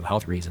more mental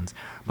health reasons,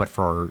 but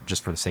for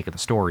the sake of the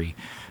story,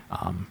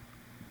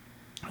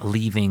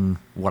 leaving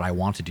what I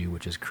want to do,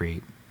 which is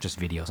create just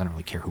videos. I don't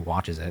really care who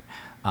watches it,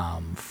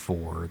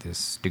 for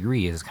this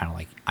degree, is kind of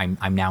like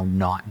I'm now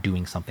not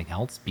doing something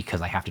else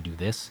because I have to do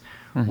this,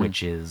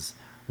 which is,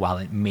 while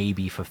it may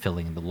be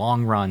fulfilling in the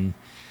long run,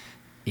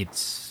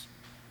 it's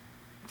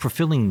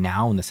fulfilling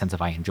now in the sense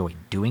of I enjoy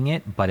doing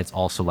it, but it's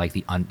also like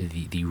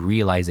the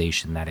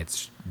realization that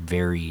it's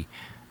very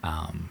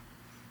not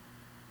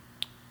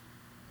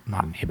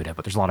inhibitive,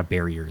 but there's a lot of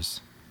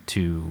barriers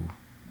to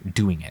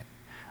doing it.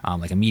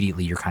 Like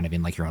immediately you're kind of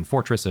in like your own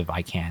fortress of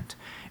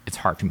it's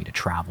hard for me to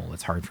travel.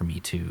 It's hard for me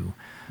to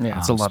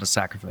it's a lot of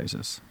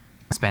sacrifices.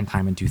 Spend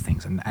time and do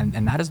things.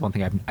 And that is one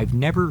thing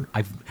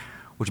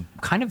which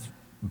kind of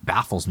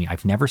baffles me.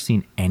 I've never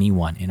seen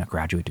anyone in a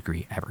graduate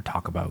degree ever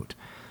talk about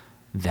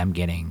them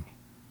getting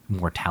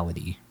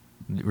mortality,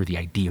 or the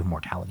idea of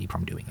mortality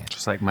from doing it.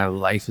 Just like, my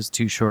life is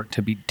too short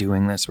to be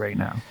doing this right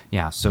now.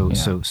 Yeah. So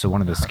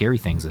one of the scary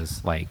things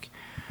is like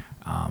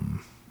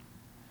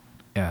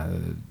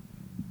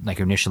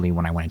initially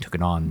when I went and took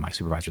it on, my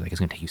supervisor, it's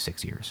going to take you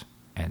 6 years.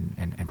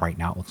 And right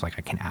now it looks like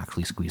I can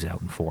actually squeeze it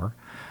out in 4.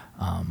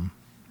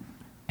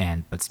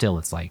 But still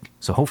it's like,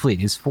 so hopefully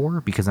it is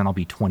 4, because then I'll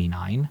be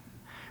 29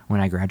 when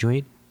I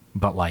graduate.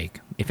 But like,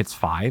 if it's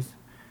 5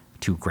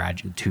 to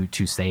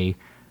say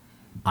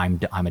I'm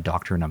a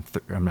doctor and I'm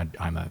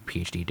a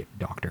PhD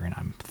doctor and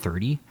I'm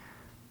 30,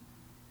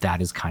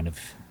 that is kind of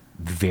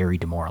very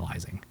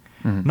demoralizing.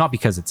 Mm-hmm. Not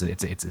because it's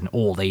an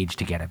old age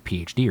to get a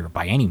PhD or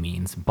by any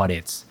means, but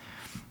it's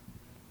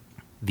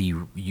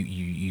you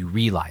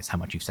realize how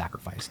much you've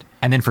sacrificed.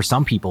 And then for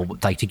some people,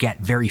 like, to get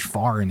very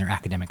far in their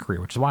academic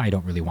career, which is why I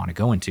don't really want to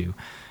go into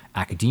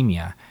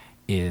academia,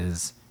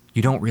 is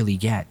you don't really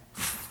get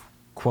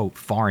quote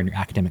far in your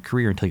academic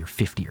career until you're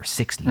 50 or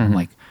 60. Mm-hmm.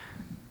 Like,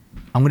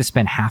 I'm going to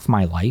spend half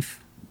my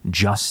life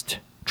just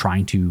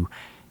trying to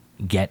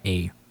get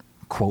a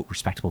quote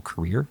respectable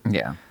career.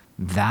 Yeah.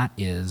 That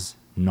is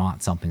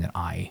not something that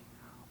I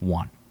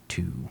want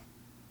to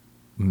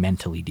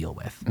mentally deal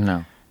with.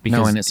 No.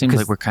 And it seems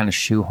like we're kind of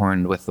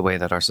shoehorned with the way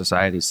that our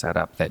society's set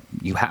up, that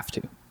you have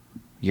to.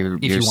 If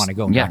you want to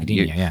go into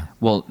academia, yeah.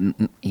 Well,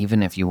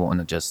 even if you want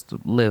to just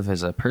live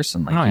as a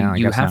person,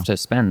 you have to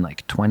spend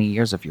like 20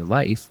 years of your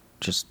life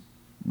just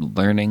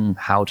learning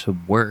how to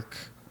work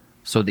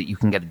so that you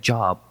can get a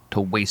job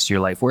to waste your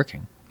life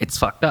working. It's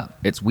fucked up.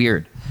 It's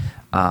weird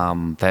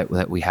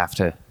that we have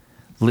to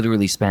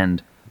literally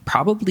spend,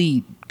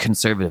 probably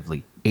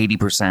conservatively,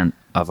 80%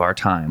 of our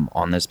time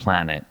on this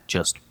planet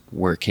just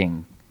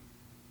working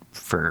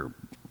for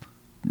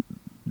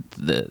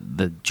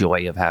the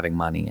joy of having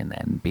money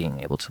and being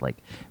able to like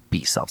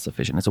be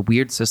self-sufficient. It's a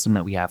weird system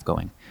that we have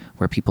going,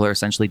 where people are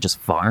essentially just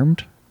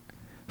farmed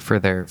for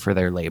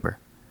their labor.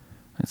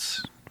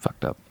 It's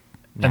fucked up.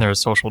 And there are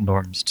social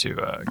norms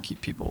to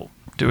keep people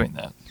doing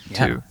that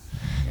too,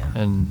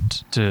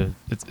 and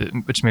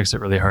which makes it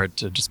really hard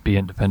to just be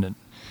independent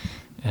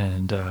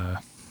and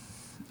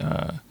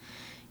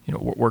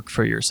work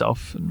for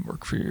yourself and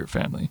work for your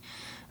family,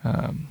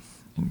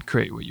 and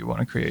create what you want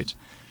to create,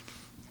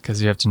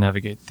 because you have to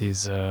navigate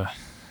these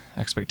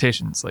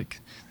expectations,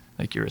 like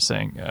you were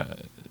saying.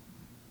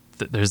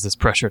 There's this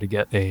pressure to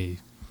get a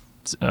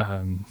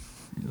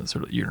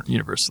sort of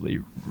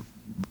universally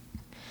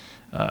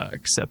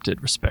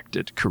accepted,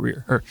 respected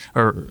career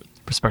or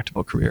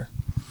respectable career.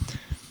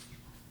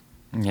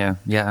 Yeah.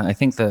 I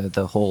think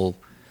the whole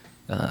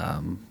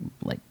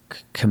like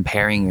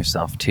comparing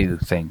yourself to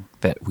thing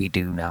that we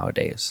do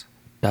nowadays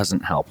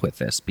doesn't help with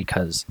this,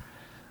 because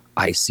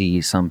I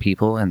see some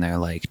people and they're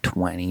like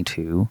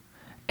 22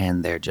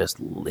 and they're just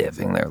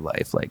living their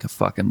life like a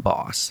fucking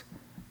boss,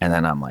 and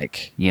then I'm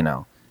like,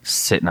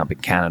 sitting up in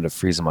Canada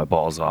freezing my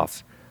balls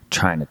off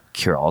trying to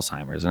cure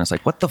Alzheimer's, and it's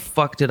like, what the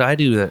fuck did I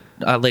do that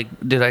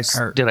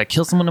did I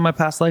kill someone in my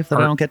past life that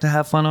I don't get to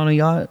have fun on a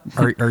yacht?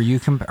 Are you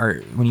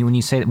when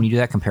you say that, when you do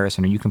that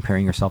comparison, are you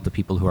comparing yourself to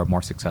people who are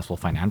more successful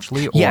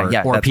financially, or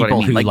Yeah, or that's people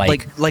what I mean. who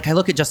like I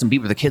look at Justin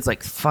Bieber, the kid's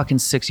like fucking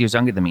 6 years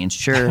younger than me, and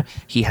sure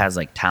he has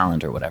like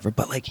talent or whatever,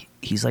 but like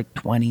he's like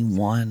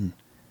 21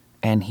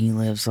 and he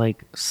lives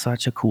like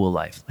such a cool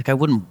life. Like I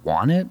wouldn't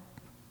want it,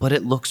 but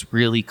it looks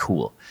really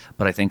cool.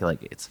 But I think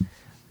like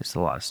there's a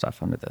lot of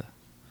stuff under the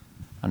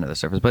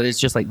surface. But it's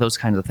just like those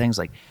kinds of things.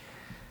 Like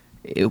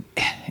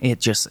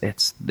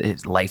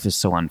life is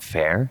so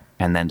unfair,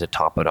 and then to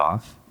top it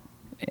off,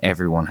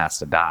 everyone has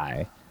to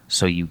die.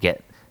 So you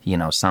get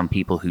some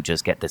people who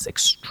just get this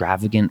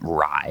extravagant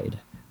ride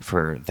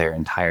for their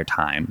entire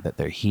time that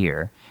they're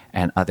here,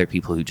 and other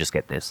people who just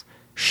get this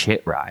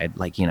shit ride.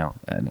 Like I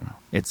don't know.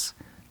 It's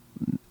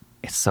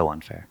so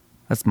unfair.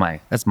 That's my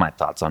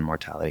thoughts on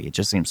mortality. It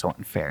just seems so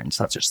unfair and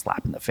such a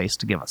slap in the face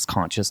to give us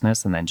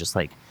consciousness, and then just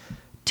like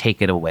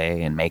take it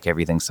away and make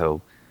everything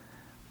so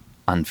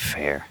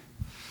unfair.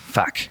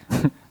 Fuck.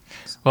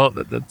 Well,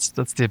 that's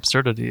the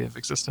absurdity of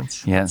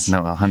existence. Yes,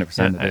 no,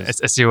 100%. I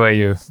see why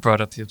you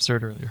brought up the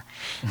absurd earlier.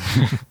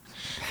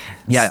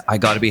 Yeah, I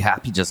got to be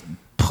happy just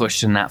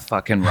pushing that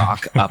fucking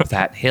rock up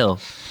that hill,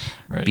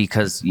 Right.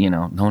 because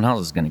no one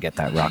else is going to get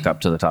that rock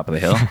up to the top of the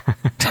hill.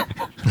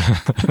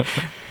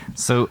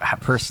 So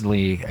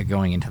personally,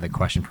 going into the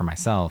question for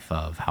myself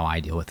of how I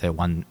deal with it,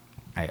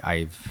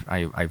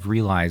 I've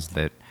realized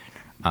that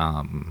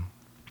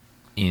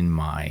in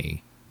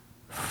my,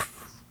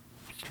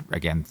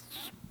 again,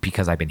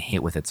 because I've been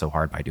hit with it so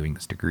hard by doing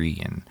this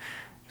degree and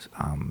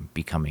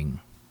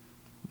becoming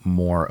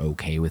more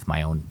okay with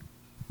my own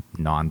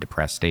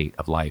non-depressed state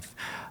of life,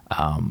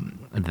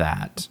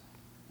 that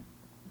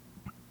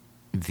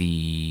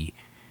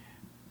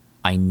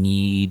I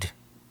need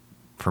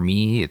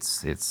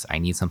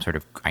some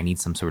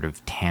sort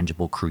of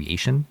tangible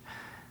creation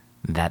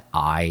that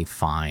I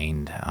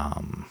find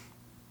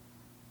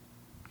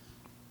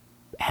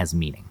has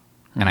meaning.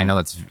 And I know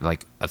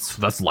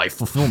that's life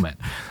fulfillment,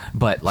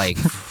 but like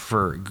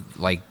for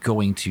like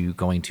going to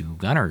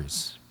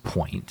Gunner's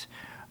point,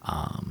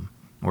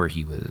 where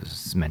he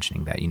was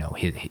mentioning that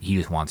he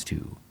just wants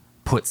to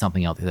put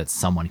something out there that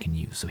someone can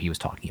use. So he was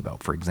talking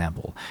about, for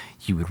example,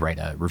 he would write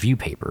a review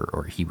paper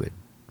or he would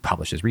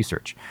publish his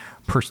research.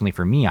 Personally,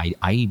 for me,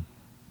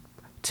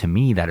 to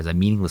me that is a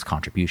meaningless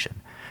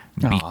contribution.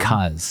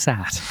 Because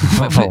sad.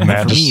 Oh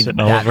man, for me, just sitting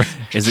all over.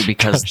 Is it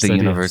because Gosh, the that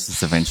universe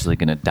is eventually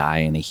going to die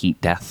in a heat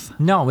death?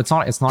 No, it's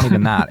not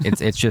even that.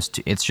 It's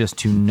just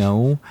to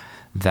know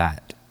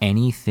that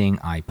anything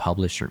I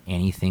publish or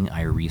anything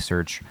I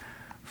research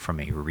from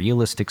a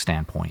realistic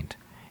standpoint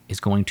is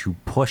going to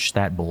push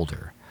that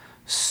boulder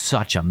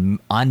such an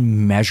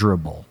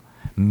unmeasurable,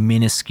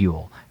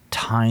 minuscule,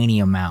 tiny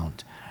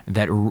amount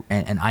that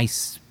and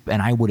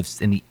I would have,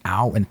 in the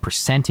hour and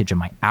percentage of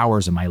my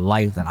hours of my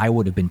life that I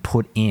would have been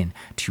put in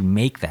to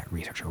make that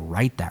research or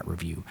write that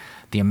review,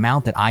 the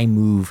amount that I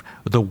move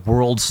the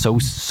world's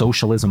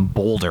socialism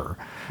boulder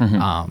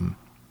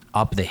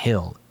up the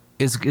hill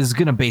is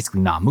going to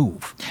basically not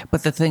move.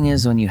 But the thing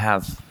is, when you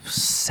have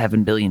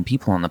 7 billion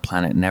people on the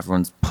planet and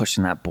everyone's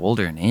pushing that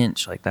boulder an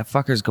inch, like that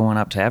fucker's going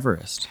up to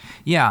Everest.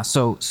 Yeah.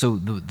 So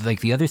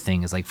the other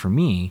thing is, like, for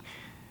me,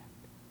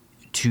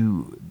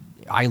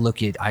 I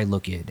look at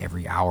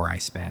every hour I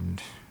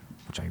spend,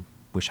 which I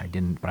wish I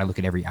didn't, but I look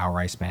at every hour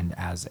I spend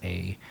as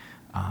a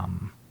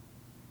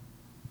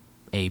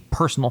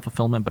personal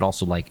fulfillment, but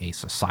also like a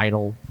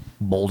societal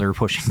boulder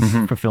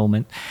pushing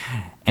fulfillment.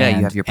 Yeah,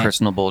 you have your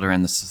personal boulder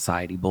and the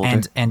society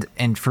boulder.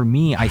 And for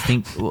me, I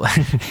think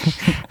that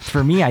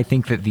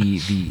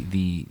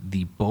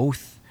the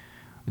both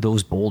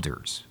those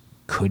boulders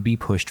could be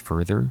pushed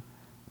further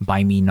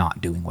by me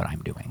not doing what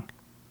I'm doing.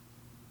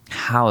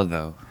 How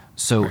though?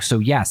 So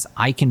yes,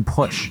 I can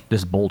push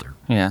this boulder.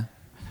 Yeah.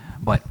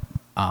 But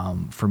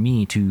for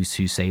me to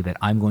say that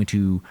I'm going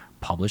to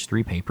publish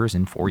 3 papers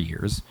in 4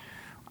 years,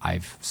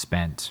 I've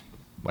spent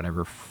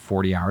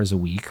 40 hours a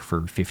week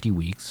for 50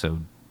 weeks. So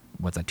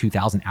what's that,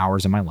 2,000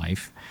 hours of my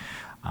life?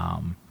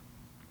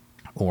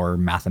 Or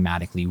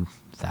mathematically,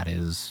 that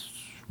is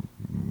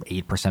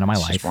 8% of my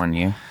life. Just 1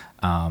 year.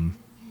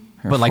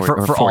 But like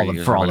for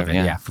all of it,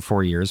 yeah. for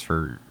 4 years,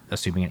 for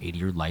assuming an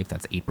 80-year life,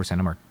 that's 8%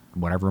 of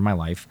whatever in my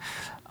life,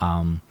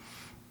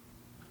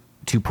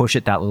 to push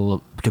it that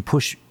little, to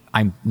push,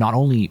 I'm not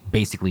only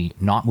basically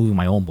not moving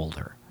my own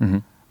boulder,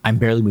 I'm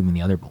barely moving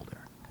the other boulder.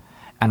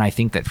 And I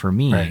think that for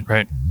me,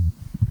 Right.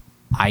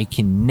 I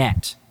can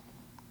net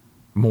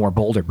more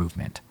boulder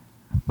movement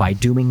by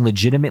doing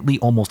legitimately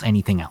almost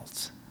anything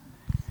else.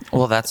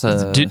 Well, that's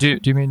a. Do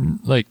you mean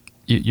like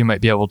you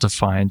might be able to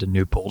find a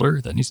new boulder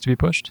that needs to be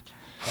pushed?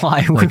 Well,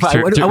 I would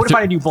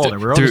find a new boulder.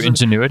 Through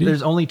ingenuity?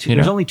 There's only two. You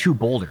know? There's only 2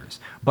 boulders,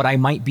 but I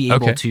might be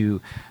able Okay.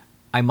 to.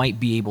 I might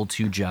be able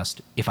to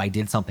just, if I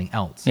did something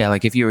else. Yeah,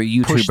 like if you were a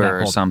Push that YouTuber or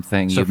boulder.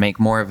 something, So you'd make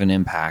more of an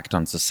impact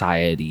on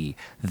society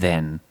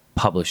than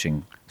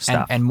publishing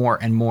stuff. and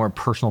more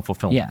personal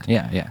fulfillment.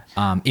 yeah.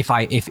 If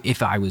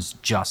I was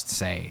just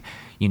say,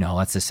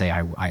 let's just say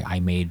I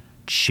made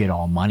shit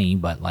all money,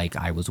 but like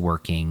I was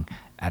working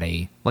at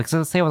so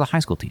let's say I was a high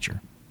school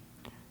teacher.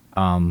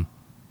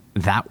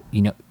 That,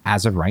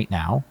 as of right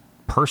now,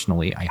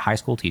 personally, a high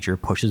school teacher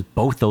pushes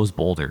both those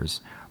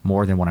boulders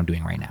more than what I'm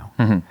doing right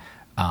now.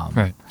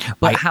 Right.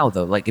 But how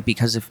though? Like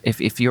because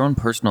if your own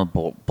personal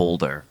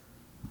boulder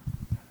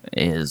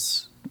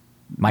is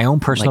My own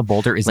personal Like-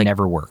 boulder is like-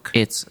 never work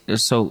it's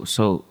so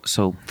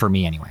for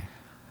me anyway.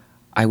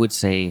 I would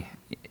say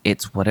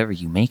it's whatever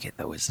you make it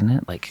though, isn't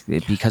it? Like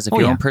because if Oh,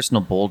 your yeah. own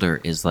personal boulder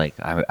is like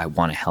I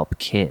want to help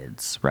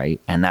kids, right?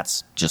 And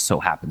that's just so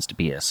happens to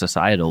be a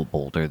societal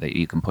boulder that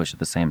you can push at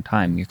the same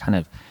time. You're kind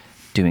of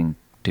doing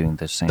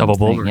the same Double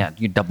thing. bouldering. Yeah,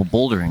 you're double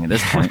bouldering at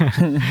this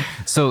point.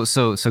 So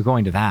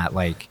going to that,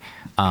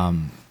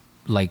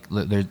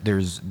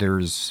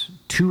 there's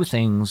 2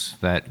 things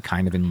that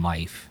kind of in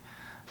life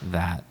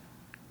that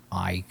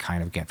I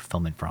kind of get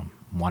fulfillment from.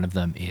 One of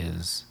them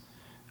is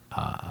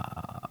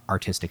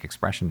artistic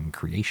expression and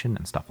creation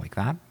and stuff like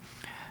that.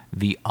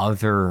 The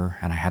other,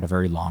 and I had a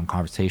very long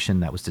conversation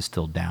that was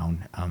distilled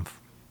down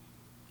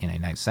in a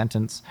nice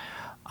sentence,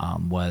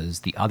 was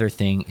the other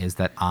thing is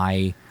that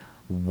I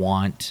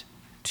want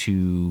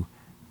to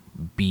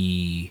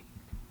be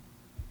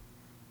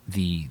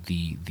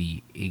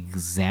the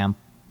example,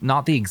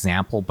 not the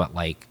example, but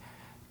like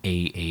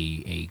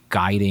a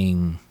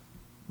guiding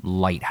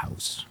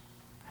lighthouse.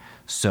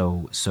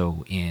 So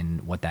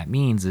in what that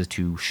means is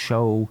to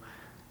show,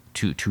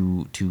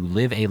 to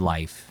live a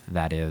life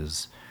that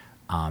is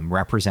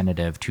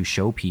representative, to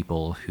show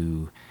people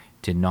who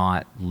did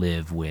not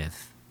live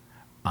with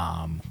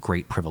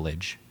great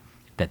privilege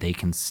that they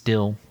can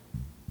still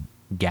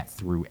get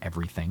through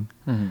everything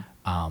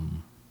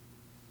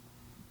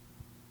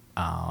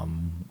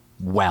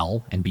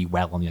well and be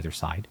well on the other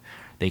side.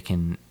 They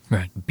can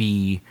Right.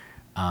 be,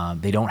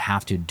 they don't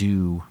have to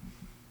do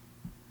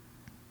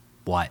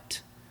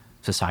what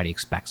society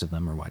expects of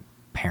them or what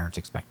parents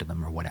expect of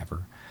them or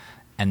whatever.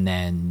 And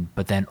then,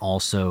 but then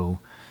also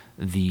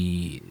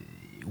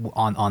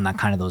on that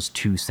kind of those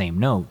 2 same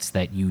notes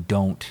that you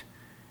don't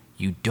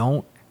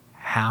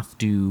have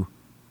to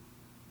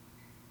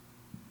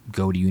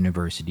go to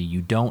university.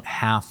 You don't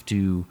have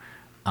to,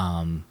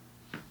 and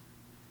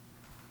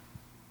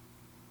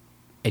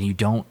you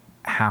don't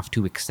have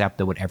to accept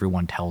that what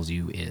everyone tells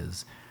you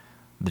is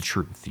the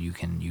truth. You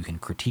can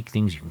critique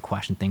things, you can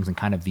question things, and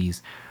kind of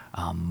these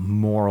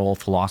moral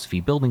philosophy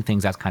building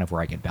things. That's kind of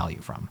where I get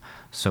value from.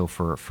 So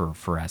for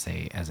as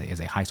a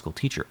high school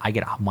teacher, I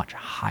get a much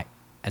high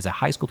as a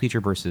high school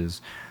teacher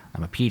versus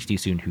I'm a PhD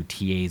student who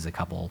TAs a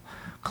couple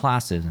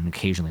classes and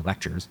occasionally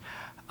lectures.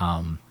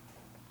 I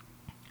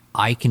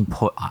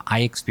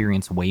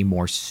experience way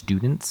more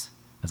students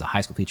as a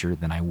high school teacher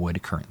than I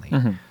would currently.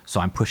 So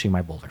I'm pushing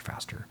my boulder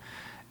faster.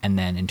 And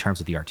then in terms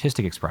of the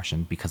artistic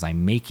expression, because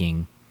I'm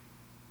making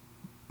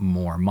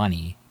more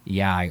money,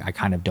 I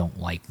kind of don't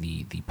like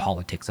the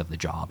politics of the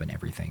job and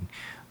everything.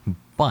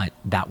 But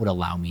that would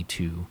allow me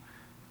to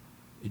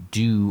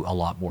do a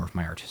lot more of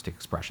my artistic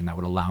expression. That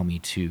would allow me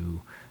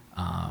to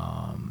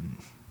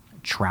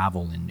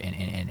travel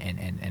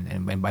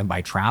and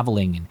by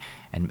traveling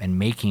and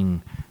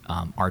making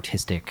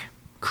artistic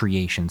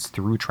creations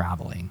through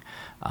traveling,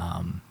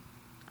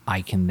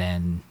 I can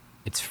then,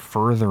 it's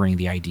furthering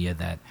the idea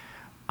that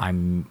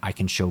I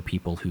can show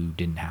people who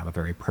didn't have a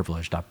very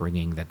privileged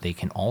upbringing that they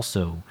can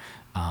also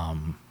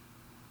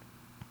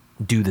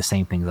do the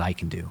same things I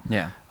can do.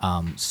 Yeah.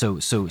 So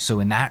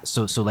in that,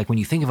 so like when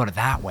you think about it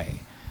that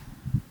way,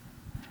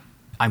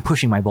 I'm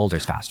pushing my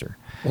boulders faster.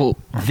 Well,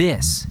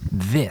 This,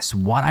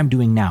 what I'm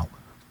doing now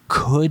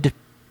could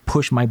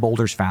push my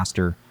boulders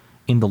faster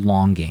in the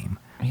long game.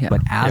 Yeah.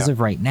 But as Yeah. of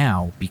right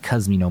now,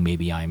 because,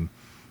 maybe I'm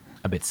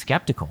a bit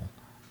skeptical,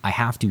 I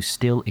have to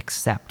still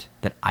accept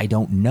that I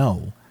don't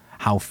know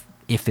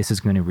if this is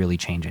going to really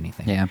change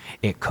anything. Yeah.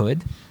 It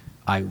could.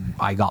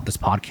 I got this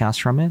podcast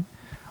from it.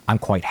 I'm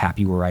quite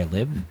happy where I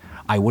live.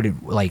 I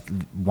wouldn't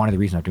one of the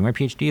reasons I'm doing my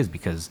PhD is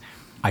because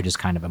I just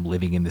kind of am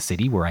living in the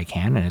city where I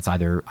can, and it's I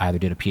either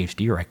did a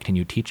PhD or I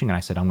continued teaching, and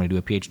I said I'm going to do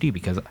a PhD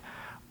because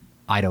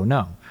I don't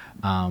know.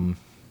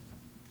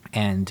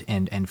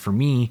 And for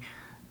me,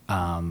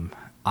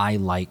 I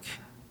like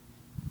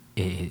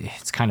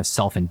it's kind of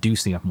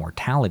self-inducing of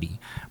mortality,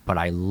 but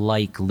I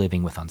like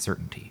living with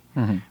uncertainty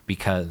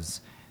because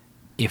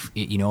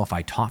if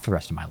I taught for the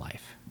rest of my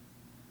life,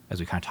 as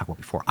we kind of talked about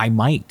before, I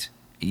might,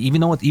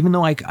 even though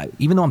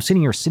I'm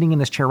sitting in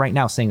this chair right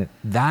now saying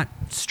that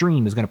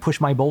stream is going to push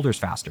my boulders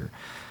faster,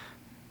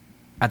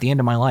 at the end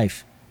of my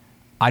life,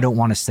 I don't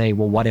want to say,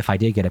 well, what if I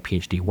did get a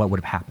PhD? What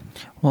would have happened?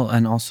 Well,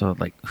 and also,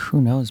 like,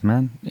 who knows,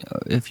 man?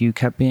 If you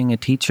kept being a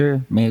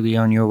teacher, maybe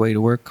on your way to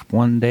work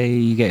one day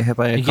you get hit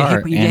by a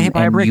car, you get hit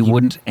by a brick. You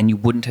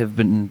wouldn't have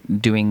been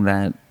doing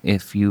that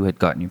if you had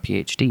gotten your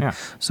PhD. Yeah.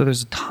 So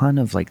there's a ton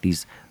of like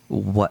these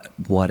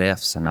what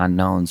ifs and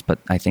unknowns. But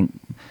I think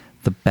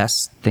the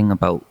best thing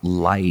about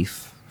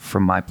life,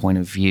 from my point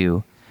of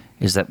view,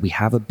 is that we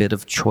have a bit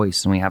of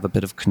choice and we have a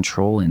bit of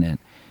control in it.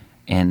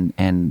 And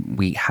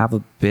we have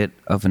a bit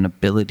of an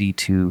ability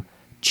to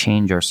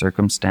change our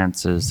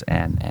circumstances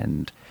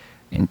and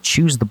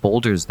choose the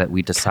boulders that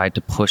we decide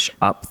to push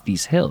up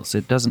these hills.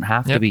 It doesn't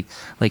have to be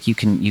like you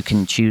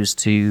can choose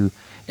to,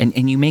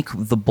 and you make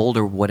the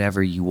boulder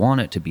whatever you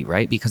want it to be,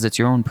 right? Because it's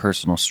your own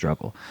personal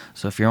struggle.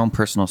 So if your own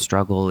personal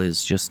struggle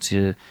is just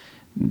to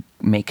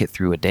make it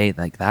through a day,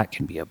 like that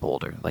can be a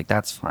boulder, like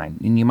that's fine,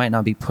 and you might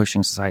not be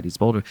pushing society's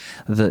boulder.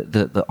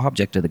 The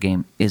object of the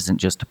game isn't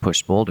just to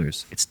push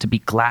boulders, it's to be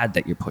glad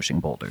that you're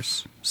pushing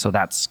boulders. So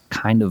that's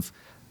kind of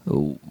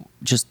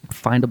just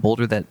find a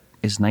boulder that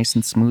is nice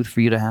and smooth for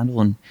you to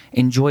handle and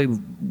enjoy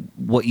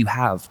what you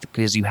have,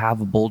 because you have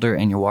a boulder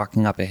and you're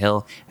walking up a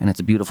hill and it's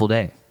a beautiful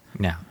day.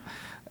 Yeah,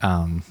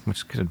 which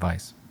is good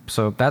advice.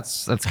 So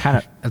it's good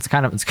advice. It's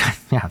kind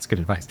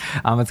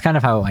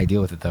of how I deal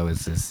with it though.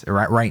 Is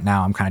right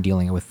now I'm kind of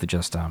dealing with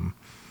just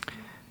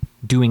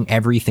doing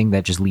everything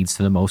that just leads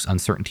to the most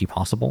uncertainty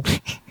possible.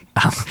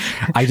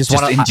 I just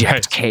want to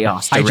inject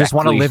chaos directly. I just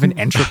want to live in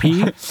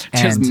entropy,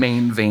 just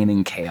main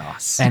veining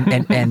chaos.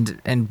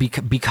 and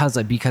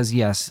because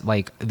yes,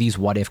 like these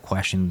what if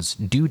questions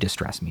do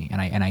distress me,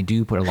 and I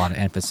do put a lot of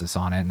emphasis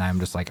on it, and I'm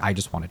just like I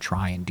just want to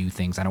try and do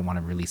things. I don't want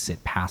to really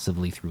sit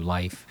passively through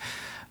life.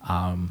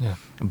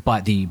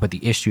 But the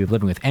issue of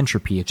living with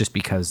entropy is just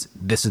because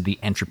this is the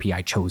entropy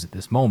I chose at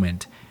this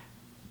moment.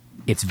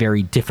 It's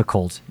very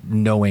difficult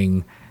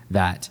knowing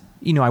that,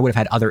 I would have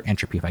had other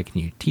entropy if I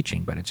continued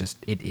teaching, but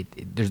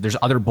there's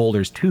other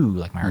boulders too,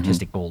 like my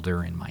artistic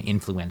boulder and my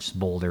influence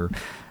boulder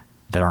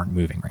that aren't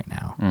moving right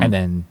now. And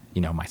then,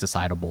 my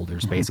societal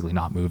boulders basically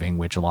not moving,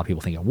 which a lot of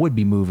people think it would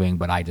be moving,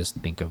 but I just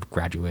think of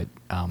graduate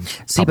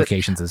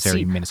publications as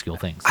very minuscule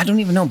things. I don't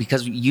even know,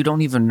 because you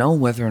don't even know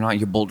whether or not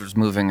your boulder's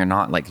moving or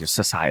not, like your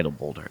societal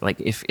boulder.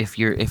 Like if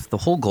the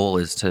whole goal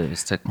is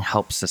to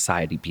help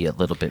society be a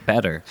little bit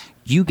better,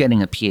 you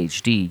getting a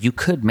PhD, you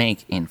could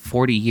make in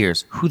 40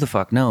 years, who the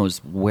fuck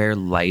knows where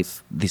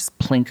life, this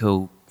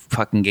Plinko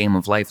fucking game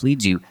of life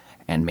leads you.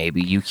 And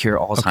maybe you cure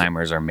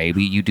Alzheimer's, or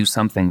maybe you do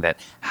something that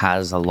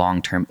has a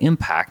long-term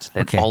impact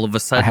that all of a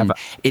sudden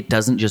it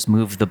doesn't just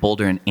move the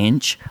boulder an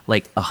inch,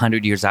 like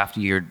 100 years after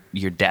your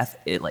death,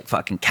 it like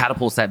fucking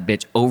catapults that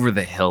bitch over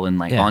the hill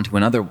and onto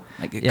another one.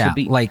 Like it could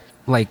be like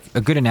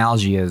a good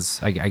analogy is,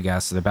 I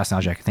guess the best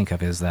analogy I can think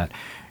of is that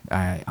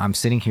I'm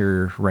sitting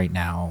here right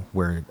now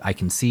where I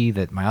can see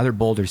that my other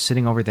boulder's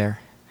sitting over there.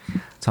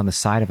 It's on the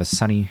side of a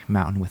sunny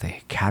mountain with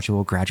a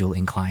gradual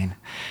incline.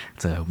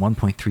 It's a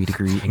 1.3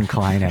 degree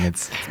incline, and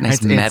it's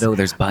nice meadow.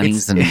 There's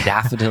bunnies and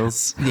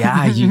daffodils.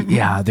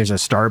 Yeah, there's a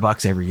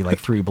Starbucks every like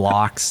 3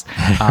 blocks.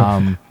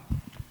 And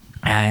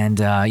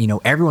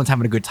everyone's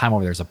having a good time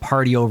over there. There's a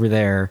party over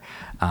there.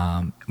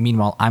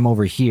 Meanwhile, I'm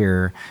over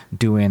here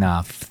doing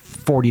a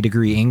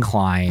 40-degree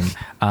incline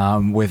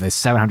with a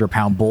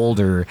 700-pound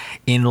boulder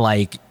in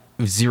like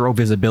zero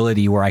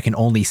visibility, where I can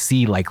only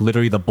see like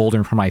literally the boulder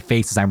in front of my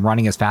face as I'm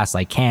running as fast as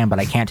I can, but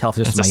I can't tell if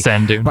it's a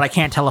sand dune. But I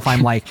can't tell if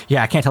I'm like,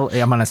 I can't tell.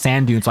 I'm on a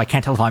sand dune, so I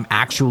can't tell if I'm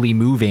actually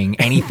moving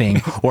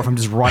anything or if I'm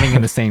just running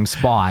in the same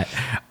spot.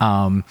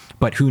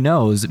 But who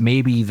knows?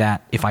 Maybe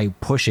that if I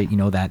push it,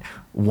 that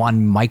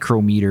 1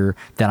 micrometer,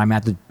 that I'm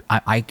at the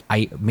I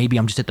maybe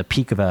I'm just at the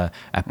peak of a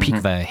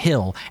of a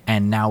hill,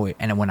 and now it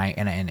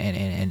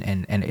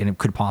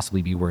could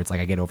possibly be where it's like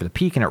I get over the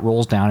peak and it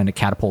rolls down and it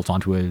catapults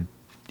onto a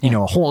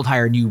a whole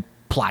entire new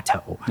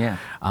plateau. Yeah.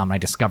 I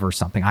discover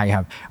something.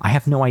 I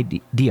have no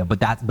idea,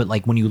 but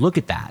like when you look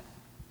at that,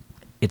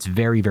 it's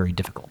very, very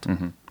difficult.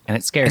 And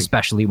it's scary,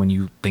 especially when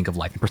you think of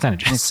life in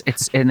percentages.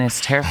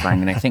 It's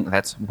terrifying. And I think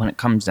that's when it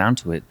comes down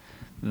to it.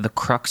 The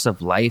crux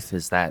of life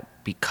is that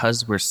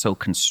because we're so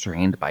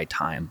constrained by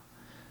time,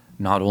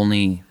 not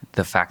only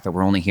the fact that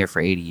we're only here for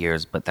 80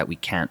 years, but that we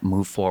can't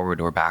move forward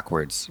or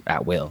backwards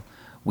at will.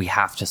 We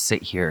have to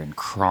sit here and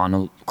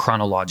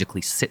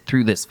chronologically sit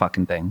through this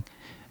fucking thing.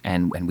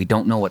 And we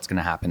don't know what's going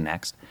to happen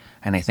next.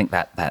 And I think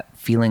that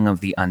feeling of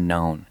the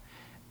unknown,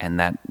 and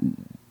that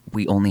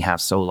we only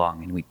have so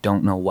long and we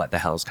don't know what the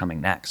hell's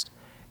coming next,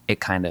 it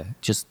kind of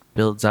just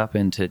builds up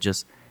into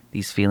just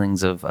these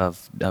feelings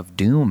of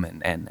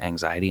doom and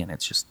anxiety. And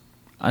it's just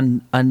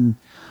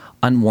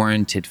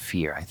unwarranted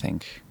fear, I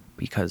think,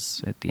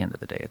 because at the end of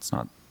the day, it's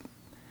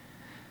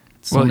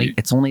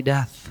only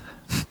death.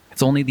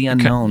 It's only the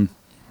unknown.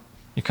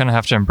 You kind of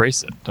have to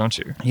embrace it, don't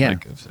you? Yeah.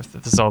 Like if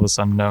there's all this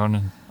unknown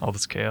and all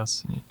this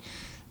chaos,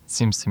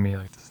 seems to me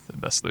like the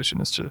best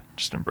solution is to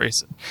just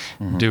embrace it.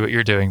 Do what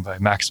you're doing by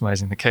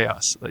maximizing the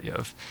chaos so that you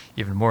have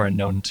even more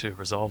unknown to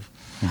resolve.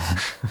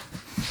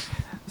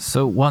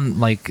 So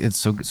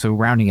so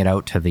rounding it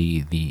out to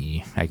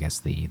the I guess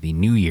the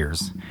New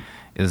Year's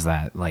is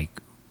that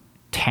like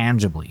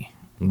tangibly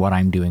what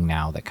I'm doing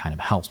now that kind of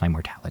helps my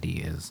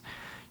mortality is,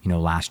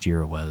 last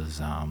year was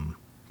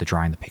the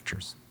drawing the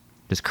pictures,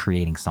 just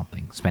creating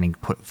something,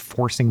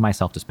 forcing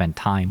myself to spend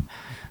time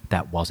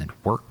that wasn't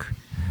work.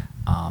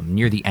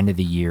 Near the end of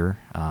the year,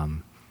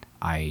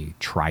 I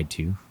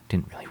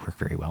didn't really work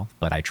very well,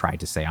 but I tried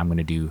to say I'm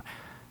going to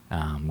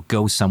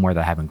go somewhere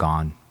that I haven't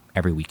gone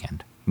every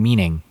weekend,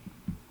 meaning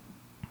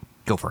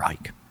go for a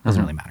hike.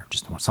 Doesn't really matter.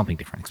 Just something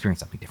different, experience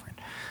something different,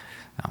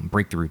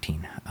 break the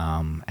routine.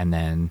 And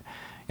then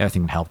the other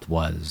thing that helped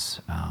was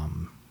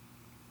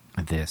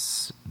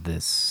this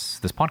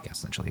podcast.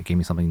 Essentially, it gave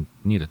me something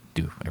new to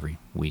do every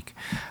week,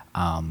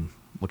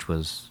 which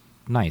was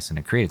nice, and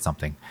it created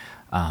something.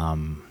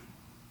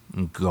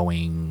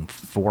 Going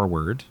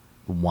forward,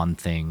 one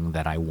thing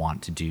that I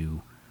want to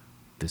do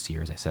this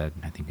year, as I said,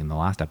 I think in the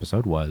last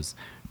episode, was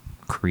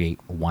create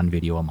one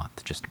video a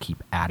month. Just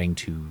keep adding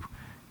to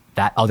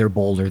that other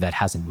boulder that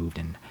hasn't moved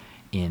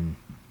in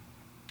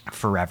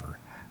forever.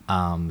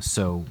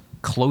 So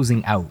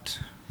closing out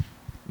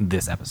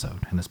this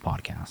episode and this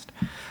podcast,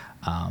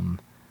 I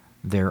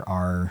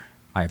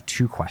have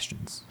two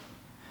questions.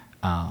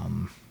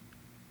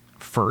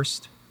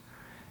 First,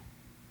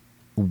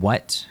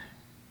 what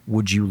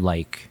would you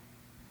like?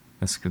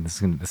 This is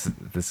going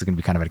to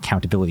be kind of an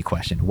accountability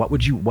question.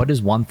 What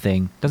is one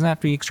thing? Doesn't have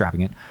to be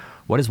extravagant.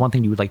 What is one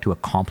thing you would like to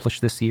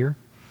accomplish this year?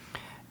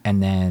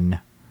 And then,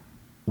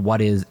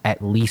 what is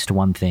at least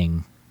one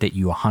thing that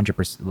you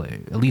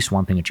 100%, at least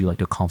one thing that you like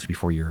to accomplish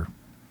before your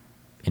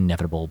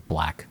inevitable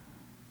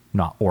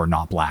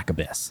not black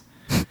abyss?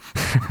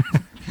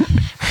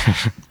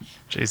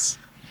 Jeez.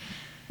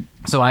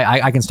 So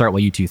I can start while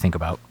you two think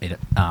about it.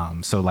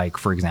 So like,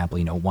 for example,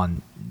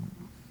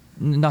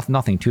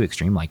 nothing too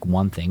extreme. Like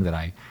one thing that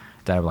I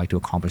would like to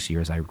accomplish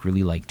here is I would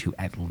really like to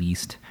at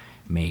least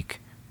make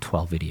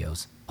 12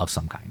 videos of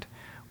some kind,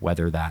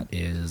 whether that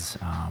is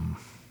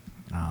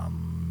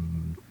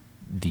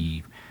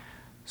the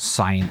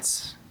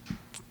science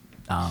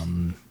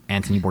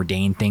Anthony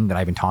Bourdain thing that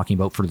I've been talking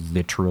about for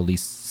literally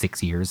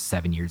 6 years,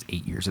 7 years,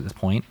 8 years at this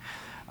point.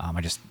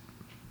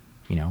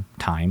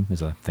 Time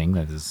is a thing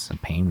that is a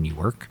pain when you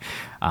work.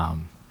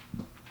 Haven't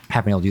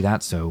been able to do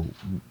that, so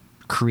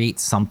create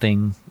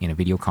something in a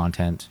video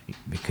content.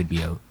 It could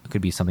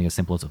be something as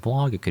simple as a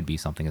vlog. It could be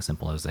something as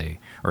simple as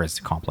as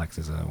complex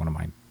as one of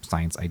my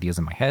science ideas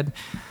in my head.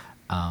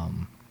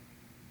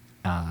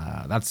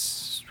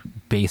 That's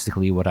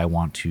basically what I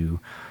want to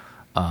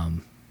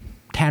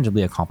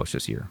tangibly accomplish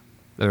this year.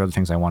 There are other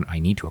things I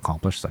need to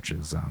accomplish, such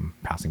as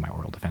passing my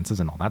oral defenses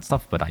and all that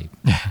stuff, but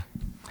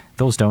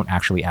those don't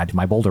actually add to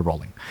my boulder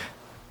rolling,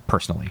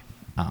 personally,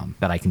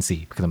 that I can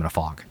see because I'm in a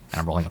fog and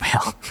I'm rolling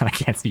uphill and I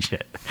can't see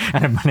shit.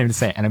 And I'm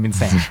insane.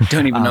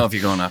 Don't even know if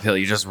you're going uphill.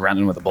 You're just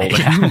running with a boulder.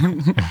 Yeah.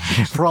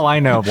 For all I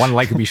know, one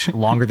leg could be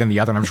longer than the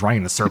other and I'm just running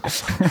in a circle.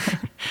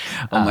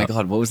 Oh my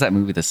God. What was that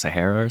movie, The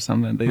Sahara or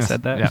something? They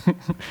said that?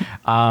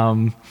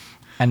 Yeah.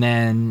 And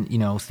then,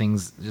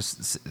 things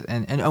just,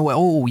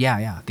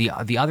 yeah.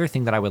 The other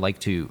thing that I would like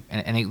to,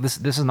 this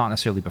is not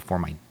necessarily before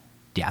my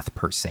death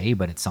per se,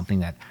 but it's something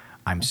that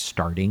I'm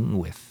starting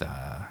with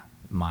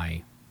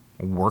my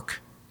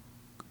work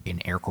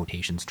in air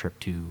quotations trip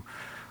to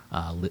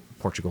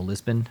Portugal,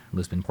 Lisbon,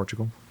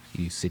 Portugal,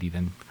 you city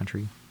then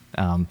country,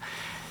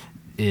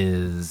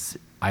 is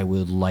I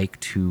would like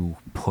to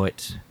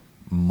put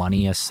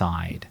money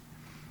aside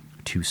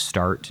to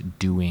start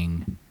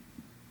doing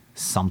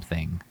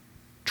something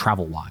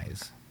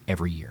travel-wise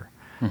every year.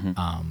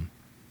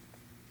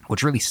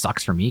 Which really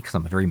sucks for me because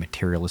I'm a very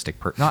materialistic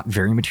not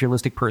very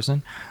materialistic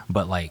person,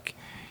 but like,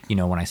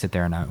 when I sit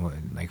there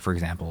and like, for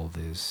example,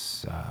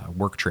 this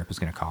work trip is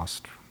going to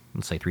cost,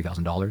 let's say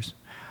 $3,000.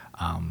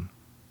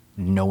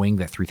 Knowing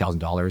that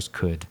 $3,000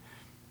 could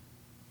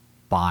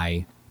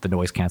buy the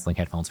noise canceling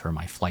headphones for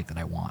my flight that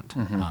I want,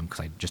 because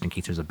I just in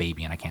case there's a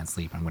baby and I can't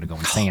sleep, I'm going to go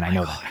insane. I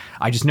know that.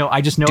 I just know.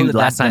 Dude,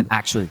 last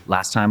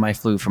time I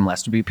flew from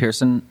Lester B.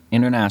 Pearson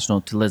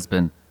International to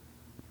Lisbon,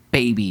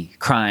 baby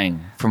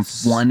crying from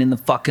 1 in the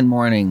fucking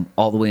morning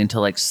all the way until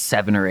like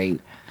 7 or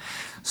 8.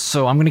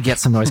 So I'm going to get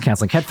some noise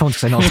canceling headphones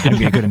because I know it's going to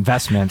be a good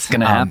investment. It's going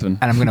to happen.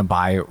 And I'm going to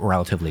buy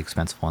relatively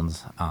expensive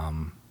ones.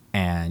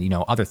 And,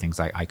 other things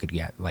I could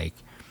get, like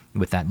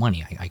with that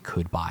money, I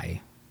could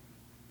buy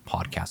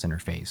podcast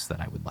interface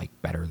that I would like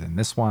better than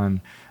this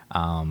one.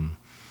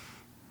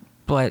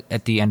 But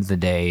at the end of the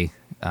day,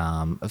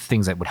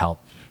 things that would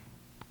help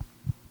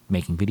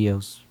making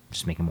videos,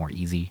 just make it more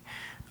easy.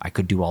 I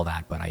could do all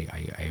that, but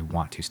I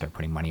want to start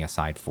putting money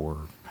aside for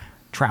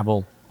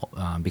travel.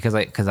 Because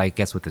I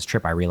guess with this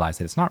trip, I realized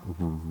that it's not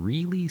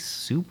really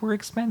super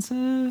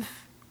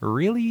expensive.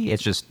 Really,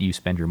 it's just you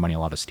spend your money on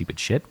a lot of stupid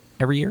shit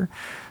every year.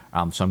 So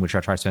I'm going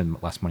to try to spend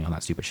less money on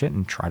that stupid shit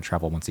and try to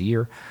travel once a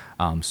year.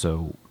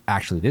 So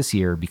actually this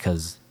year,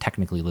 because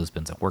technically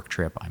Lisbon's a work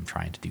trip, I'm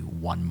trying to do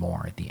one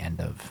more at the end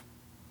of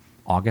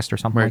August or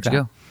something Where'd like you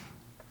that.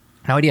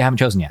 go? No idea. I haven't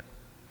chosen yet.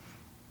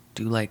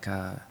 Do like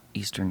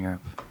Eastern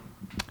Europe.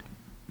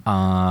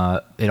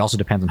 It also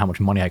depends on how much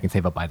money I can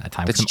save up by that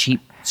time. It's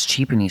cheap. It's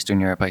cheap in Eastern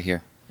Europe, I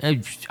hear.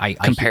 I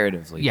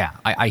Comparatively. yeah,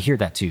 I hear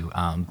that too.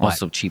 But,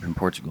 Also cheap in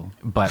Portugal.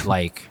 but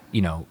like,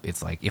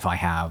 it's like if I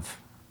have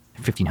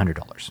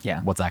 $1,500,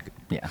 Yeah. what's that?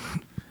 Yeah.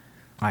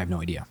 I have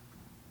no idea.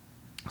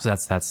 So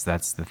that's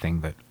the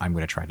thing that I'm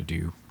going to try to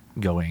do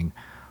going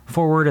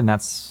forward, and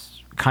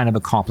that's kind of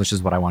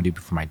accomplishes what I want to do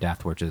before my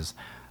death, which is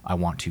I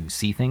want to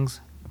see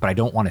things, but I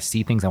don't want to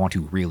see things. I want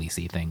to really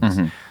see things.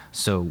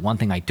 So one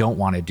thing I don't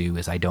want to do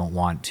is I don't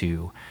want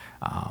to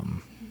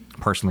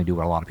personally do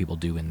what a lot of people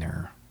do in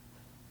their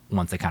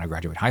once they kind of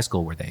graduate high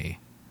school, where they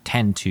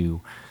tend to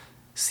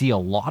see a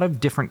lot of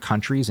different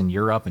countries in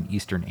Europe and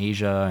Eastern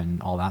Asia and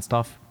all that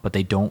stuff, but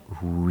they don't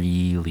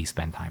really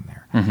spend time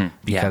there.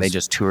 Yeah, they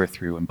just tour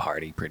through and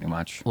party pretty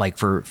much. Like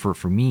for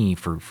me,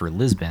 for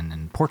Lisbon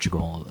and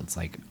Portugal, it's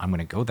like I'm going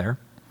to go there,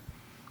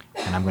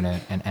 and I'm going to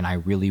and I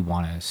really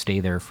want to stay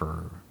there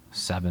for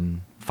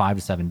 5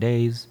 to 7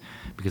 days,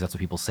 because that's what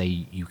people say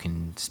you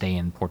can stay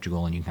in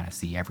Portugal and you can kind of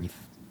see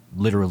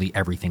literally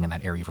everything in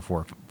that area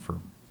for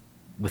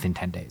within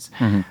 10 days.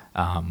 And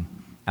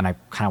I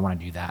kind of want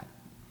to do that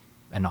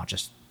and not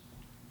just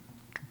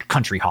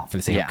country hop for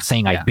the sake of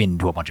saying I've been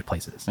to a bunch of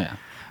places. Yeah.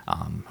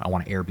 I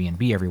want to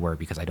Airbnb everywhere,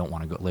 because I don't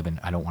want to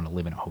I don't want to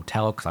live in a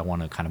hotel, because I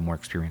want to kind of more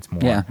experience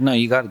more. Yeah. No,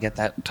 you got to get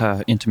that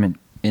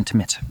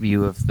intimate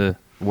view of the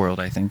world,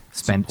 I think.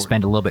 Spend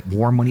a little bit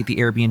more money at the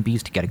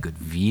Airbnbs to get a good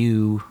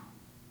view.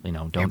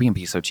 Don't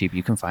Airbnb is so cheap.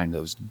 You can find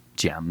those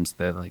gems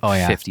that are like Oh,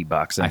 yeah.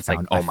 $50, and it's like,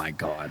 oh my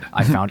god.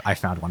 I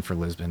found one for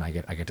Lisbon. I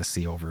get to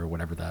see over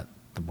whatever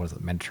what is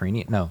it,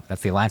 Mediterranean? No,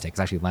 that's the Atlantic. It's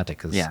actually Atlantic,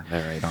 because Yeah,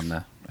 they're right on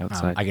the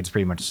outside. I get to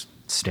pretty much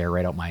stare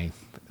right out my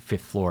 5th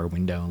floor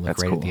window and look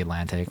That's right cool. at the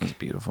Atlantic. It's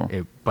beautiful.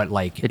 But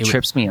like It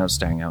trips me out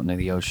staring out into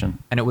the ocean.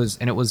 and it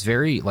was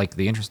very like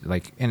the interest,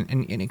 like and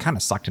it kind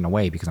of sucked in a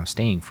way, because I'm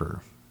staying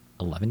for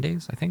 11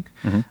 days, I think.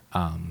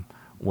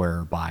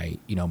 Whereby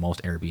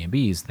most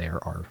Airbnbs there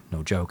are,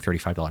 no joke,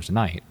 $35 a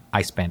night.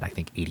 I spend I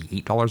think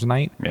 $88 a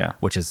night. Yeah.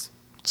 Which is,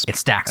 it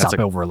stacks up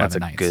over 11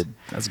 nights.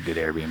 That's a good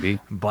Airbnb.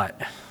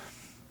 But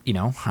I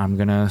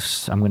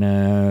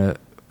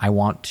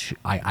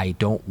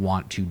don't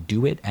want to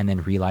do it and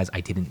then realize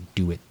I didn't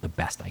do it the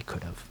best I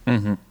could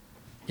have.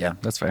 Yeah,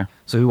 that's fair.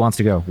 So who wants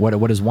to go?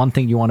 What is one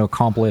thing you want to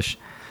accomplish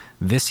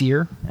this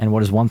year, and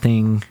what is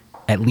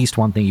at least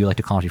one thing you like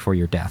to accomplish before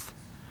your death?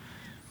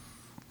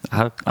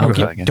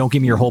 Don't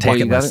give me your whole Taylor,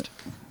 bucket you got list. it?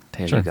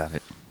 Taylor, Sure. you got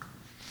it.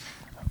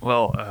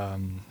 Well,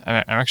 I'm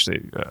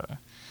actually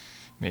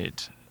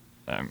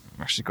I'm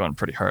actually going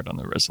pretty hard on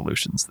the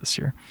resolutions this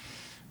year.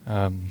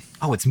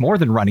 Oh, it's more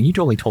than running. You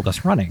totally told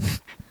us running.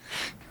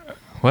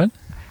 What?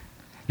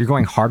 You're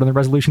going hard on the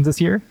resolutions this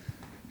year?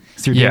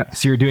 So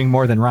you're doing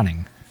more than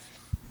running.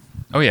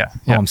 Oh yeah.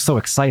 Oh, I'm so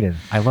excited.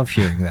 I love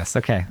hearing this.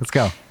 Okay, let's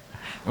go.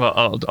 Well,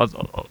 I'll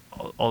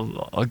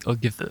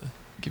give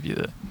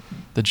you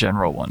the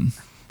general one.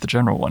 The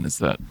general one is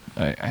that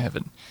I have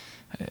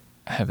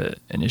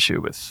an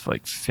issue with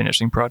like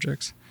finishing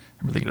projects.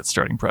 I'm really good at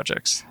starting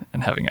projects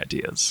and having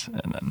ideas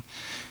and then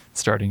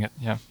starting it.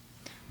 Yeah,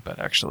 but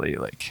actually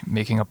like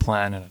making a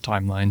plan and a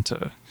timeline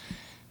to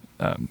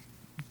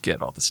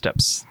get all the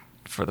steps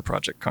for the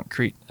project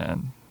concrete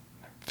and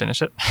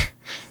finish it.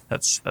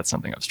 That's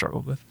something I've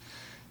struggled with.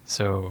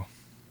 So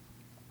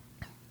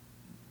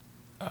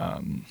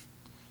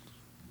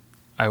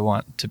I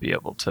want to be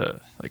able to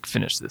like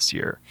finish this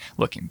year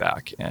looking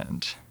back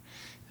and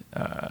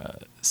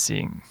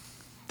seeing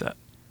that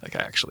like I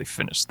actually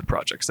finished the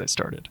projects I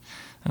started,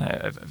 and I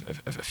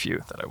have a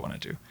few that I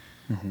want to do.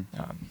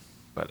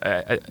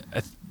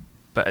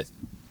 But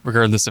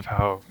regardless of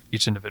how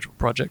each individual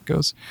project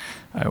goes,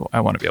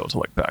 I want to be able to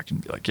look back and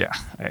be like, yeah,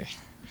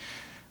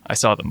 I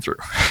saw them through.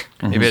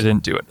 Maybe I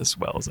didn't do it as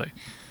well as I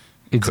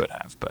could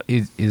have, but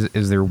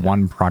is there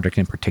one project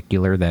in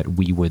particular that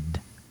we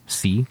would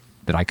see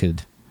that I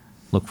could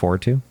look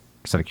forward to,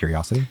 just out of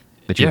curiosity,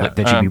 that you'd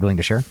be willing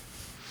to share?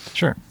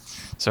 Sure.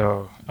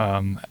 So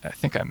I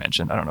think I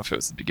mentioned, I don't know if it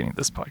was the beginning of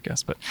this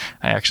podcast, but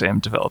I actually am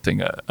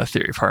developing a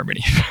theory of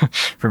harmony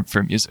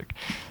for music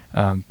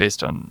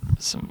based on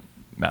some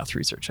math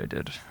research I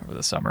did over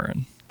the summer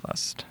and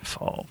last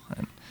fall,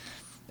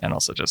 and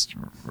also just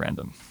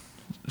random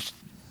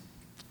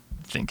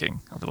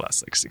thinking over the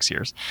last like 6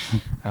 years,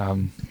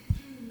 and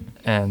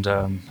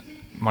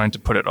wanted to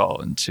put it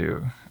all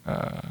into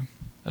a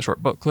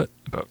short booklet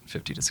about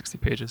 50 to 60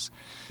 pages,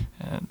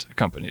 and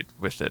accompanied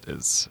with it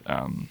is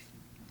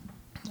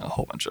a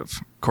whole bunch of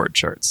chord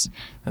charts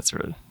that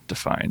sort of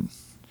define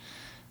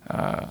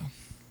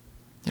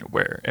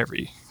where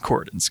every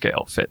chord and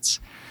scale fits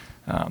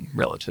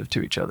relative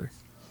to each other.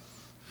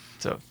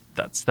 So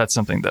that's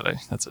something that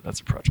that's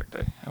a project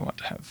I want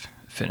to have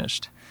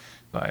finished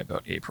by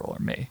about April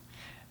or May.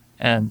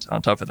 And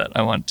on top of that,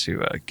 I want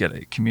to get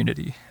a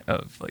community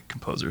of like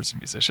composers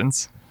and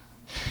musicians,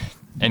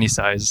 any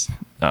size,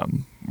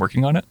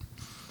 working on it,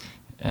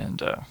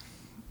 and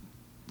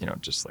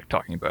just like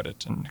talking about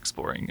it and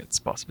exploring its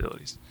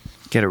possibilities.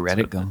 Get a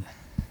Reddit going.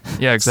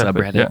 Yeah,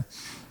 exactly. Subreddit. Yeah,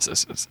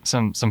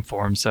 some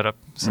forum set up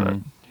so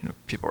that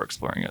people are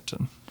exploring it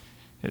and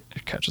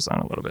it catches on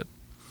a little bit.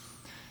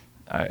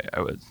 I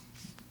would,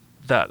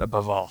 that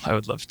above all, I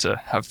would love to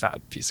have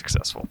that be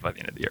successful by the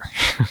end of the year.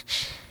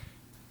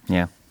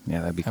 Yeah,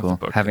 that'd be Have cool. the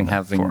book Having in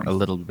that forum. a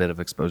little bit of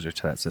exposure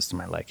to that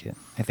system, I like it.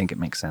 I think it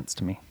makes sense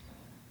to me,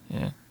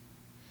 Yeah.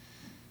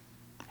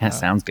 and it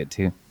sounds good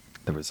too.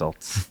 The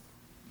results.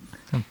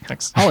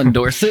 Thanks. I'll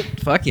endorse it.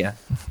 Fuck yeah.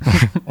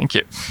 Thank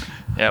you.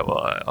 Yeah,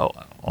 well,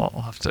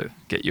 I'll have to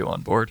get you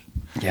on board.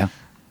 Yeah.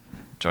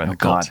 Join Oh the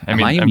cult. God,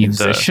 am I a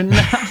musician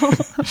now?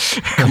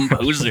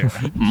 Composer.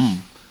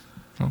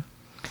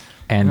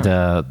 And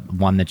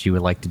one that you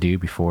would like to do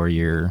before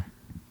your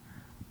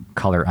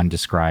color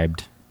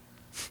undescribed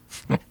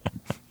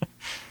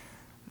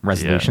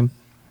resolution?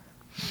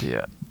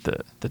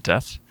 The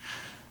death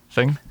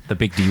thing. The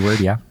big D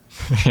word, yeah.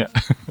 Yeah.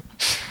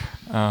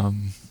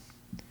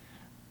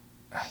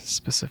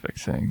 Specific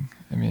thing.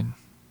 I mean,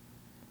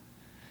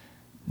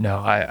 no,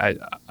 I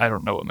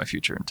don't know what my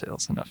future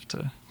entails enough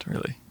to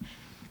really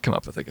come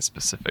up with like a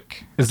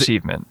specific Is it-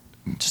 achievement.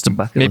 Just a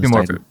bucket Maybe list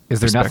more. item. Of a Is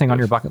there nothing on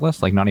your perspective. bucket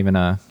list? Like not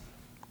even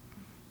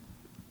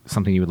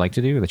something you would like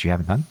to do that you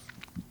haven't done?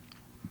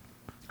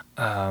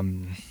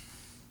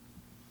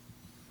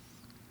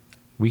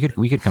 We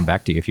could come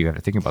back to you if you have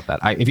to think about that.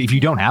 If you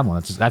don't have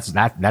one,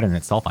 that in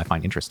itself I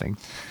find interesting.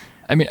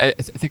 I mean, I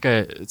think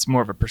it's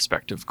more of a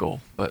perspective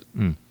goal, but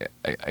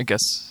I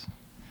guess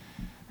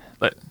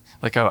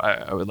like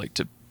I would like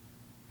to.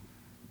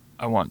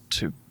 I want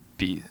to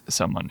be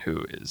someone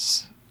who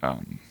is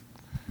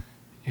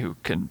who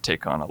can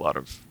take on a lot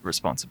of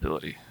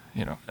responsibility,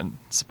 and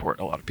support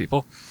a lot of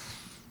people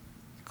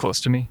close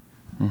to me.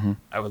 Mm-hmm.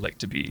 I would like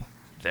to be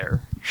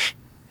there,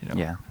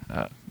 Yeah.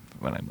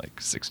 when I'm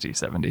like 60,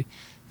 70,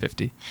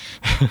 50.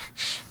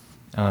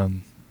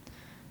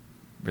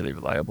 Really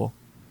reliable.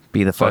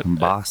 Be the fucking But,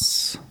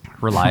 boss.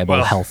 Reliable,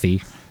 Well-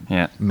 healthy,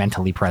 Yeah.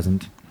 mentally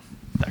present.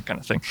 That kind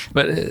of thing.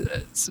 But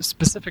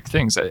specific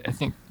things, I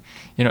think,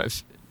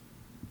 if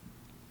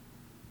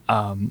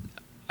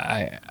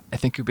I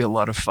think it'd be a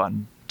lot of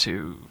fun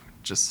to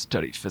just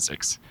study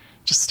physics,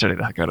 just study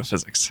the heck out of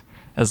physics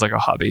as like a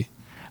hobby.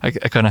 I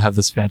kind of have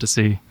this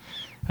fantasy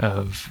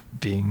of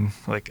being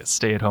like a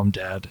stay-at-home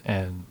dad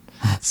and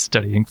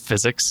studying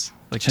physics,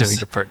 like Just-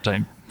 doing a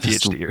part-time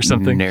Just PhD or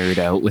something. Nerd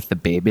out with the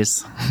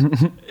babies.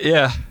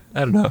 Yeah, I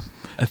don't know.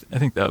 I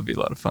think that would be a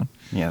lot of fun.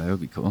 Yeah, that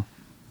would be cool.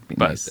 Be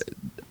But nice.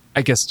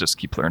 I guess just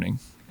keep learning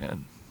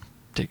and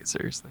take it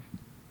seriously.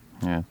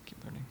 Yeah.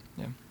 Keep learning.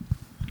 Yeah.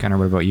 Connor,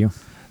 what about you?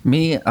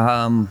 Me,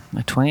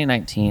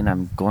 2019,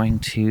 I'm going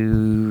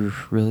to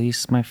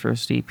release my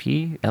first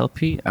EP,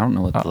 LP. I don't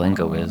know what the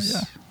lingo is.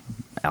 yeah.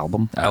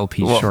 Album?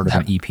 LP Well, shorter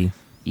than EP.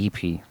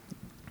 EP.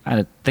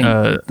 I think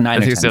I 9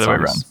 or think it's 10 the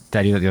other way songs. around. Did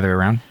I do that the other way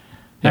around?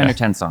 9 Yeah. or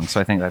 10 songs, so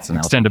I think that's an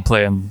LP. Extended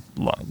play and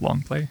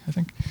long play, I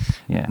think.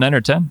 Yeah. 9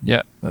 or 10?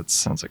 Yeah, that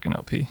sounds like an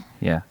LP.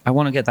 Yeah, I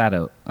want to get that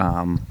out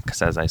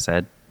because, as I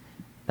said,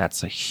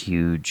 that's a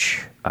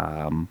huge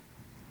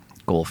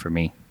goal for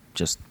me,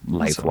 just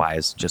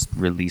life-wise, just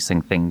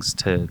releasing things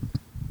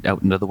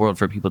out into the world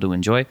for people to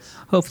enjoy.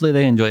 Hopefully,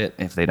 they enjoy it.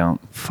 If they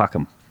don't, fuck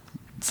them.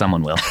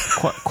 Someone will.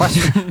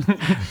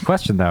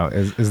 Question though,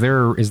 is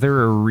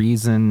there a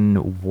reason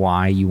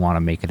why you want to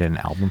make it in an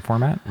album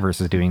format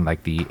versus doing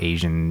like the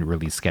Asian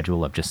release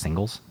schedule of just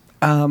singles?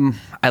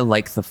 I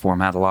like the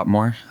format a lot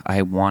more.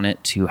 I want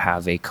it to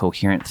have a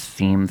coherent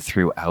theme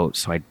throughout,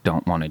 so I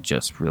don't want to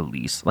just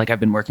release. Like I've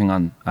been working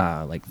on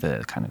like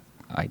the kind of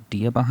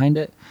idea behind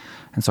it,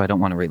 and so I don't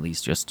want to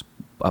release just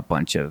a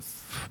bunch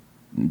of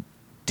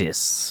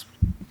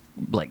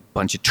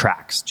bunch of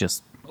tracks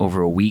just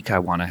over a week. I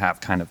want to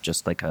have kind of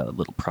just like a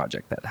little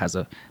project that has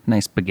a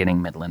nice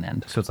beginning, middle, and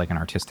end. So it's like an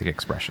artistic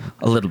expression.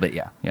 A little bit,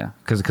 yeah.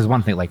 Because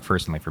one thing, like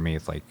personally for me,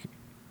 it's like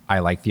I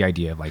like the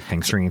idea of like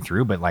things stringing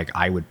through, but like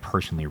I would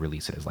personally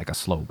release it as like a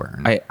slow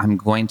burn. I'm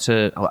going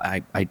to. I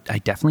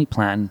definitely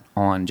plan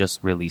on just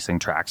releasing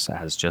tracks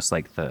as just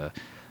like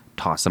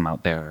toss them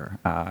out there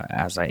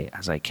as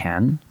I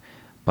can.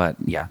 But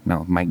yeah,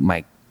 no,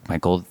 my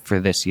goal for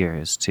this year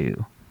is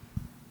to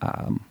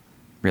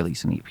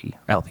release an EP,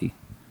 LP.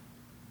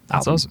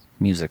 That's album, awesome.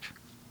 Music.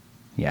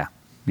 Yeah.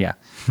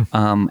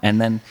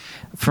 And then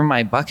for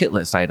my bucket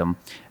list item,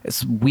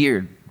 it's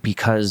weird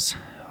because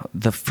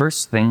the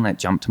first thing that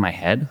jumped to my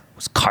head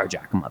was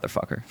carjack a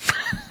motherfucker.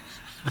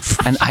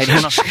 And I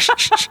don't know.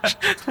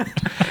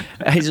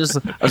 I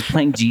was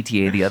playing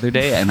GTA the other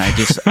day, and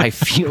I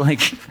feel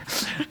like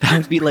that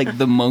would be like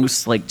the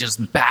most like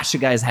just bash a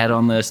guy's head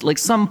on this, like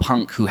some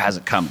punk who has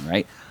it coming,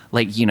 right?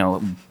 Like,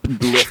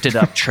 lifted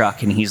up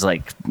truck, and he's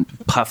like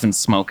puffing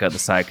smoke out the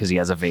side because he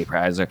has a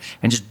vaporizer,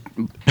 and just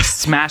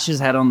smash his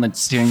head on the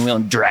steering wheel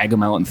and drag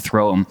him out and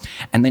throw him,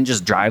 and then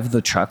just drive the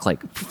truck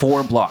like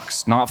 4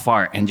 blocks, not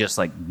far, and just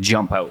like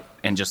jump out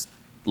and just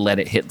let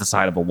it hit the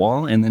side of a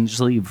wall and then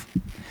just leave.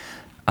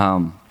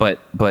 But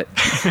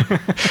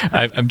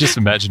I'm just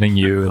imagining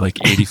you like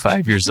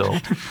 85 years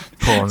old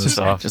pulling this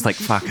off. just like,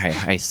 fuck,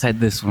 I said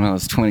this when I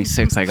was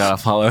 26. I gotta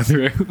follow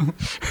through.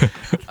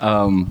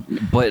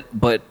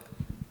 But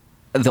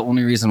the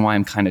only reason why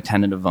I'm kind of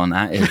tentative on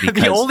that is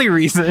because The only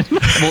reason.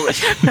 well,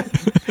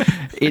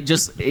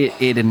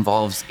 it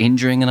involves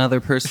injuring another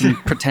person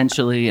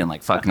potentially and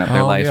like fucking up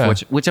their Oh, life, yeah.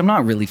 which I'm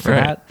not really for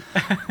Right.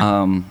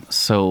 that.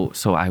 So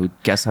I would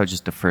guess I would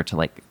just defer to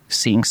like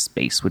seeing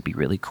space would be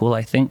really cool.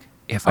 I think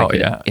if I Oh, could,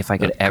 yeah. if I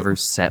could That's ever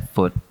set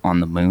foot on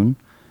the moon,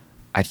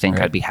 I think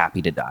Right. I'd be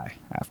happy to die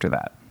after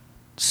that.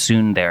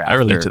 Soon thereafter, I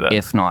relate to that.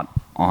 if not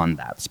on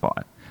that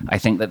spot. I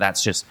think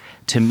that's just,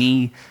 to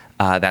me,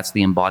 that's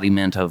the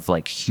embodiment of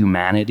like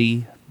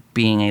humanity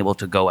being able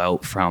to go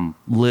out from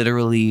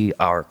literally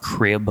our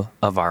crib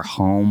of our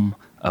home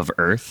of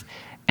Earth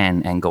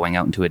and going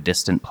out into a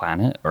distant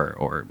planet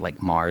or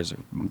like Mars or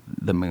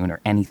the moon or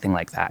anything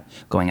like that,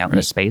 going out into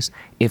Right. space.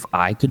 If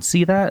I could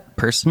see that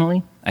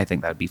personally, I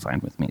think that'd be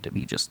fine with me to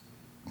be just,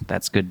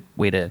 that's a good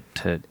way to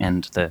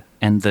end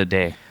the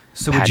day.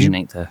 So would you-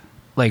 Paginate the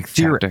Like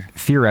chapter.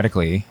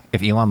 theoretically,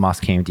 if Elon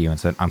Musk came to you and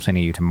said, "I'm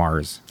sending you to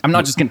Mars," I'm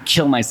not just going to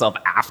kill myself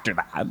after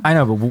that. I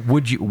know, but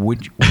would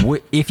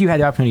if you had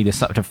the opportunity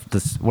to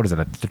what is it,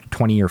 a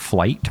 20-year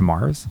flight to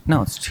Mars?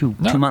 No, it's two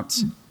No.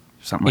 months,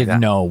 something like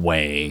that. No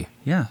way.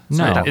 Yeah, it's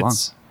No. not that long.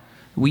 It's,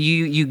 Well,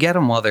 you get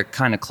them while they're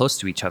kind of close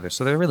to each other,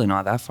 so they're really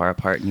not that far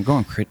apart, and you're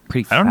going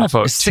pretty fast. I don't know if it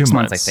was It's 6 2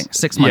 months, months. I think.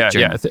 6 months. Yeah,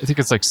 journey. yeah. I think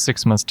it's like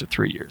 6 months to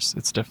 3 years.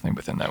 It's definitely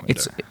within that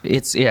window.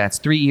 It's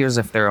 3 years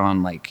if they're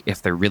on like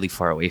if they're really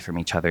far away from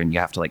each other, and you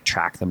have to like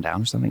track them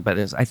down or something. But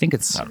I think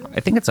it's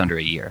under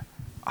a year.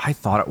 I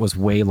thought it was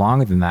way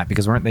longer than that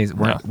because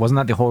wasn't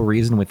that the whole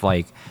reason with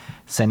like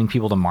sending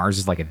people to Mars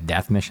is like a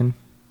death mission?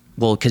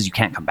 Well, because you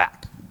can't come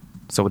back,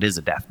 so it is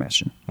a death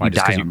mission. Why, You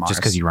die on Mars.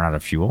 just because you run out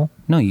of fuel?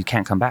 No, you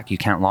can't come back. You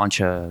can't launch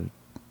a.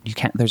 You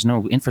can't. There's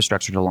no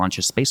infrastructure to launch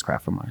a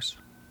spacecraft from Mars.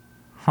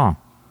 Huh.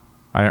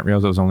 I didn't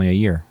realize it was only a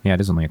year. Yeah,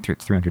 it is only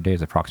 300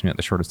 days, approximately at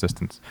the shortest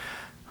distance.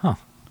 Huh.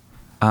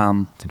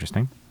 It's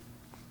interesting.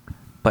 But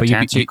But to you-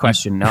 answer you- your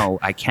question, no,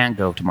 I can't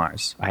go to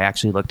Mars. I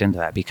actually looked into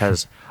that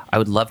because I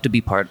would love to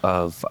be part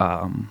of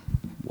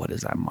what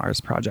is that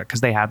Mars project?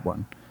 Because they had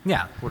one.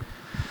 Yeah.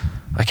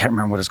 I can't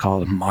remember what it's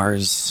called,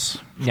 Mars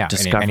Yeah,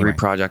 Discovery anyway.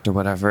 Project or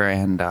whatever.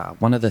 And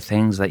one of the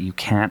things that you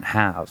can't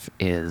have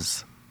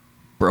is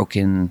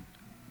broken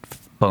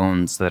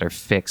bones that are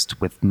fixed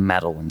with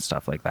metal and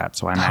stuff like that.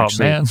 So I'm Oh,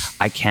 actually man.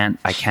 I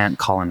can't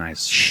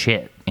colonize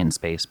shit in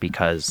space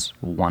because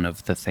one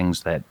of the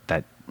things that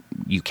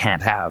you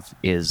can't have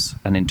is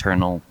an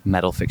internal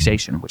metal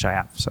fixation, which I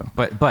have. So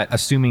But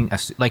assuming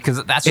like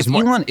because that's if just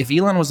more. if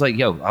Elon was like,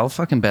 "Yo, I'll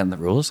fucking bend the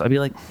rules," I'd be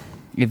like,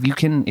 "If you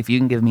can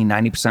give me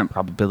 90%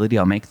 probability,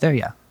 I'll make it there."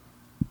 Yeah,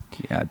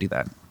 I'd do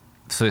that.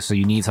 So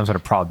you need some sort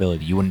of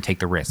probability. You wouldn't take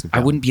the risk. I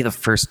wouldn't be the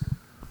first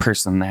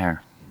person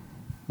there.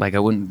 Like I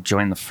wouldn't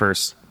join the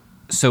first.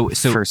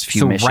 first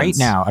few missions. Right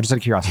now, just out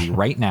of curiosity,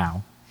 right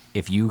now,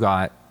 if you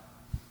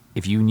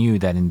knew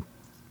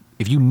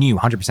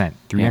 100%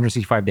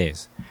 365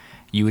 days,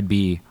 you would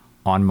be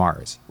on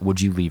Mars.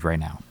 Would you leave right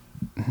now?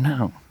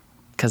 No,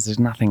 because there's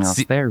nothing else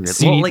See- there. Really.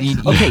 see,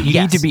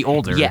 you need to be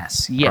older,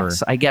 Yes. or-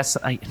 I guess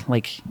I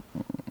like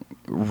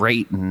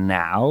right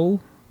now.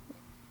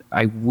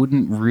 I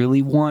wouldn't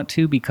really want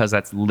to because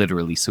that's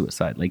literally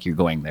suicide. Like you're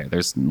going there.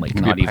 There's like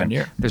could be not a even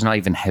pioneer. there's not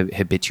even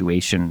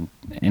habituation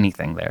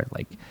anything there.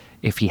 Like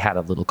if he had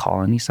a little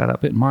colony set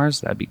up at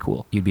Mars, that'd be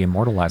cool. You'd be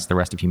immortalized the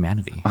rest of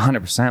humanity.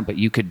 100%, but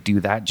you could do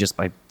that just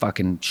by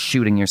fucking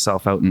shooting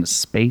yourself out into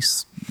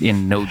space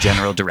in no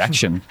general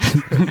direction.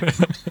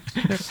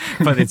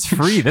 But it's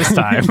free this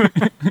time.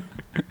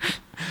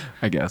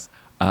 I guess.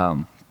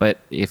 But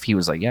if he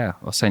was like, "Yeah,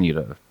 I'll send you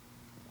to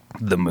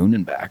the moon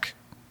and back,"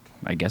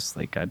 I guess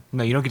like I'd.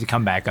 No, you don't get to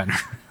come back on.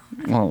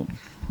 Well,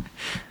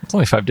 It's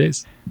only 5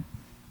 days.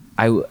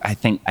 I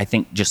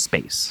think just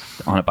space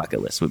on a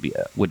bucket list would be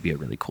a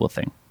really cool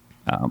thing.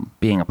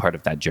 Being a part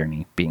of that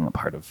journey, being a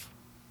part of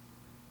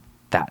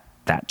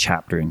that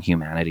chapter in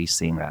humanity,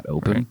 seeing that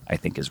open, Right. I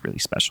think is really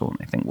special, and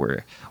I think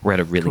we're at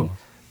a really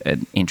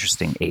an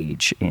interesting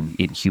age in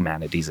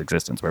humanity's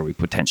existence where we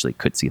potentially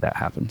could see that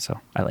happen. So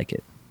I like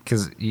it.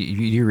 Because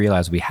you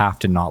realize we have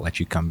to not let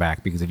you come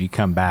back, because if you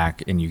come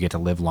back and you get to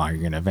live long,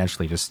 you're going to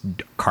eventually just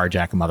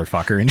carjack a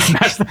motherfucker and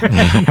smash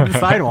the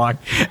sidewalk.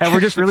 And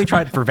we're just really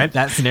trying to prevent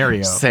that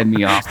scenario. Send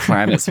me off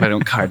planet so I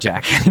don't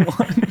carjack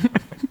anyone.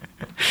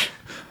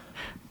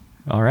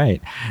 All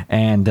right.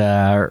 And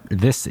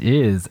this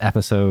is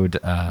episode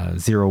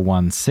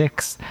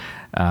 016.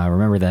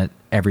 Remember that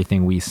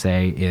everything we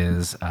say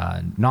is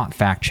not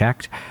fact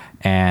checked.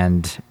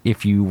 And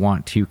if you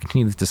want to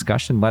continue this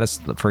discussion, let us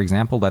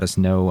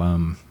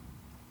know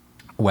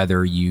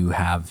whether you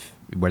have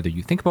whether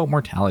you think about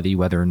mortality,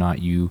 whether or not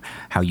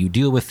how you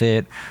deal with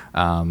it.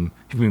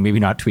 Maybe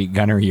not tweet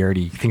Gunner; he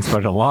already thinks about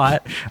it a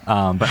lot.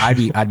 But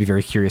I'd be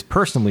very curious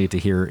personally to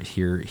hear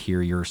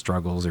your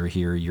struggles or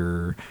hear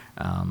your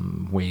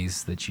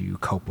ways that you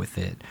cope with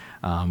it.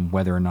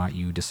 Whether or not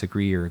you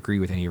disagree or agree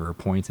with any of our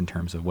points in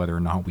terms of whether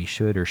or not we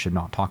should or should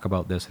not talk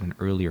about this at an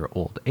earlier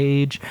old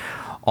age.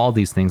 All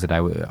these things that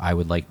I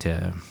would like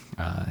to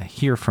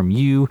hear from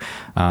you.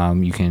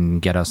 You can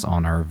get us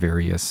on our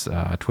various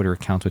Twitter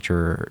accounts, which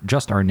are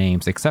just our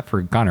names, except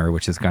for Gunner,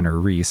 which is Gunner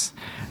Reese,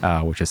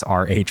 which is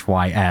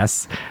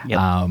RHYS.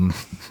 Yep.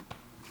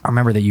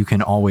 Remember that you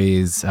can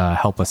always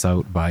help us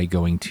out by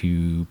going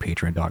to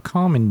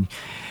patreon.com. And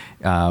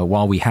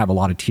while we have a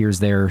lot of tiers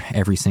there,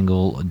 every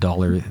single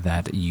dollar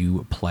that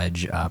you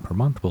pledge per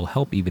month will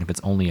help, even if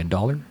it's only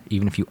 $1.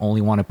 Even if you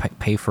only want to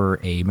pay for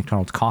a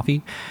McDonald's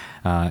coffee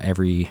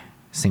every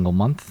single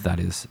month, that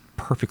is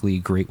perfectly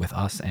great with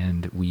us,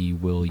 and we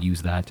will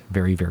use that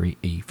very, very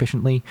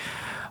efficiently.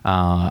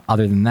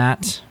 Other than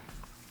that,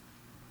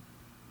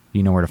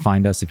 you know where to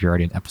find us if you're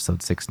already at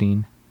episode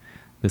 16.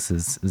 This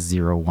is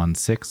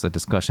 016, a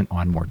discussion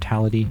on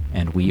mortality,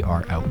 and we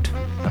are out.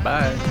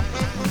 Bye-bye.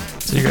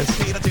 See you guys.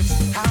 Potato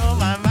chips, how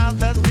my mouth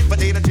does sweet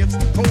potato chips.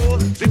 Oh,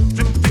 drip,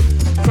 drip,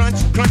 drip,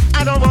 crunch, crunch.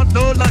 I don't want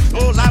no lunch,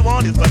 all I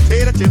want is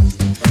potato chips.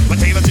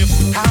 Potato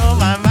chips, how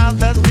my mouth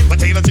does sweet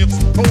potato chips.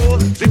 Oh,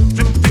 drip,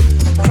 drip,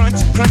 drip,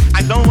 crunch, crunch.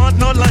 I don't want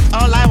no lunch,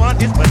 all I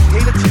want is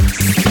potato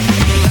chips.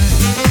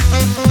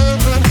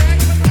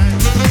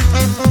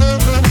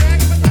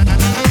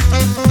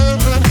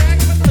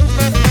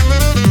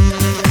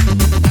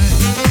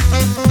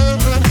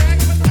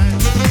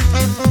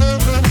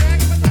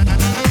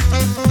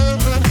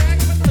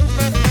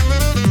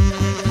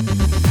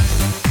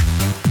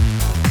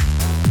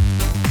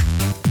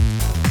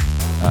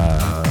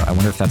 I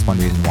wonder if that's one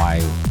reason why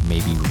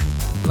maybe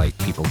like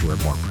people who are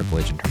more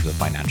privileged in terms of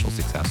financial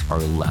success are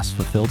less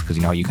fulfilled, because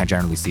you can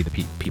generally see the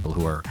people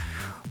who are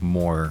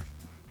more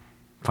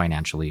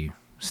financially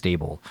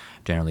stable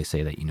generally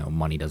say that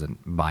money doesn't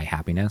buy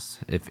happiness.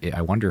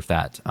 I wonder if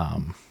that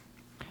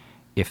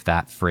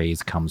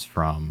phrase comes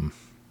from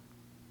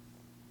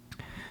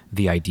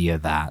the idea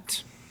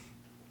that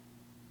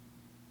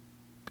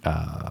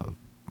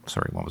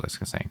sorry, what was I going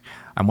to say?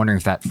 I'm wondering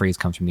if that phrase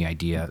comes from the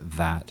idea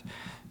that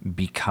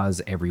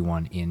because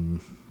everyone in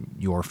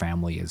your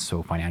family is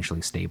so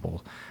financially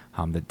stable,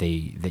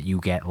 that you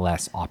get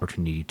less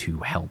opportunity to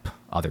help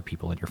other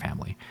people in your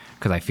family.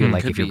 Because I feel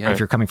like if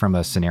you're coming from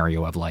a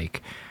scenario of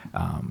like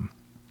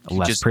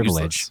less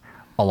privilege,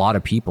 a lot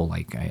of people,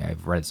 like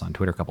I've read this on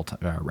Twitter a couple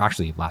times,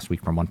 actually last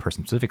week from one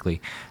person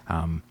specifically.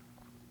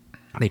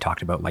 They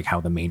talked about like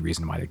how the main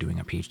reason why they're doing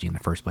a PhD in the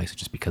first place is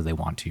just because they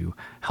want to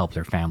help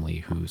their family,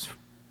 who's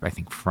I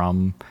think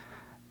from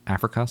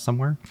Africa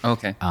somewhere.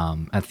 Okay.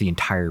 That's the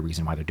entire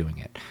reason why they're doing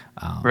it.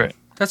 Right.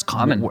 That's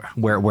common.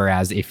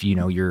 Whereas if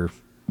you're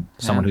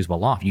someone who's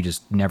well off, you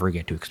just never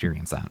get to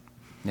experience that.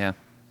 Yeah.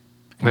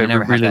 But it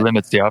really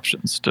limits the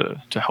options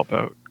to help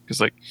out, because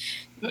like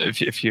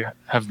if you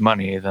have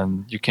money,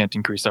 then you can't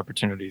increase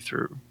opportunity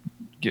through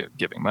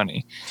giving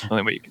money. The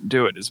only way you can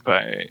do it is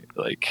by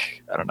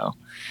like, I don't know,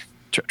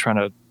 trying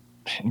to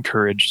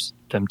encourage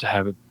them to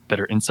have a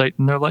better insight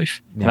in their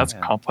life. And that's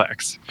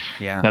complex.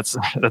 Yeah. That's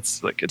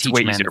like, it's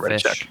way easier to write a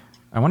check.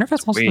 I wonder if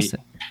that's also way easier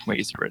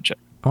to write a check.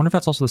 I wonder if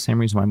that's also the same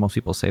reason why most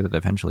people say that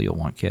eventually you'll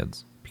want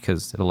kids,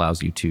 because it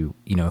allows you to,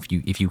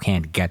 if you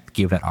can't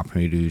give that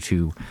opportunity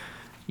to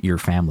your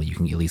family, you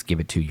can at least give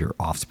it to your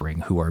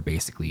offspring, who are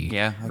basically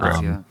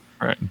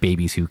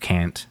babies who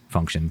can't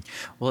function.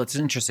 Well, it's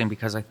interesting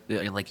because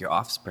like your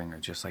offspring are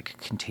just like a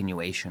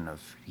continuation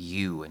of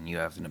you, and you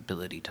have an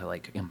ability to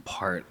like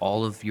impart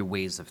all of your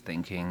ways of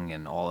thinking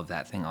and all of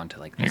that thing onto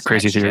like this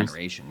crazy next theories.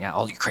 generation. Yeah,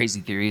 all your crazy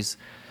theories.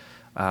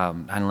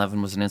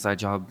 9/11 was an inside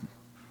job.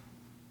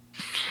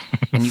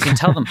 And you can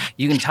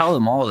tell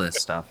them all this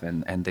stuff,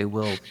 and they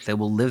will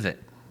live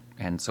it.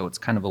 And so it's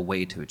kind of a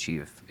way to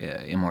achieve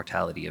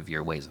immortality of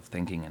your ways of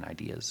thinking and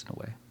ideas in a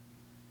way.